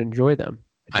sure I would enjoy them.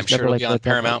 I I'm just sure never it'll like be on let that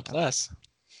Paramount go. Plus.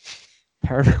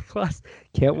 Paramount Plus.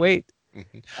 Can't wait.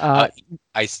 Mhm. Uh,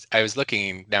 I was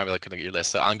looking now. We're looking at your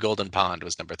list. So On Golden Pond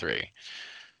was number 3,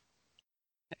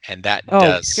 and that oh, we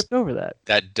does skipped over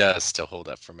that. still hold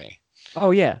up for me.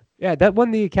 Oh yeah, yeah. That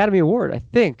won the Academy Award, I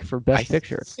think, for I Best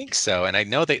Picture. think so, and I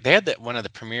know they had one of the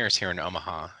premieres here in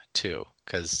Omaha too,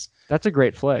 because That's a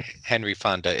great flick. Henry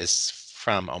Fonda is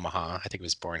from Omaha. I think he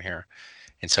was born here.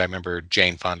 And so I remember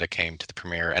Jane Fonda came to the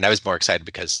premiere, and I was more excited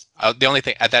because the only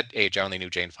thing at that age, I only knew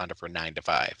Jane Fonda for 9 to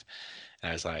 5. And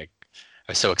I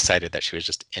was so excited that she was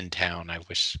just in town. I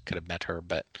wish I could have met her,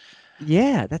 but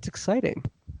Yeah, that's exciting.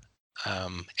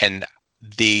 and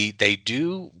they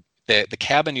do the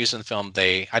cabin used in the film.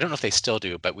 I don't know if they still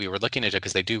do, but we were looking into it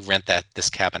because they do rent this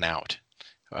cabin out,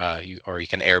 or you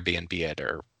can Airbnb it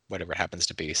or whatever it happens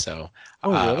to be. So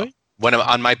Oh really?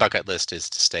 on my bucket list is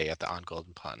to stay at the On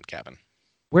Golden Pond cabin.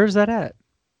 Where's that at?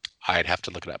 I'd have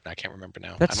to look it up, and I can't remember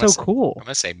now. That's I'm so cool.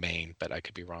 gonna say Maine, but I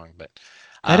could be wrong. But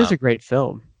That is a great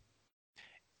film.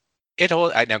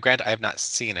 now, granted, I have not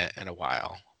seen it in a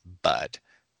while, but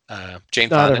Jane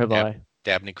Neither Fonda, have I.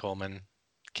 Dabney Coleman, It's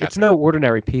Catherine, no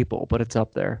Ordinary People, but it's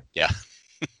up there. yeah.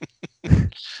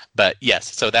 But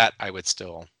yes, so that I would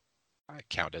still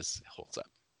count as holds up.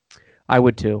 I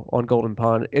would too. On Golden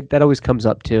Pond, that always comes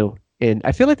up too. And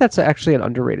I feel like that's actually an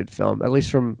underrated film, at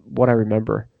least from what I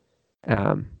remember.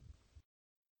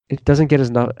 It doesn't get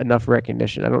enough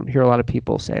recognition. I don't hear a lot of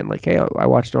people saying like, "Hey, I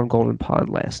watched On Golden Pond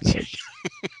last night."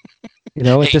 It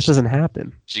Hey, just doesn't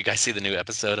happen. Did you guys see the new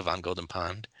episode of On Golden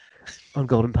Pond? On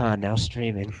Golden Pond now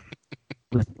streaming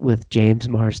with James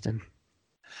Marsden.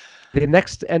 The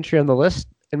next entry on the list,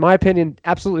 in my opinion,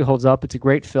 absolutely holds up. It's a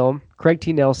great film. Craig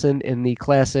T. Nelson in the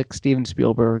classic Steven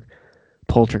Spielberg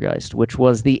Poltergeist, which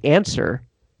was the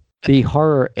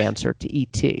horror answer to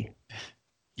E.T.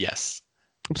 Yes.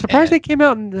 I'm surprised And they came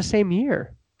out in the same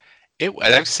year. I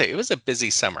have to say it was a busy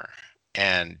summer,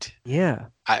 and Yeah.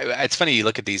 it's funny you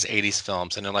look at these '80s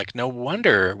films and they're like, no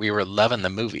wonder we were loving the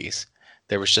movies.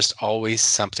 There was just always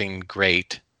something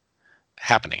great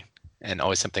happening, and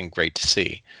always something great to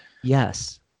see.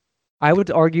 Yes. I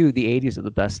would argue the 80s are the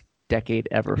best decade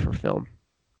ever for film.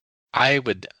 I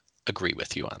would agree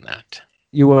with you on that.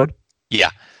 You would? Yeah.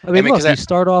 I mean, mean, 'cause look, you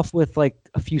start off with like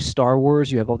a few Star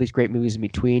Wars. You have all these great movies in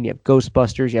between. You have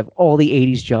Ghostbusters. You have all the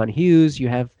 80s John Hughes. You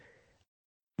have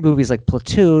movies like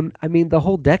Platoon. I mean, the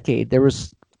whole decade, there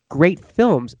was great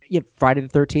films. You have Friday the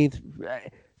 13th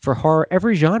for horror.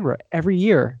 Every genre, every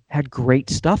year had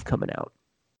great stuff coming out.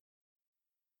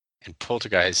 And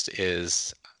Poltergeist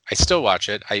I still watch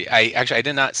it. I actually I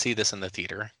did not see this in the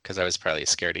theater because I was probably a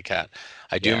scaredy cat.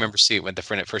 I do Yeah. remember seeing it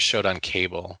when it first showed on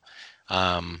cable.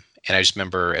 And I just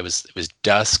remember it was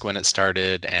dusk when it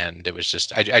started, and it was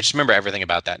just I just remember everything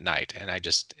about that night, and it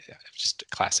was just a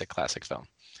classic film.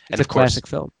 It's And a of course, classic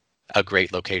film. a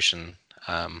great location.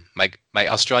 My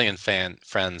Australian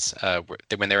friends,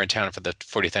 when they were in town for the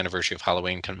 40th anniversary of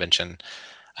Halloween convention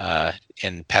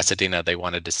in Pasadena, they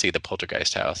wanted to see the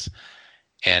Poltergeist house,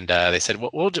 and they said,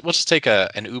 "Well, we'll just take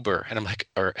an Uber." And I'm like,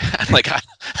 I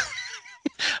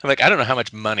don't know how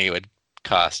much money it would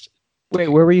cost. Wait,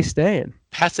 where were you staying?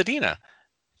 Pasadena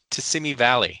to Simi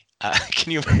Valley.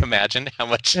 Can you imagine how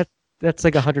much? That's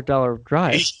like $100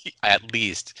 drive. At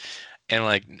least. And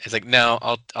it's like, no,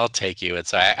 I'll take you. And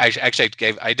so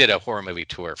I did a horror movie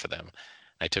tour for them.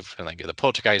 I took from the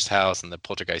Poltergeist house and the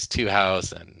Poltergeist 2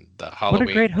 house and the Halloween.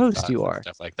 What a great host thoughts you and are.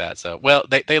 Stuff like that. So, well,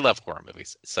 they love horror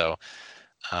movies. So,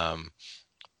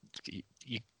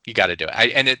 you got to do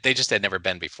it. They just had never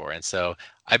been before. And so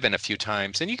I've been a few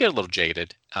times, and you get a little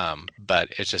jaded. But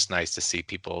it's just nice to see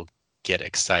people get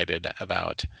excited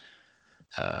about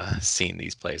seeing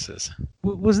these places.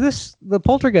 Was this the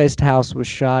Poltergeist house was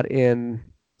shot in?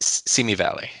 Simi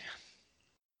Valley.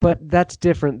 But that's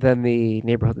different than the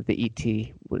neighborhood that the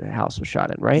E.T. house was shot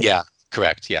in, right? Yeah,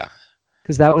 correct. Yeah.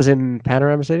 Because that was in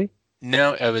Panorama City?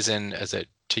 No, it was is it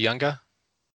Tujunga?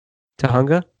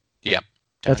 Tahunga? Yep.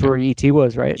 That's Tujunga. where E.T.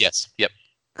 was, right? Yes. Yep.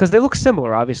 Because they look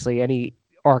similar, obviously. Any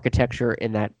architecture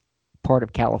in that part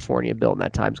of California built in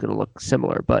that time is going to look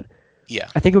similar. But Yeah,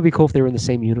 I think it would be cool if they were in the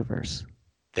same universe.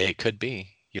 they could be.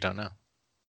 You don't know.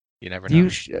 You never know.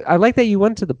 I like that you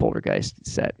went to the Poltergeist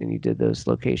set and you did those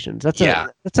locations. That's Yeah.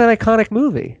 that's an iconic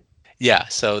movie. Yeah,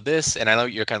 so this, and I know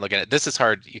you're kind of looking at this is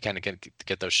hard. You kind of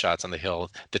get those shots on the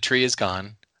hill. The tree is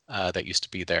gone that used to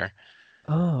be there.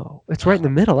 Oh, it's right Uh, in the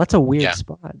middle. That's a weird yeah,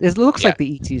 spot. It looks yeah, like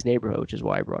the ET's neighborhood, which is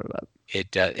why I brought it up.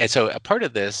 it does. And so a part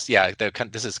of this, yeah,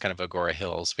 this is kind of Agora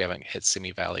Hills. We haven't hit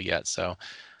Simi Valley yet, so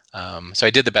so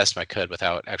I did the best I could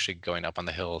without actually going up on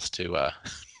the hills to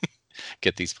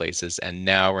get these places. And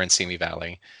now we're in Simi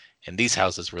Valley, and these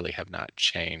houses really have not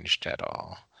changed at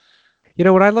all. You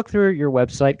know, when I look through your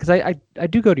website, because I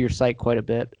do go to your site quite a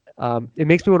bit, it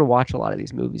makes me want to watch a lot of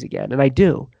these movies again, and I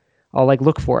do. I'll like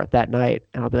look for it that night,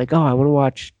 and I'll be like, oh, I want to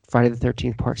watch Friday the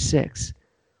 13th Part 6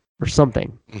 or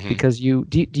something. Mhm. Because do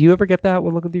you ever get that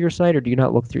when looking through your site, or do you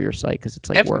not look through your site because it's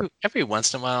like work? Every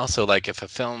once in a while. So like if a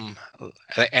film,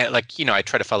 like I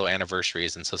try to follow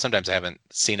anniversaries, and so sometimes I haven't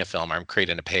seen a film, or I'm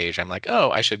creating a page. I'm like,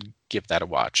 oh, I should give that a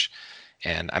watch,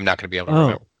 and I'm not going to be able to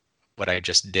remember what I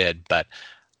just did, but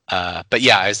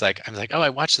yeah, I was like, oh, I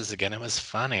watched this again. It was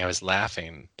funny. I was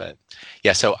laughing, but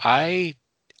yeah. So I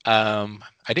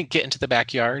didn't get into the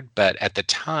backyard, but at the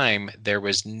time there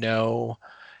was no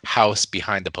house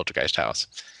behind the poltergeist house,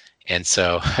 and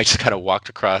so I just kind of walked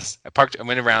across. I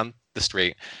went around the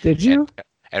street. Did you?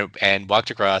 And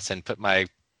walked across and put my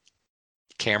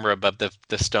camera above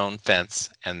the stone fence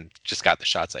and just got the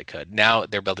shots I could. Now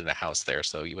they're building a house there,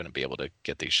 so you wouldn't be able to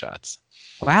get these shots.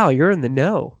 Wow, you're in the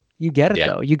know. You get it Yeah.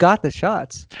 though. You got the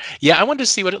shots. Yeah, I wanted to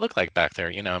see what it looked like back there.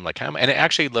 I'm like, and it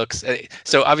actually looks.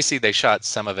 So obviously they shot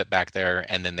some of it back there,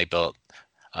 and then they built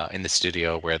in the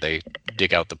studio where they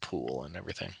dig out the pool and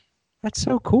everything. That's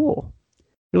so cool.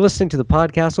 You're listening to the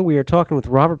Podcastle. We are talking with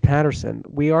Robert Patterson.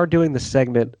 We are doing the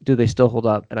segment, Do They Still Hold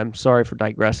Up? And I'm sorry for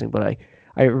digressing, but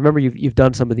I remember you've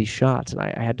done some of these shots, and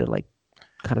I had to like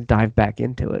kind of dive back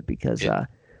into it because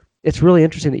it's really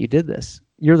interesting that you did this.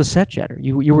 You're the set jetter.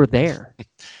 You were there.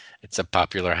 It's a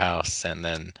popular house, and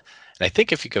I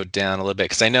think if you go down a little bit,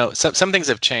 because I know some things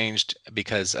have changed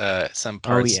because some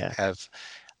parts have.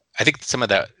 I think some of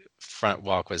that front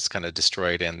walk was kind of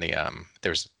destroyed in the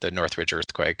there's the Northridge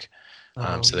earthquake,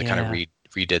 so they kind of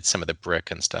redid some of the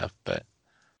brick and stuff. But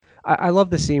I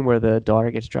love the scene where the daughter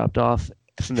gets dropped off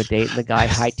from the date and the guy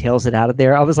hightails it out of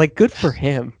there. I was like, good for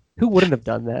him. Who wouldn't have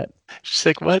done that? she's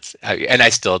like, "What's?" And I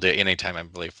still do. Anytime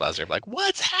I'm really flustered, I'm like,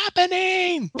 "What's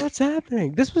happening?" What's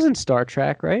happening? This was in Star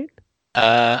Trek, right?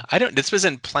 I don't. This was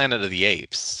in Planet of the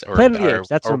Apes, Planet of the Apes.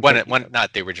 That's or what I'm one, thinking of.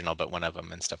 not the original, but one of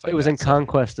them and stuff like that. It was in So,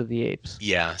 Conquest of the Apes.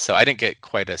 yeah, so I didn't get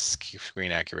quite a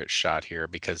screen accurate shot here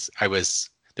because there was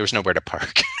nowhere to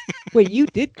park. Wait, you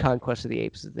did Conquest of the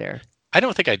Apes there. I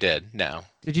don't think I did. No,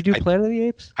 Did you do Planet of the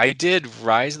Apes? I did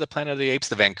Rise of the Planet of the Apes,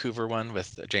 the Vancouver one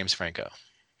with James Franco.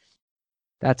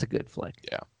 That's a good flick.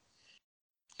 Yeah.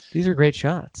 These are great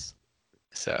shots.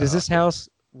 So Does this house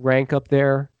rank up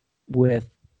there with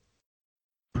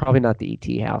probably not the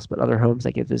ET house, but other homes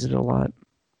that get visited a lot?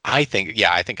 I think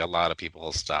a lot of people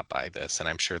will stop by this, and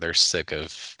I'm sure they're sick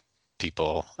of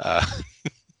people.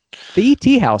 The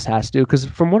ET house has to, because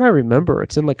from what I remember,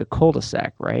 it's in like a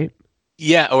cul-de-sac, right?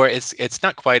 Yeah, or it's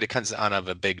not quite. It comes on of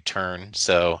a big turn.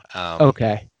 So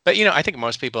Okay. But I think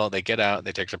most people, they get out,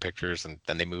 they take their pictures, and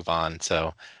then they move on.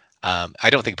 So I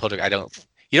don't think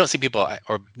you don't see people,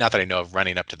 or not that I know of,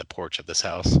 running up to the porch of this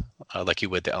house like you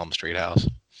would the Elm Street house.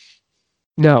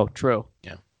 No, true.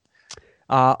 Yeah.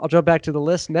 I'll jump back to the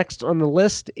list. Next on the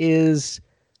list is,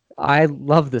 I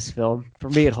love this film. For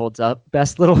me, it holds up.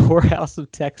 Best Little Whorehouse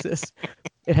of Texas.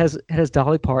 It has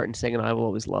Dolly Parton singing "I Will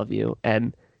Always Love You,"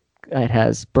 and it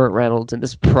has Burt Reynolds in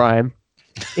his prime.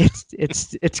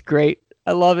 It's great.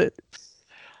 I love it.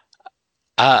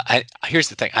 Here's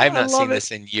the thing. I have I not seen love it.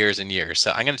 this in years and years,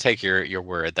 so I'm going to take your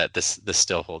word that this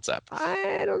still holds up.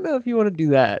 I don't know if you want to do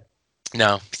that.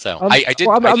 No, so I'm, I did.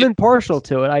 well, I I'm did. impartial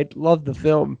to it. I love the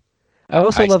film. I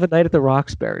also love A Night at the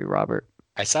Roxbury, Robert.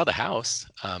 I saw the house,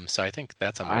 so I think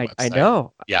that's on my website. I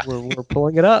know. Yeah. We're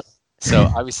pulling it up.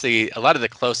 So obviously, a lot of the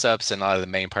close-ups and a lot of the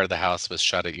main part of the house was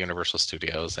shot at Universal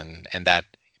Studios, and that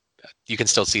you can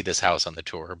still see this house on the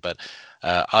tour. But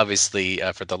obviously,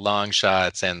 for the long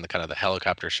shots and the kind of the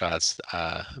helicopter shots,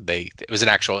 it was an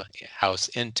actual house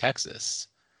in Texas.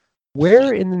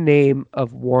 Where in the name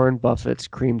of Warren Buffett's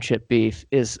cream chip beef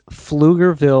is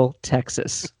Pflugerville,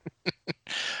 Texas?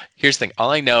 Here's the thing.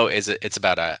 All I know is it's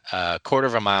about a quarter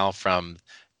of a mile from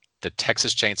the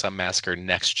Texas Chainsaw Massacre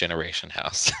Next Generation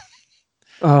house.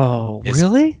 Oh, Is-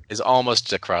 really? Is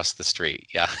almost across the street.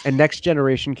 Yeah. And Next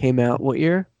Generation came out what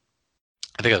year?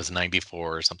 I think it was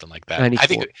 94 or something like that. 94. I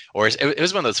think, or it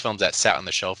was one of those films that sat on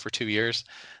the shelf for 2 years,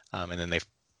 and then they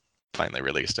finally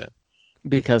released it.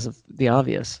 Because of the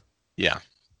obvious. Yeah,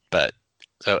 but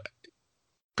so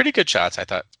pretty good shots, I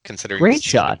thought, considering Great it's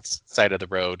shots. side of the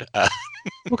road.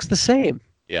 Looks the same.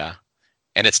 Yeah,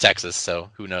 and it's Texas, so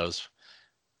who knows?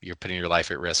 You're putting your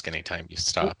life at risk anytime you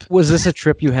stop. Was this a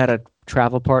trip you had a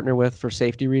travel partner with for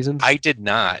safety reasons? I did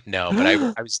not, no, but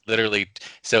I was literally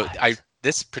so I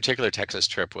this particular Texas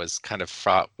trip was kind of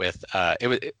fraught with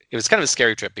it was kind of a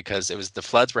scary trip because it was the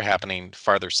floods were happening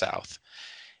farther south,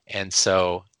 and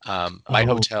so my Oh.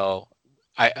 hotel.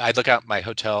 I'd look out my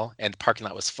hotel and the parking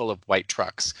lot was full of white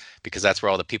trucks because that's where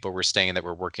all the people were staying that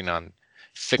were working on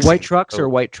fixing White trucks or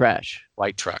white trash?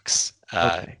 white trucks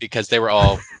Okay. because they were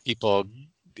all people.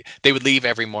 They would leave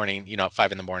every morning, at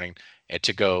 5 a.m.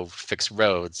 To go fix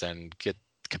roads and get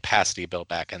capacity built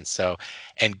back.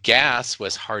 And gas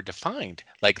was hard to find.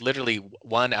 Like literally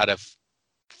 1 out of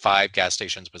 5 gas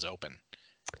stations was open,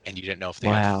 and you didn't know if they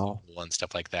had Wow. fuel and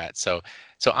stuff like that. So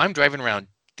I'm driving around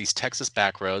these Texas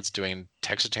back roads doing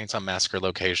Texas Chainsaw Massacre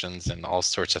locations and all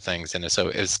sorts of things. And so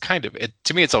it's kind of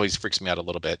to me, it's always freaks me out a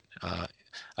little bit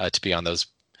to be on those.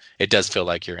 It does feel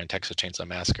like you're in Texas Chainsaw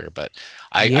Massacre, but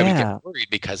I would Yeah. get worried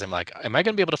because I'm like, am I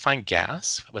going to be able to find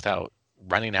gas without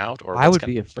running out? Or I what's would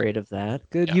gonna- be afraid of that.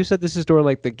 Good. Yeah. You said this is during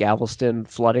like the Galveston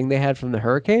flooding they had from the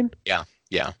hurricane?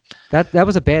 Yeah. That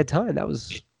was a bad time. That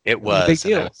was It was a big was,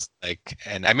 and I deal. was like,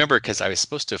 and I remember because I was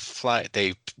supposed to fly.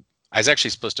 I was actually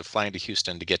supposed to fly into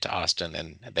Houston to get to Austin,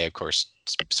 and they of course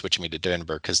switched me to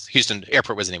Denver because Houston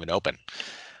airport wasn't even open.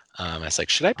 I was like,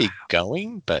 should I be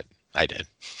going? But I did.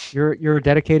 You're a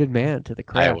dedicated man to the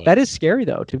craft. was. That is scary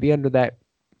though, to be under that.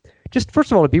 Just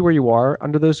first of all, to be where you are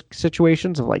under those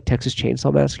situations of like Texas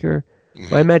Chainsaw Massacre,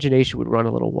 Mhm. my imagination would run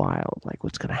a little wild. Like,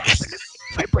 what's gonna happen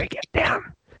if I break it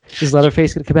down? Is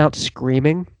Leatherface gonna come out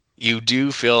screaming? You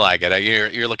do feel like it.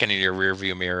 You're looking in your rear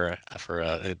view mirror for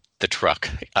the truck.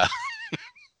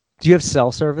 Do you have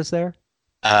cell service there?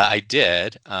 I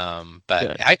did, but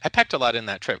Good. I packed a lot in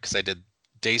that trip because I did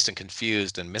Dazed and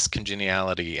Confused and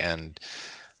Miscongeniality and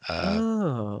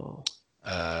Oh,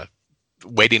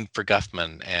 Waiting for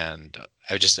Guffman, and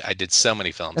I did so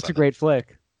many films. that's a on great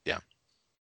flick. Yeah.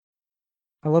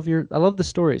 I love the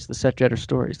stories, the Set Jetter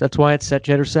stories. That's why it's Set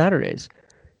Jetter Saturdays.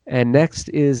 And next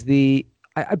is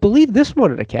I believe this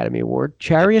won an Academy Award,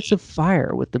 Chariots of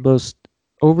Fire, with the most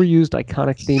overused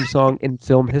iconic theme song in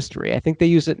film history. I think they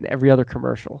use it in every other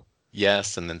commercial.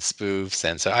 Yes, and then spoofs,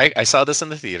 and so I saw this in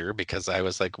the theater because I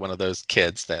was like one of those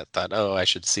kids that thought, oh, I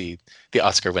should see the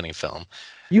Oscar-winning film.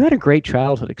 You had a great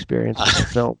childhood experience with the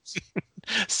films.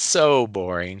 So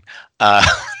boring.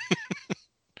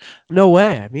 No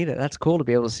way. I mean, that's cool to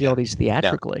be able to see all these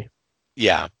theatrically.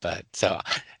 Yeah, but so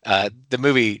the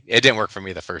movie, it didn't work for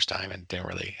me the first time and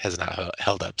has not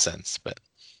held up since. But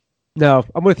No,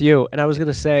 I'm with you. And I was going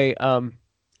to say,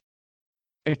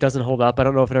 it doesn't hold up. I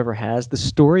don't know if it ever has. The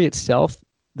story itself,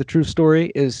 the true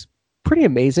story, is pretty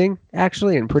amazing,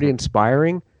 actually, and pretty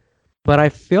inspiring. But I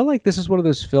feel like this is one of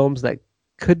those films that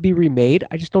could be remade.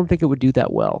 I just don't think it would do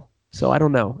that well. So I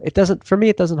don't know. For me,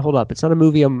 it doesn't hold up. It's not a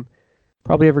movie I'm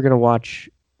probably ever going to watch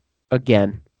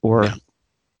again, or Yeah.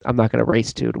 I'm not going to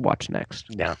race to watch next.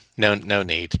 no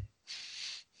need.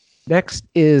 Next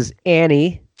is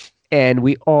Annie, and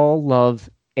we all love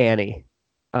Annie.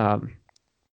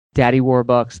 Daddy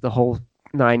Warbucks, the whole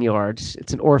 9 yards.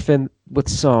 It's an orphan with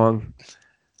song.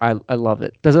 I love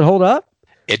it. Does it hold up?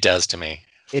 It does to me.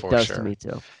 It for does sure. to me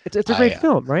too. It's a great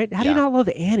film, right? How do you yeah. not love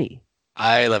Annie?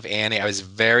 I love Annie. I was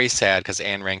very sad because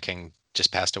Anne Rankin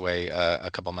just passed away a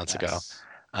couple months ago. Yes.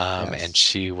 And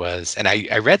she was, and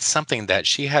I read something that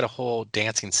she had a whole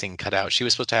dancing scene cut out. She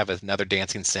was supposed to have another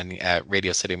dancing scene at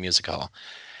Radio City Music Hall.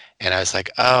 And I was like,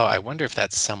 oh, I wonder if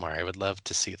that's somewhere. I would love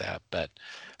to see that. But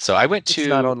so I went It's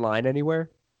not online anywhere.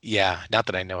 yeah, not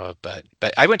that I know of, but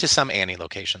I went to some Annie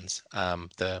locations.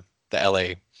 The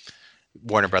LA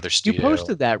Warner Brothers You studio.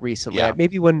 posted that recently, Yeah.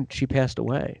 maybe when she passed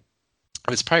away. It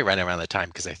was probably right around the time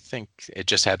because I think it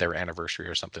just had their anniversary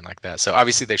or something like that. So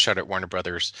obviously they shot at Warner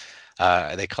Brothers.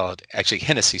 They call it actually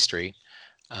Hennessy Street.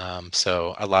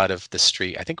 So a lot of the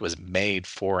street, I think it was made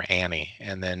for Annie.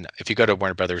 And then if you go to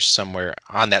Warner Brothers somewhere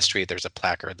on that street, there's a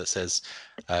placard that says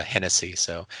Hennessy.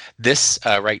 So this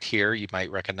right here, you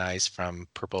might recognize from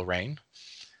Purple Rain.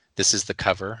 This is the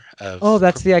cover of. Oh,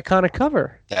 that's the iconic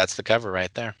cover. That's the cover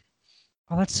right there.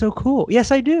 Oh, that's so cool.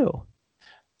 Yes, I do.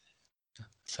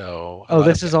 So. Oh,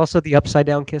 this is also the upside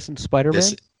down kiss in Spider-Man?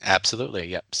 This absolutely,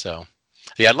 yep. So,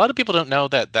 yeah, a lot of people don't know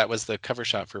that that was the cover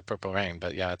shot for Purple Rain,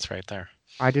 but yeah, it's right there.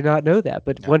 I did not know that,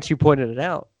 but Yeah. once you pointed it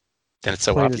out, Then it's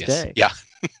so Plain as obvious. day. Yeah.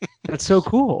 that's so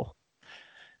cool.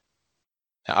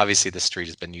 Now, obviously, the street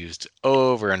has been used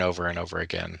over and over and over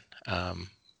again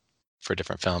for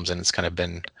different films, and it's kind of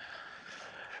been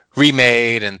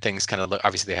remade, and things kind of look.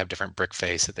 Obviously, they have different brick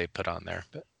face that they put on there.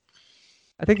 But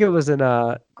I think it was in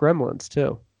Gremlins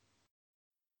too.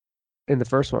 In the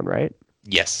first one, right?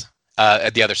 yes,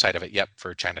 at the other side of it. Yep,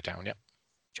 for Chinatown. Yep.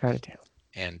 Chinatown.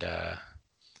 And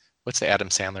what's the Adam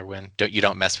Sandler win? You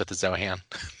don't mess with the Zohan.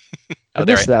 I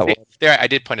missed that one. There, I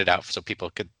did point it out so people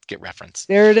could get reference.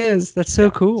 There it is. That's so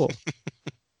cool.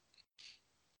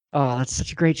 Oh, that's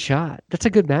such a great shot. That's a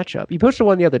good matchup. You posted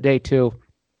one the other day too.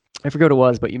 I forget what it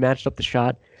was, but you matched up the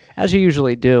shot as you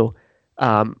usually do,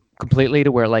 completely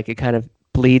to where like it kind of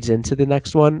bleeds into the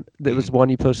next one. There was one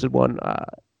you posted one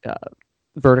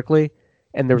vertically,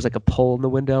 and there was like a pole in the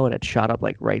window, and it shot up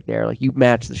like right there. Like you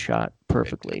matched the shot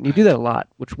perfectly, and you do that a lot,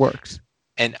 which works.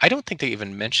 And I don't think they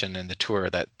even mention in the tour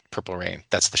that Purple Rain.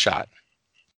 That's the shot.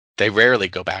 They rarely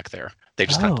go back there. They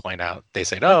just kind of point out. They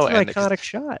say, "Oh, that's an iconic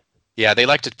shot." Yeah, they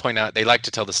like to point out. They like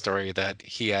to tell the story that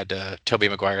he had Tobey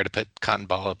Maguire to put cotton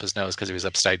ball up his nose because he was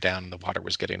upside down and the water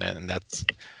was getting in. And that's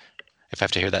if I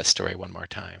have to hear that story one more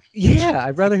time. Yeah,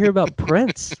 I'd rather hear about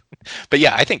Prince. But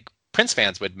yeah, I think Prince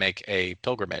fans would make a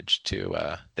pilgrimage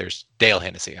to. There's Dale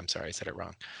Hennessy. I'm sorry, I said it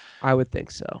wrong. I would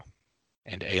think so.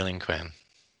 And Aileen Quinn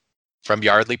from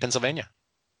Yardley, Pennsylvania.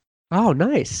 Oh,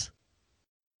 nice.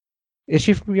 Is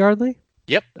she from Yardley?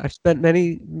 Yep. I've spent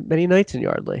many nights in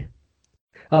Yardley.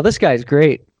 Oh, this guy's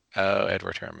great. Oh,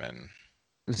 Edward Herrmann.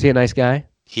 Is he a nice guy?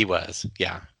 He was,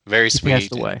 yeah, very He sweet.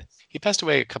 passed away. He passed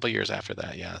away a couple years after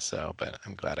that, yeah. So, but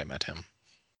I'm glad I met him.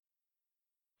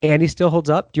 And he still holds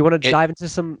up. Do you want to dive into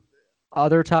some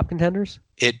other top contenders?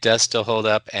 It does still hold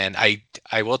up, and I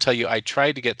will tell you, I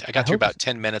got through about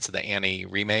 10 minutes of the Annie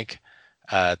remake,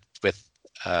 with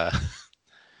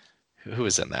who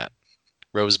was in that?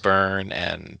 Rose Byrne,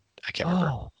 and I can't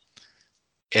remember. Oh,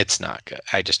 It's not good.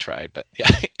 I just tried, but yeah.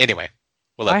 Anyway,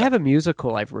 I have a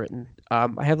musical I've written.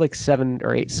 I have like 7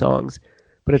 or 8 songs,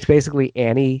 but it's basically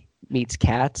Annie meets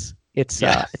cats. It's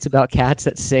about cats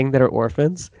that sing that are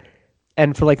orphans.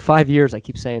 And for like 5 years, I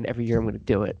keep saying every year I'm going to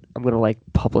do it. I'm going to like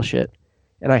publish it,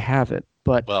 and I haven't.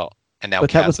 But and now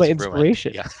that was my is ruined.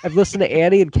 inspiration. Yeah. I've listened to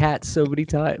Annie and Cats so many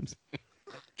times.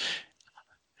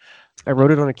 I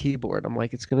wrote it on a keyboard. I'm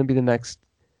like, it's going to be the next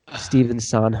Stephen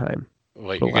Sondheim.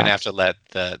 Well, you're gonna have to let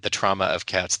the trauma of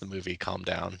Cats the movie calm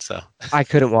down. So I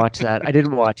couldn't watch that. I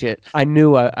didn't watch it. I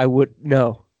knew I would.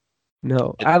 No.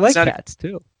 I like Cats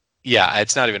too. Yeah,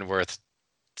 it's not even worth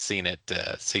seeing it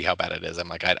to see how bad it is. I'm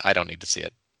like, I don't need to see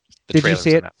it. Did you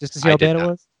see it just to see how bad it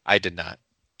was? I did not.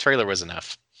 Trailer was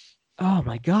enough. Oh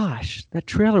my gosh, that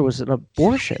trailer was an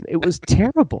abortion. It was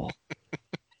terrible.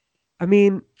 I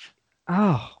mean,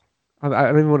 I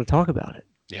don't even want to talk about it.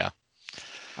 Yeah.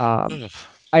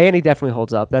 Annie definitely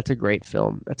holds up. That's a great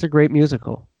film. That's a great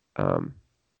musical. And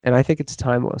I think it's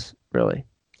timeless, really.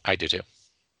 I do too.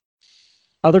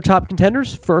 Other top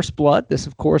contenders, First Blood. This,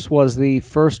 of course, was the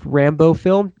first Rambo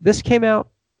film. This came out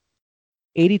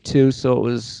 1982, so it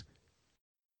was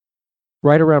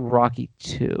right around Rocky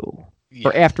 2. Yeah.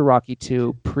 Or after Rocky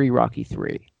 2, pre-Rocky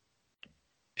 3.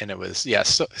 And it was,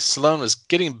 so Stallone was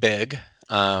getting big,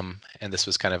 and this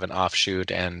was kind of an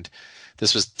offshoot, and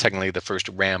this was technically the first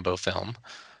Rambo film,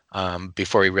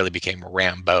 before he really became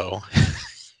Rambo.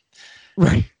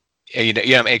 Right.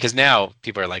 Because now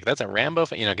people are like, that's a Rambo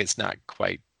film? It's not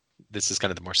quite. This is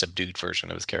kind of the more subdued version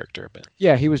of his character. But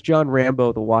yeah, he was John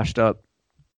Rambo, the washed-up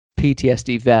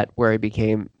PTSD vet, where he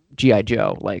became G.I.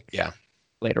 Joe,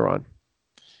 later on.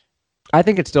 I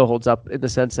think it still holds up in the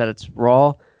sense that it's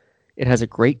raw. It has a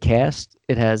great cast.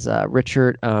 It has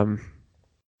Richard... I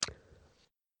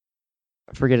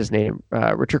forget his name,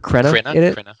 Richard Crenna in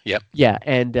it. Crenna, yep. Yeah,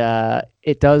 and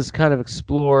it does kind of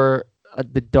explore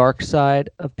the dark side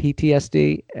of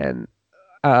PTSD, and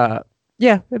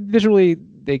visually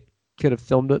they could have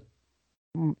filmed it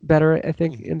better, I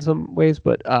think, in some ways,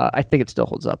 but I think it still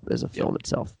holds up as a film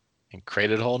itself. And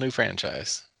created a whole new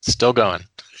franchise. Still going.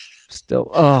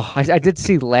 I did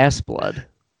see Last Blood.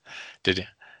 Did you?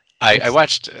 I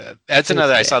watched. That's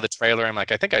another. I saw the trailer. I'm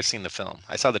like, I think I've seen the film.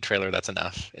 I saw the trailer. That's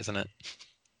enough, isn't it?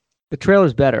 The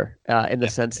trailer's better in the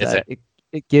sense that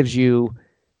it gives you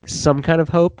some kind of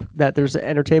hope that there's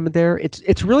entertainment there.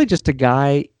 It's really just a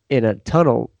guy in a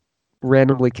tunnel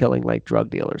randomly killing like drug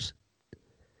dealers.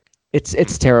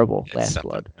 It's terrible. Last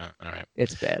Blood. All right.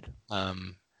 It's bad.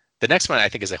 The next one I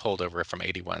think is a holdover from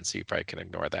 '81, so you probably can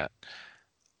ignore that.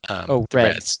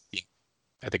 Reds. Yeah,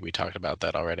 I think we talked about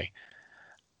that already.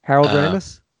 Harold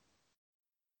Ramis?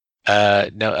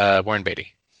 No, Warren Beatty.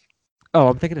 Oh,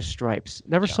 I'm thinking of Stripes.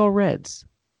 Never saw Reds.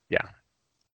 Yeah.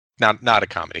 Not a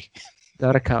comedy.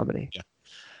 Not a comedy. Yeah.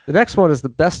 The next one is the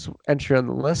best entry on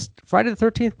the list. Friday the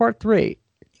 13th, Part 3.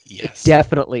 Yes. It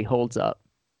definitely holds up.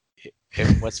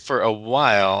 It was for a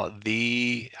while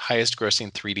the highest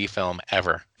grossing 3D film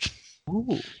ever.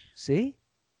 Ooh, see?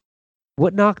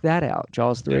 What knocked that out?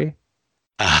 Jaws 3?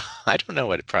 I don't know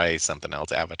what, probably something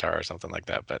else, Avatar or something like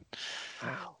that. But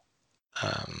Wow.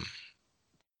 um,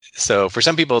 so for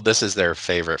some people, this is their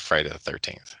favorite Friday the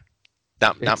 13th.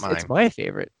 Not mine. It's my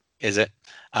favorite. Is it?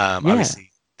 Yeah. Obviously,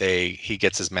 he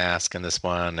gets his mask in this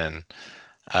one,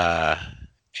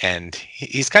 and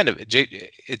he's kind of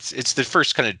it's the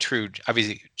first kind of true.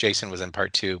 Obviously, Jason was in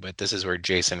part 2, but this is where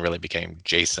Jason really became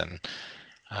Jason,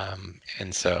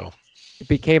 and so It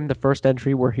became the first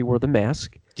entry where he wore the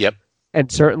mask. yep. And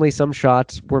certainly some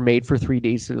shots were made for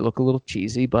 3D, so they look a little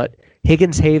cheesy. But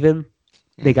Higgins Haven,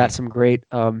 they got some great.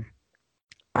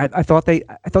 I thought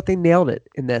they nailed it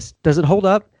in this. Does it hold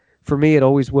up? For me, it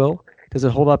always will. Does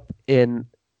it hold up in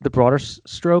the broader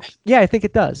stroke? Yeah, I think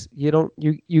it does.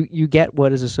 You get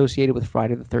what is associated with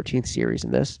Friday the 13th series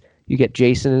in this. You get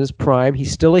Jason in his prime.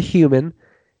 He's still a human,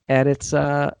 and it's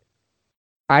I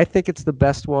think it's the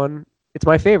best one. It's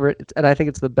my favorite, and I think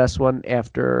it's the best one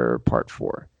after part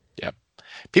 4. Yep.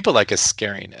 People like his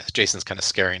scariness, Jason's kind of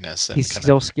scariness. And He's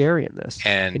still scary in this.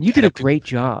 And you did a great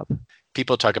job.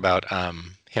 People talk about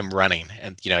him running,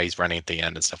 and he's running at the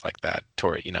end and stuff like that,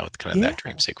 toward kind of that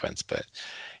dream sequence. But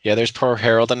yeah, there's poor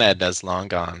Harold and Edna's long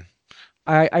gone.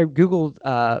 I Googled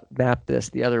mapped this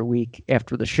the other week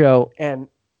after the show, and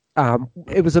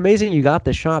it was amazing you got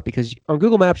this shot, because on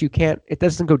Google Maps it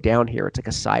doesn't go down here. It's like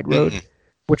a side road,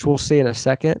 which we'll see in a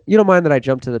second. You don't mind that I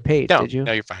jumped to the page, did you?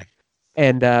 No, you're fine.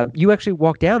 And you actually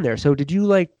walked down there. So did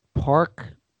you park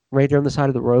right there on the side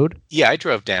of the road? Yeah, I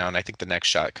drove down. I think the next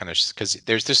shot kind of, because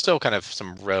there's still kind of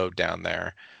some road down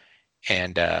there,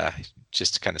 and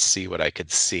just to kind of see what I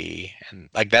could see, and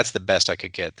that's the best I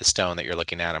could get. The stone that you're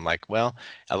looking at, I'm like, well,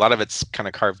 a lot of it's kind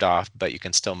of carved off, but you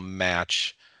can still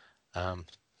match a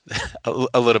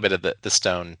little bit of the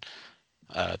stone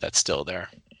that's still there.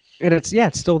 And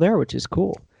it's still there, which is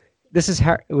cool. This is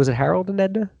was it Harold and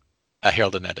Edna?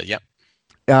 Harold and Edna, yep.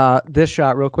 This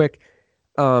shot, real quick.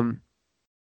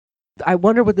 I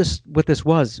wonder what this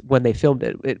was when they filmed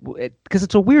it. Because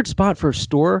it's a weird spot for a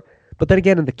store, but then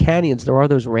again, in the canyons, there are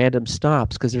those random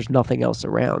stops because there's nothing else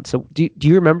around. So do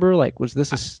you remember? Was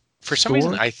this a for some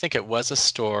reason, I think it was a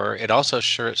store. It also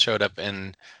showed up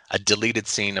in a deleted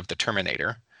scene of the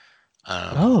Terminator.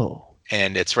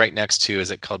 And it's right next to,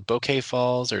 is it called Bouquet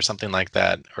Falls or something like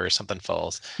that, or something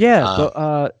Falls?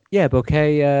 Yeah,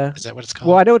 Bouquet. Is that what it's called?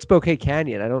 Well, I know it's Bouquet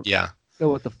Canyon. I don't. Yeah. Know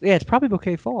what it's probably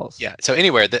Bouquet Falls. Yeah. So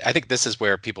anywhere, I think this is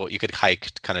where you could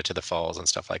hike kind of to the falls and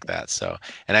stuff like that. So,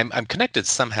 and I'm connected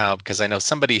somehow because I know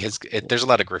somebody there's a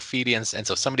lot of graffiti, and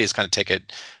so somebody has kind of taken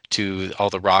it to all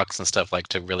the rocks and stuff,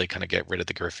 to really kind of get rid of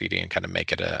the graffiti and kind of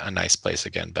make it a nice place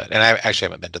again. And I actually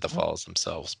haven't been to the falls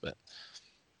themselves, but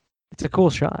it's a cool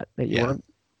shot that you want.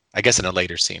 I guess in a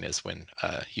later scene is when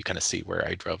you kind of see where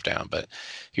I drove down. But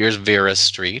here's Vera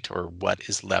Street, or what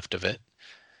is left of it.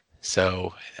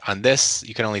 So on this,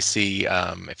 you can only see,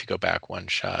 if you go back one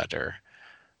shot, or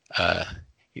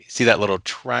you see that little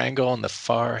triangle in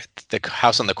the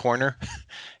house on the corner, and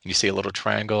you see a little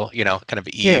triangle, kind of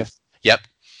Eve. Yeah. Yep.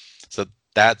 So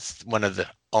that's one of the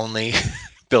only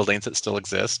buildings that still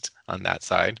exist on that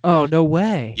side. Oh, no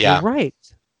way. Yeah. You're right.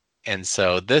 And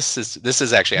so this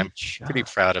is actually, I'm pretty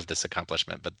proud of this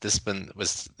accomplishment, but this one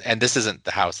was, and this isn't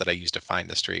the house that I used to find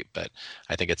the street, but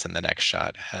I think it's in the next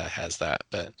shot, has that.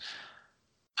 But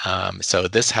so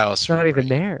this house, it's not even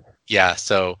there. Yeah.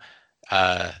 So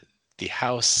the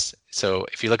house, so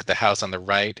if you look at the house on the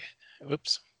right,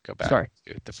 oops, go back. Sorry.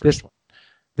 To the first one.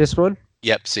 This one?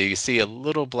 Yep. So you see a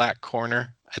little black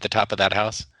corner at the top of that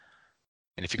house.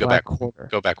 And if you go back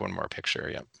one more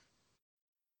picture. Yep.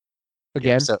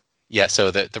 Again? So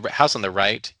the house on the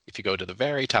right, if you go to the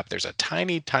very top, there's a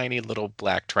tiny, tiny little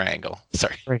black triangle.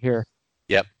 Sorry. Right here.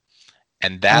 Yep.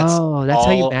 And that's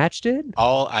how you matched it?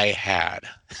 All I had.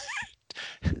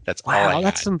 That's all I had. Wow,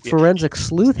 that's some forensic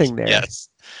sleuthing there. Yes.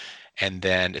 And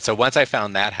then, so once I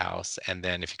found that house, and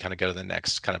then if you kind of go to the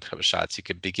next kind of couple shots, you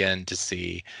could begin to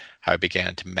see how I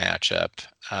began to match up.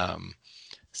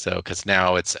 So, because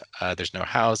now it's, there's no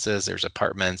houses, there's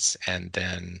apartments, and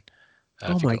then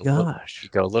oh my gosh. You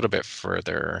go a little bit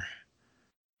further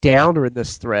down, or in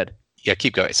this thread? Yeah,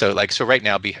 keep going. So right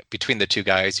now, between the two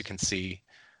guys, you can see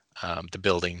the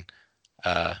building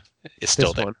is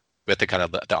still there with the kind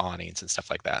of the awnings and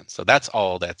stuff like that. So that's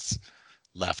all that's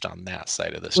left on that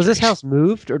side of the street. Was this house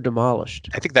moved or demolished?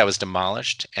 I think that was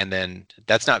demolished, and then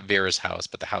that's not Vera's house,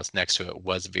 but the house next to it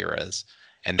was Vera's,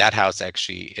 and that house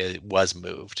actually was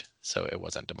moved, so it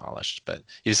wasn't demolished. But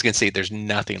you just can see there's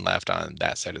nothing left on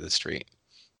that side of the street.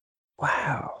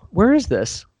 Wow. Where is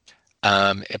this?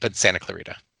 But Santa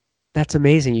Clarita. That's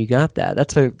amazing. You got that.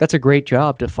 That's a great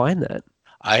job to find that.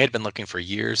 I had been looking for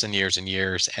years and years and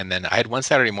years, and then I had one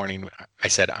Saturday morning. I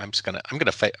said, I'm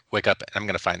gonna wake up and I'm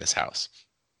gonna find this house.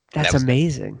 And That's that was it.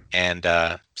 amazing. And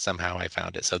somehow I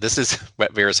found it. So this is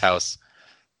Vera's house.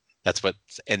 That's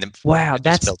what's in the Wow, this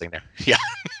that's building there. Yeah,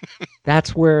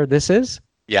 that's where this is.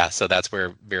 yeah. So that's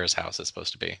where Vera's house is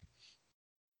supposed to be.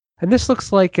 And this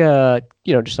looks like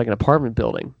just like an apartment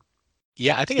building.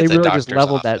 Yeah, I think They it's really a just doctor's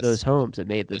leveled office. those homes and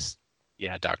made this.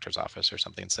 Yeah, doctor's office or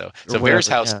something. So Or Vera's wherever,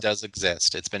 house yeah. does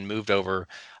exist. It's been moved over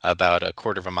about a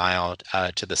quarter of a mile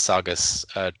to the Saugus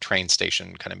train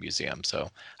station kind of museum.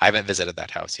 So I haven't visited that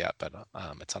house yet, but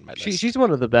it's on my list. She's one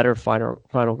of the better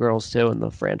final girls too in the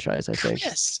franchise, I think.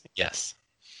 Yes.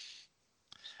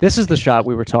 This is the shot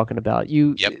we were talking about.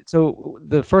 Yep. So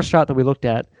the first shot that we looked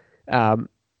at,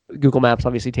 Google Maps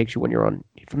obviously takes you when you're on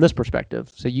from this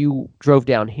perspective. So you drove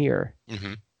down here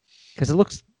hmm because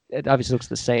it obviously looks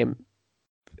the same.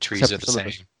 Trees Except are for the some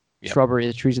of same. the Yep. shrubbery,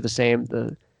 the trees are the same.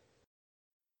 The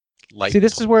Light See,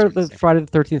 this is where poles are the same. Friday the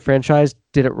 13th franchise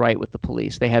did it right with the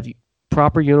police. They have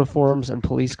proper uniforms and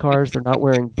police cars. They're not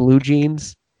wearing blue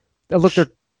jeans. Look,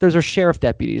 those are sheriff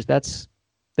deputies.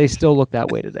 They still look that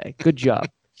way today. Good job.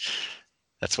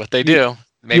 That's what they do.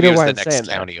 Maybe know it was why the I'm saying next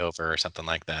that. county over or something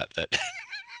like that.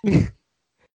 I'm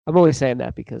only saying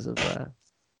that because of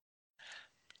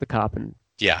the cop, and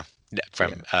Yeah.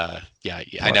 From yeah.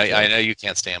 I know you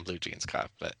can't stand blue jeans cop,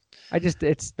 but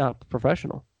it's not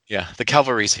professional. yeah, the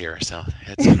cavalry's here, so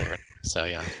it's there. So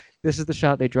yeah. This is the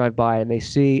shot they drive by and they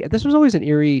see. And this was always an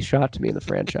eerie shot to me in the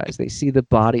franchise. They see the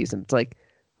bodies and it's like,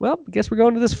 well, I guess we're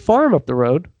going to this farm up the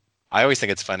road. I always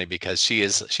think it's funny because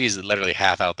she's literally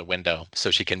half out the window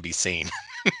so she can be seen.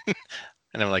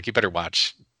 And I'm like, you better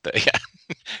watch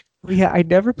Yeah, I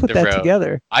never put the that road.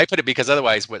 together. I put it because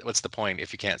otherwise what's the point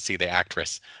if you can't see the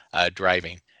actress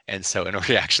driving? And so in order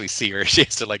to actually see her, she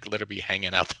has to like literally be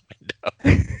hanging out the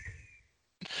window.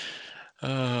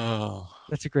 Oh,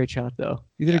 That's a great shot, though.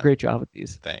 You did a Yeah. great job with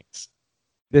these. thanks.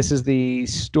 This is the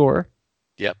store.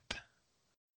 Yep.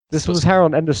 This was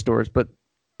Harold Enda stores, but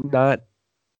not.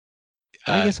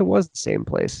 I Uh, guess it was the same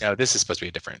place. No, this is supposed to be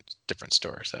a different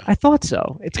store. So I thought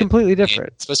so. It's completely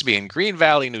different. It's supposed to be in Green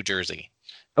Valley, New Jersey.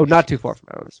 Oh, not too far from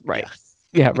ours. Right.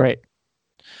 Yeah. Yeah, right.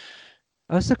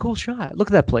 Oh, that's a cool shot. Look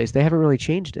at that place. They haven't really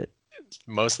changed it.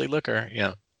 Mostly liquor.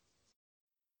 Yeah.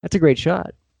 That's a great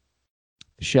shot.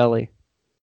 Shelley.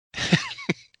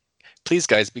 Please,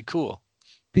 guys, be cool.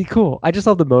 Be cool. I just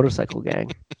love the motorcycle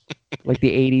gang. Like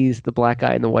the 80s, the black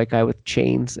guy and the white guy with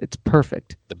chains. It's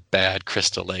perfect. The bad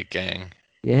Crystal Lake gang.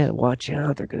 Yeah, watch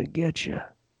out. They're going to get you.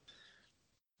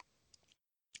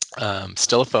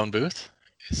 Still a phone booth.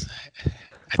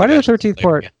 Friday the 13th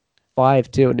part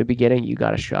 5, too. In the beginning, you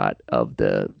got a shot of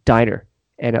the diner.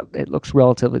 And it looks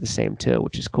relatively the same, too,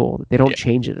 which is cool. They don't Yeah.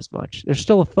 change it as much. There's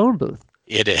still a phone booth.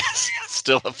 It is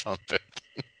still a phone booth.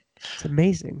 It's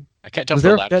amazing. I can't tell Was if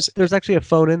there, the ladder's- there's actually a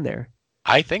phone in there.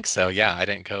 I think so. Yeah, I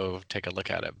didn't go take a look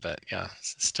at it, but yeah,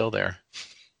 it's still there.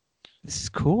 This is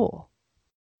cool.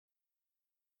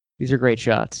 These are great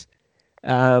shots.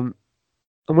 I'm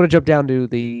going to jump down to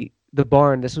the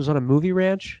barn. This was on a movie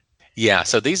ranch. Yeah,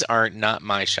 so these are not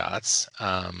my shots.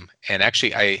 And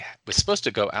actually, I was supposed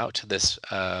to go out to this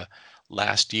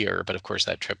last year, but of course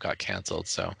that trip got canceled.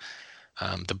 So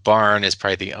the barn is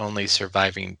probably the only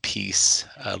surviving piece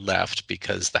left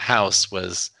because the house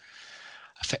was,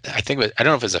 I think, I don't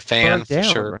know if it was a fan Burned for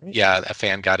down, sure. right? Yeah, a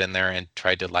fan got in there and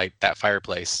tried to light that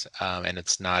fireplace, and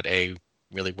it's not a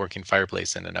really working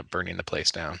fireplace. Ended up burning the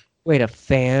place down. Wait, a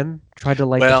fan tried to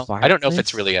light the Well, fire? I don't know if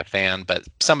it's really a fan, but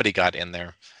somebody got in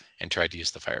there and tried to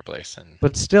use the fireplace. And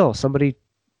But still, somebody.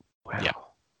 Wow. Yeah.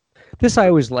 This I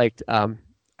always liked.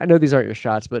 I know these aren't your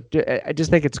shots, but I just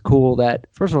think it's cool that,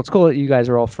 first of all, it's cool that you guys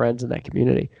are all friends in that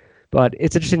community. But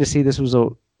it's interesting to see this was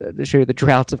to show you the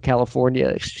droughts of California.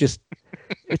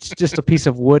 It's just a piece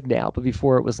of wood now, but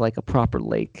before it was like a proper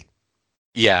lake.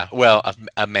 yeah, well,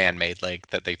 a man-made lake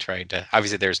that they tried to.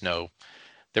 Obviously, there was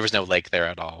no lake there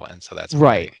at all, and so that's why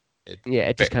Right. It Yeah,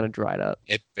 it just kind of dried up.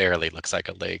 it barely looks like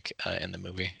a lake in the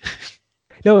movie.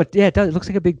 No, it does. It looks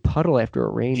like a big puddle after a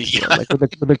rainstorm, Yeah. like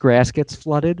when the grass gets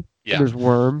flooded. Yeah. And there's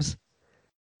worms.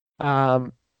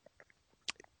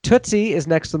 Tootsie is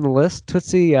next on the list.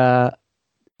 Tootsie,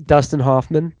 Dustin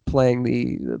Hoffman playing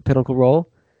the pinnacle role.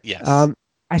 Yes.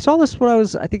 I saw this when I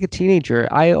was, I think, a teenager.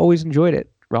 I always enjoyed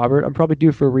it, Robert. I'm probably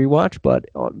due for a rewatch, but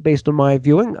based on my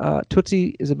viewing,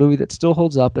 Tootsie is a movie that still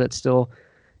holds up, and it's still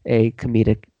a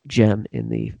comedic gem in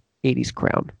the 80s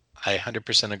crown. I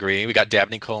 100% agree. We got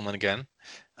Dabney Coleman again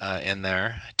Dabney? in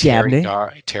there.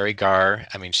 Terry Garr.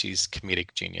 I mean, she's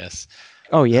comedic genius.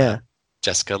 Oh, yeah.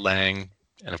 Jessica Lange,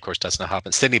 and of course Dustin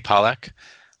Hoffman. Sidney Pollack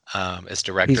as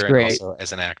director He's and great. also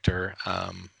as an actor.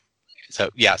 So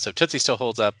Tootsie still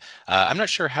holds up. I'm not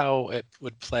sure how it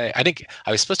would play. I think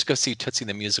I was supposed to go see Tootsie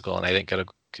the musical, and I didn't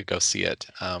could go see it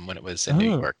when it was in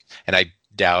New Oh. York, and I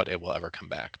doubt it will ever come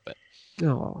back. But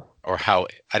Oh, or how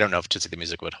I don't know if Tootsie the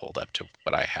musical would hold up to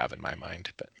what I have in my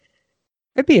mind. But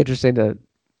it'd be interesting to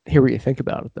hear what you think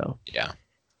about it, though. yeah,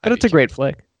 But I'd it's a be great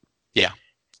flick.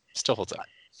 still holds up.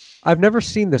 I've never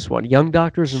seen this one. Young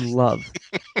Doctors in Love.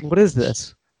 What is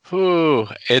this? Ooh,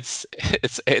 it's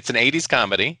an 80s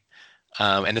comedy,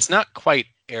 and it's not quite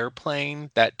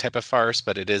Airplane, that type of farce,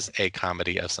 but it is a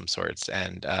comedy of some sorts.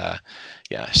 And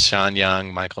Sean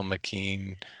Young, Michael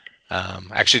McKean.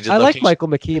 Actually, did I like Michael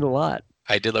McKean a lot.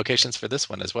 I did locations for this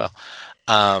one as well.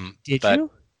 Did but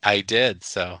you? I did.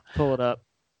 So Pull it up.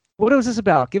 What was this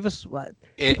about? Give us what.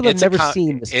 People have it's a never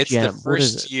seen this It's gem. the What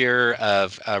is first it? year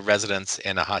of residence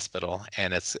in a hospital,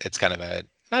 and it's kind of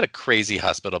not a crazy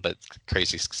hospital, but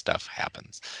crazy stuff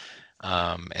happens.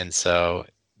 And so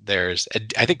there's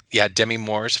I think Demi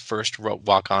Moore's first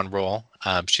walk-on role.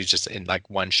 She's just in like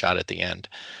one shot at the end.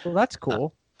 Well, that's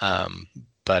cool.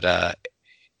 But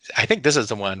I think this is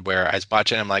the one where I was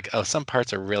watching. I'm like, oh, some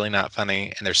parts are really not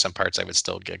funny, and there's some parts I would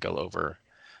still giggle over,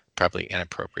 probably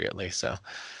inappropriately. So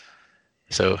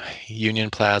Union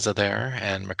Plaza there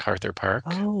and MacArthur Park.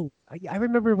 Oh, I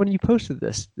remember when you posted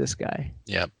this guy.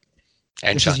 Yep.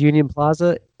 And This Sean. is Union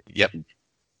Plaza Yep.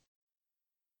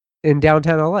 in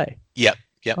downtown LA. Yep.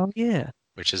 Oh, yeah.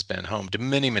 Which has been home to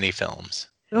many, many films.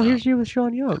 Oh, here's you with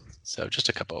Sean Young. So just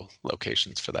a couple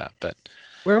locations for that. But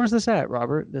Where was this at,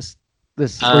 Robert? This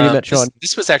where you met Sean?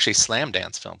 This was actually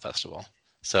Sundance Film Festival.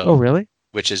 So Oh, really?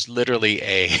 which is literally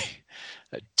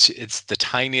it's the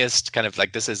tiniest kind of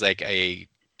like, this is like a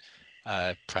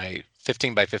probably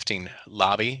 15 by 15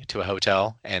 lobby to a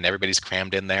hotel, and everybody's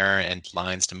crammed in there and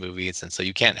lines to movies, and so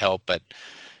you can't help but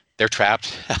they're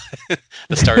trapped.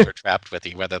 The stars are trapped with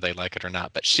you whether they like it or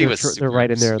not. But she was They're super right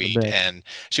in there in the sweet, mix. and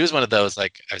she was one of those,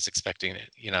 like, I was expecting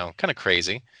it, kind of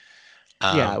crazy.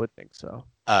 Yeah, I would think so.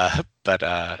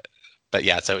 But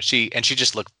yeah, so she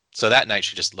just looked, so that night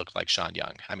she just looked like Sean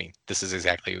Young. I mean, this is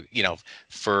exactly,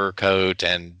 fur coat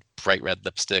and bright red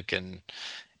lipstick, and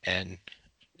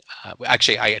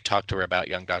actually I had talked to her about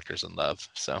Young Doctors in Love.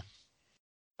 So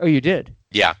Oh, you did?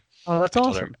 yeah, Oh, that's I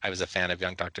told her awesome. I was a fan of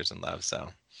Young Doctors in Love. So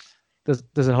Does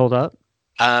it hold up?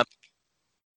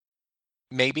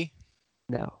 maybe,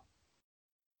 No.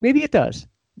 Maybe it does.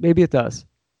 Maybe it does.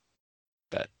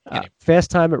 but anyway. Fast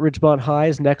Time at Ridgemont High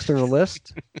is next on the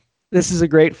list. This is a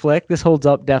great flick. This holds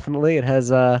up definitely. It has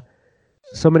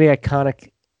so many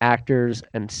iconic actors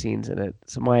and scenes in it.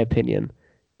 So my opinion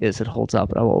is it holds up,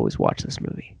 and I'll always watch this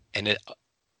movie. And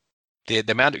the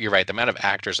amount you're right, the amount of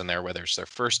actors in there, whether it's their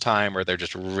first time or they're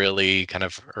just really kind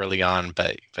of early on,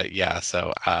 but yeah,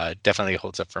 so definitely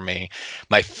holds up for me.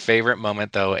 My favorite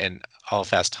moment though in all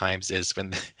Fast Times is when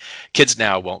the kids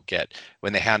now won't get,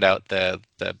 when they hand out the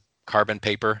carbon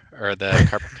paper or the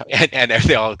carbon and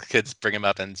they all kids bring them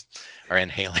up and are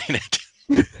inhaling it.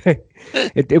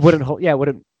 It wouldn't hold. Yeah, it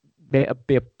wouldn't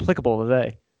be applicable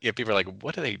today. Yeah, people are like,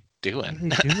 what are they doing?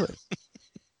 What are they doing?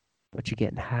 But you're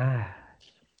getting high.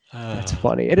 That's Oh.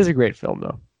 funny. It is a great film,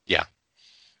 though. Yeah.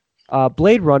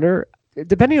 Blade Runner,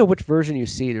 depending on which version you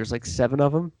see, there's like 7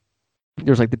 of them.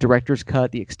 There's like the director's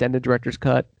cut, the extended director's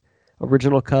cut,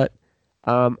 original cut.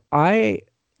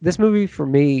 This movie for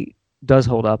me does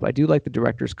hold up. I do like the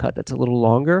director's cut that's a little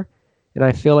longer, and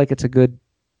I feel like it's a good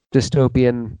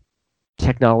dystopian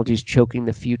technologies choking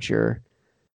the future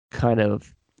kind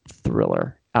of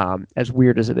thriller. As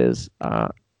weird as it is,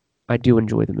 I do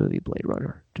enjoy the movie Blade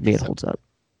Runner. To me, it holds up.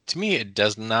 To me, it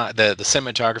does not. The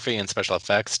cinematography and special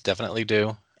effects definitely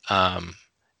do, and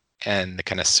the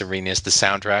kind of sereneness, the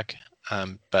soundtrack.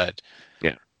 But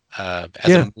Yeah.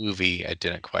 As a movie, it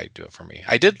didn't quite do it for me.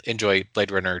 I did enjoy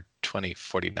Blade Runner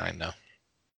 2049 though.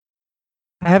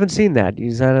 I haven't seen that.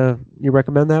 Is that you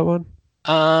recommend that one?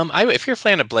 If you're a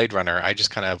fan of Blade Runner, I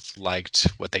just kind of liked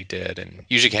what they did, and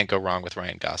usually can't go wrong with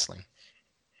Ryan Gosling.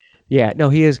 Yeah, no,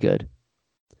 he is good.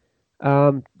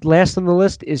 Last on the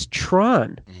list is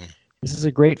Tron. Mhm. This is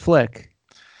a great flick.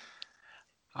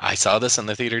 I saw this in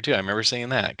the theater too. I remember seeing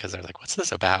that because I was like, "What's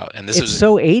this about?" And this It's was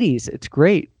so 80s. It's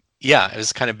great. yeah, it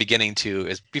was kind of beginning to,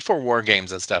 is before war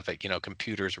games and stuff. Like,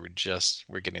 computers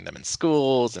we're getting them in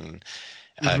schools and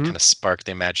Mhm. kind of sparked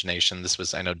the imagination. This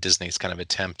was, I know, Disney's kind of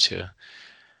attempt to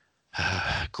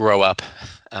grow up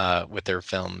with their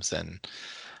films, and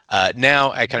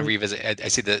now I kind of revisit. I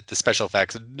see the special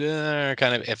effects are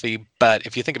kind of iffy, but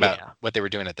if you think about Yeah. what they were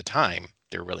doing at the time,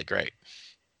 they were really great.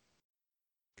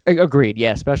 Agreed.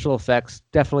 Yeah, special effects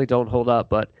definitely don't hold up,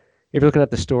 but if you're looking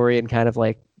at the story and kind of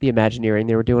like the Imagineering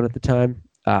they were doing at the time,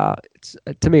 it's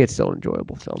to me it's still an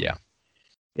enjoyable film. Yeah.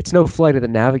 It's no Flight of the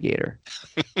Navigator.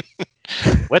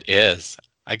 What is?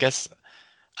 I guess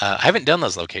I haven't done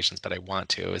those locations, but I want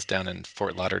to. It was down in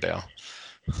Fort Lauderdale.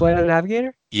 Flight of the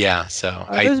Navigator? Yeah, so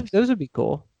Those would be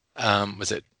cool.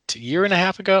 was it a year and a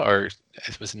half ago, or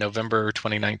it was November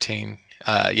 2019?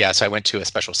 Yeah, so I went to a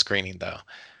special screening though,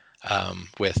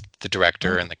 with the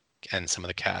director and some of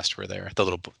the cast were there.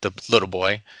 The little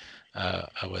boy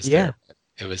was there.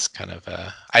 It was kind of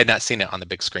I had not seen it on the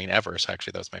big screen ever, so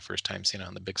actually that was my first time seeing it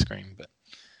on the big screen. But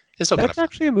it's still kind That's of fun.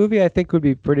 actually a movie I think would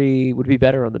be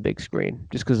better on the big screen,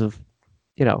 just because of,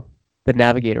 the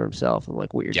Navigator himself and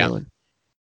like what you're Yeah. doing.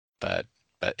 But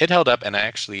it held up, and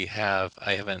I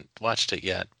haven't watched it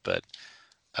yet, but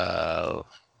I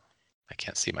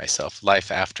can't see myself.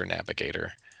 Life After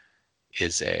Navigator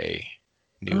is a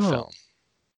new Oh. film.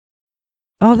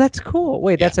 Oh, that's cool.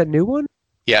 Wait, Yeah. that's a new one?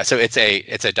 Yeah, so it's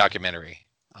a documentary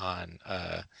on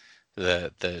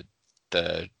the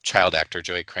child actor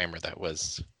Joey Kramer that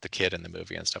was the kid in the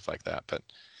movie and stuff like that. But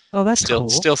Oh, that's cool.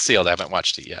 still sealed. I haven't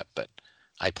watched it yet, but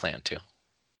I plan to.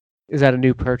 Is that a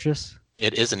new purchase?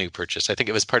 It is a new purchase. I think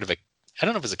it was part of I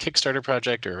don't know if it was a Kickstarter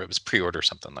project or it was pre-order,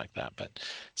 something like that. But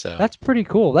so That's pretty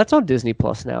cool. That's on Disney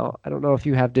Plus now. I don't know if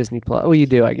you have Disney Plus. Oh, you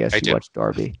do, I guess. I You do. watched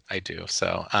Darby. I do.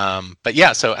 So, but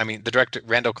yeah. So I mean, the director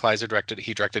Randall Kleiser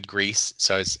directed Grease,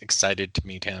 so I was excited to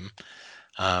meet him.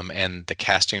 And the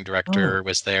casting director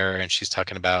was there, and she's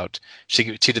talking about she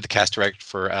did the cast direct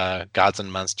for Gods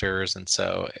and Monsters, and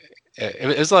so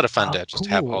it was a lot of fun to just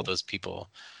have all cool. those people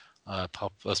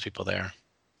there.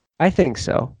 I think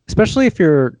so. Especially if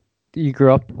you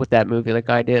grew up with that movie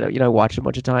like I did. I watched it a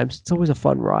bunch of times. It's always a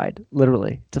fun ride.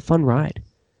 Literally. It's a fun ride.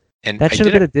 And That I should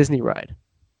have did been a Disney ride.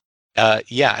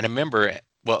 Yeah, and I remember,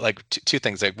 well, like two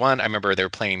things. Like one, I remember they were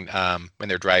playing when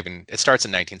they're driving. It starts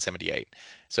in 1978,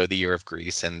 so the year of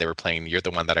Grease, and they were playing "You're the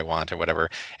One That I Want" or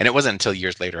whatever. And it wasn't until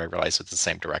years later I realized it's the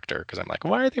same director, because I'm like,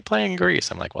 why are they playing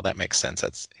Grease? I'm like, well, that makes sense.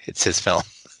 It's his film.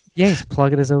 Yeah, he's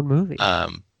plugging his own movie.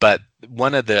 But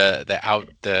one of the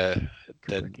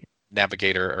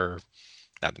navigator, or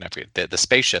not the navigator, the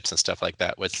spaceships and stuff like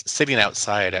that was sitting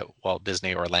outside at Walt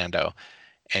Disney Orlando,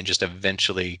 and just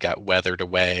eventually got weathered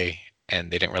away,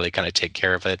 and they didn't really kind of take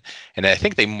care of it. And I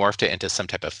think they morphed it into some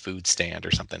type of food stand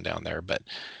or something down there. But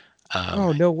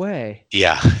oh, no way.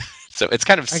 yeah, so it's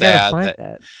kind of I gotta sad find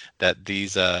that that.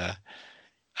 these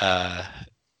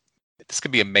this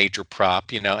could be a major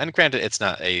prop, and granted it's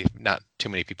not too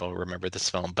many people remember this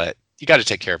film, but you got to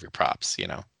take care of your props. You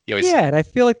always Yeah, and I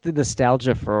feel like the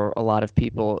nostalgia for a lot of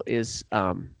people is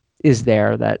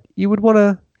there, that you would want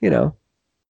to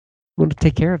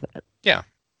take care of that. Yeah.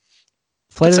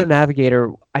 Flight of the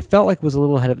Navigator, I felt like was a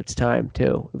little ahead of its time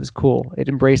too. It was cool. It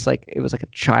embraced, like, it was like a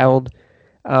child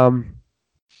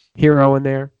hero in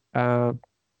there,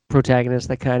 protagonist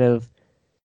that kind of,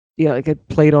 like, it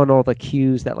played on all the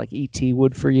cues that like E.T.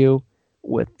 would for you,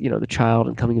 with the child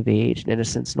and coming of age and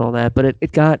innocence and all that. But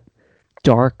it got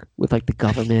dark with like the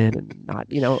government and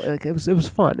not, like it was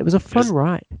fun. It was a fun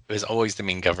ride. It was always the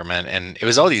mean government, and it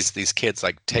was all these kids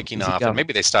like taking off. And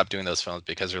maybe they stopped doing those films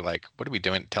because they're like, what are we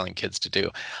doing telling kids to do?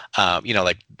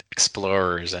 Like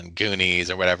Explorers and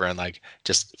Goonies or whatever, and like,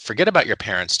 just forget about your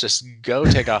parents, just go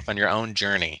take off on your own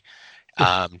journey.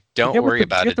 Don't worry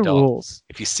about adults. Rules.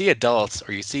 If you see adults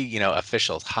or you see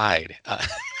officials, hide.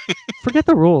 Forget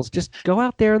the rules. Just go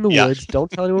out there in the woods.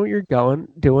 Don't tell anyone what you're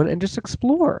doing, and just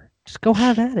explore. Just go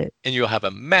have at it. And you'll have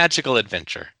a magical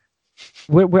adventure.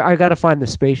 I got to find the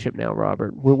spaceship now,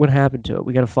 Robert. What happened to it?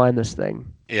 We got to find this thing.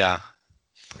 Yeah.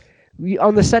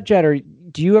 On the Set Jetter,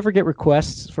 do you ever get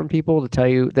requests from people to tell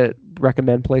you that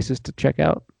recommend places to check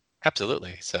out?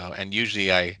 Absolutely. So, and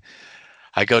usually I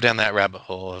go down that rabbit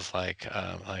hole of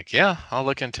yeah, I'll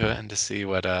look into it and to see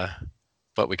what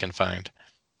we can find.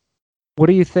 What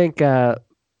do you think?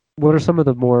 What are some of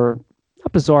the more,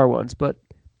 not bizarre ones, but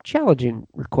challenging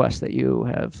requests that you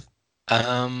have? I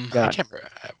can't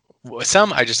remember.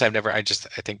 Some I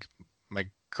think my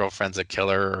girlfriend's a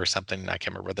killer or something. I can't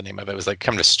remember what the name of it was. Like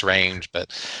kind of strange,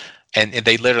 but and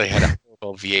they literally had a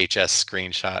horrible VHS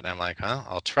screenshot, and I'm like, oh,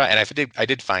 I'll try. And I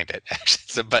did find it actually.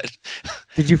 So, but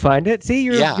did you find it? See,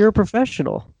 you're a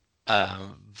professional.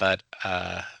 But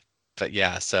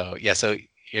yeah. So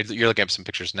you're looking at some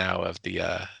pictures now of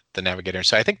the Navigator.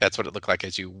 So I think that's what it looked like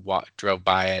as you drove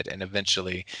by it, and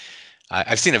eventually,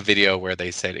 I've seen a video where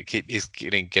they said it is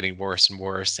getting worse and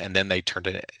worse, and then they turned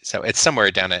it. So it's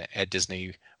somewhere down at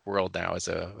Disney World now as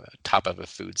a top of a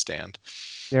food stand.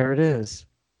 There it is.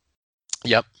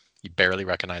 Yep, barely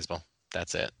recognizable.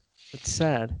 That's it. It's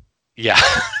sad. Yeah.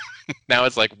 Now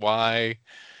it's like, why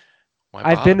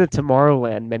I've been bother? to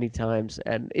Tomorrowland many times,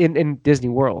 and in Disney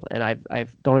World, and I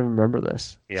don't even remember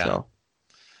this. Yeah. So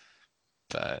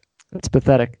But that's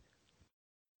pathetic.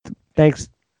 Thanks.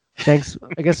 I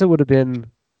guess it would have been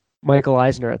Michael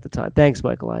Eisner at the time. Thanks,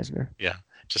 Michael Eisner. yeah,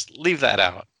 just leave that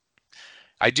out.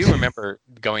 I do remember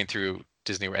going through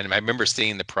Disney, and I remember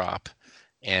seeing the prop,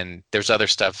 and there's other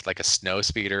stuff like a snow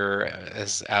speeder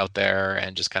is out there,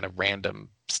 and just kind of random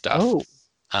stuff. Oh,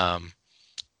 Um,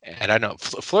 and I know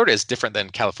Florida is different than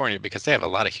California because they have a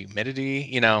lot of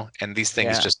humidity, and these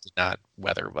things Yeah. just did not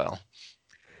weather well.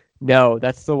 no,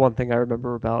 that's the one thing I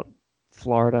remember about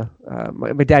Florida.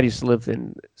 My dad used to live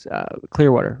in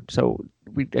Clearwater, so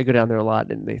I go down there a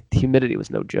lot, and the humidity was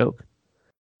no joke.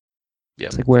 Yeah.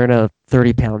 It's like wearing a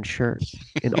 30-pound shirt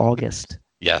in August.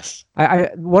 Yes.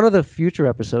 One of the future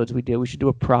episodes we should do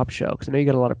a prop show because I know you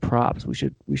got a lot of props. We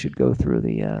should go through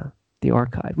the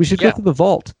archive. We should go Yeah. through the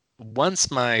vault. Once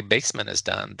my basement is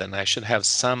done, then I should have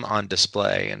some on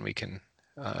display, and we can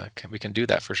do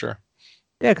that for sure.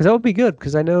 Yeah, because that would be good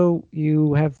because I know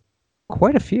you have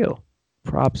quite a few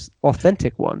props,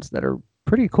 authentic ones that are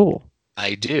pretty cool.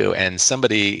 I do, and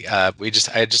somebody I just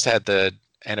had the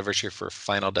anniversary for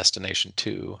Final Destination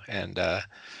 2, and I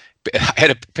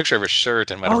had a picture of a shirt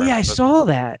and whatever. Oh yeah, I saw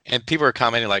that. And people were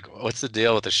commenting like, "What's the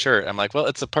deal with the shirt?" I'm like, "Well,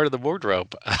 it's a part of the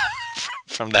wardrobe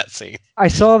from that scene." I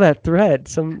saw that thread.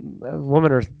 Some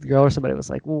woman or girl or somebody was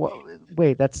like,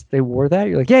 "Wait, they wore that?"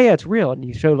 You're like, "Yeah, it's real." And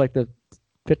you showed like the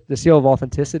seal of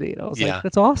authenticity, and I was Yeah. like,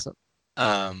 "That's awesome."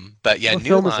 But yeah, What New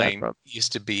film is that Line from?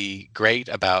 used to be great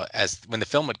about as when the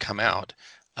film would come out,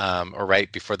 or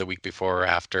right before the week before or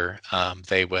after,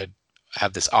 they would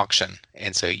have this auction,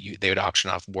 and so they would auction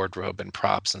off wardrobe and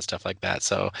props and stuff like that.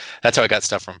 So that's how I got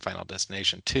stuff from Final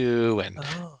Destination 2 and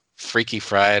Freaky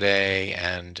Friday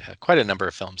and quite a number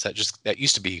of films that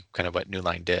used to be kind of what New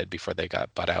Line did before they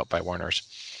got bought out by Warner's.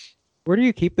 Where do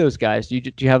you keep those guys? Do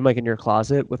you have them like in your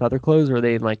closet with other clothes, or are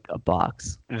they in like a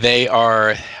box? They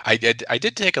are. I did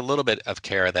take a little bit of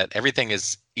care that everything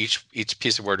is each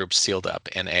piece of wardrobe sealed up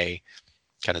in a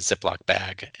kind of Ziploc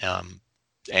bag,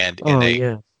 and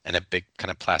in a big kind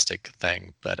of plastic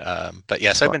thing. But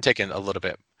yeah, so I've been taking a little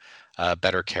bit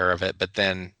better care of it. But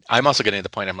then I'm also getting to the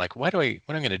point I'm like, what am I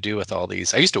going to do with all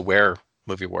these? I used to wear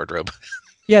movie wardrobe,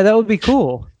 Yeah, that would be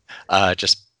cool.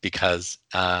 just because.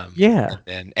 Yeah.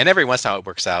 And every once in a while it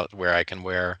works out where I can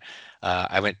wear.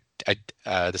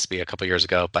 This would be a couple years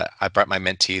ago, but I brought my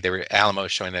mentee. They were Alamo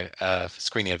showing a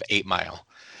screening of 8 Mile,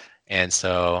 and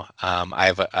so I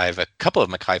have a couple of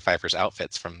Mekhi Phifer's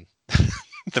outfits from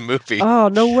the movie. Oh,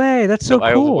 no way. That's so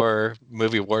I cool. wore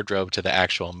movie wardrobe to the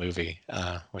actual movie,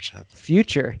 which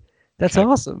Future. That's Okay.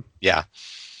 awesome. yeah,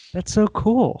 That's so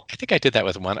cool. I think I did that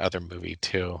with one other movie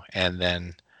too, and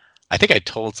then I think I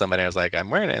told somebody I was like, I'm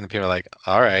wearing it, and people were like,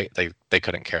 all right, they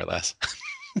couldn't care less.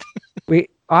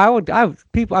 I would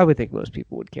think most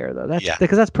people would care though. That's Yeah.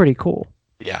 because that's pretty cool.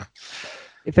 Yeah,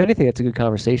 If anything, it's a good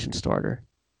conversation starter.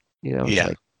 It's Yeah.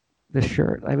 like the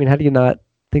shirt. I mean, how do you not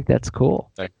think that's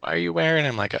cool? like, why are you wearing it?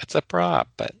 I'm like, it's a prop,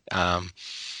 but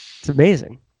It's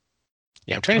amazing.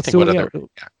 yeah, I'm trying to Let's think what do it, other.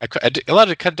 yeah. I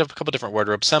did a couple different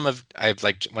wardrobes. I've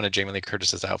like one of Jamie Lee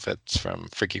Curtis's outfits from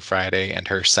Freaky Friday and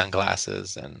her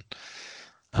sunglasses and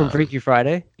From Freaky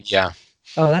Friday. yeah,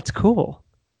 Oh, that's cool.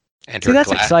 and See, her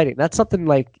that's exciting. That's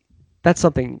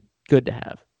something good to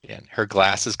have. and her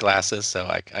glasses. So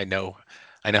I know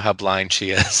how blind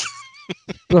she is.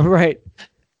 Right.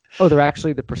 Oh, they're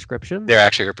actually the prescription? They're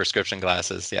actually her prescription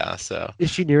glasses. Yeah, so Is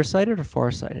she nearsighted or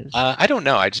farsighted? I don't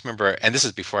know. I just remember, and this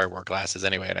is before I wore glasses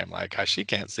anyway, and I'm like, oh, she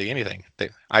can't see anything.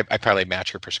 I probably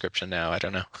match her prescription now. I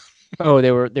don't know. Oh,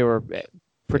 they were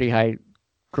pretty high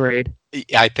grade.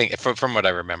 Yeah, I think from what I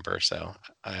remember. So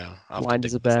I'll have to Blind dig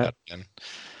as a this bat. out again.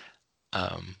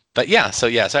 But yeah, so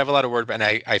I have a lot of word, and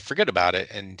I forget about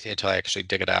it until I actually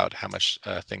dig it out how much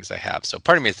things I have. So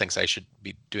part of me thinks I should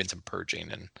be doing some purging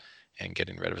and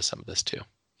getting rid of some of this too.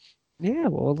 Yeah,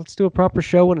 well, let's do a proper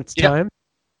show when it's Yeah. time.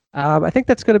 I think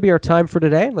that's going to be our time for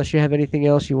today, unless you have anything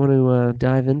else you want to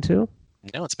dive into.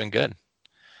 No, it's been good.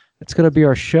 That's going to be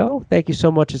our show. Thank you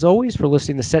so much, as always, for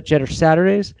listening to Set Jetter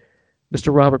Saturdays.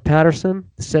 Mr. Robert Patterson,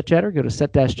 the Set Jetter. Go to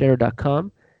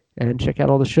set-jetter.com and check out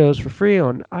all the shows for free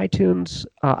on iTunes,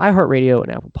 iHeartRadio,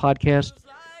 and Apple Podcasts,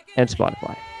 and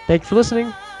Spotify. Thank you for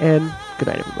listening, and good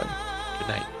night, everybody. Good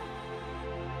night.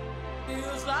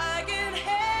 Feels like it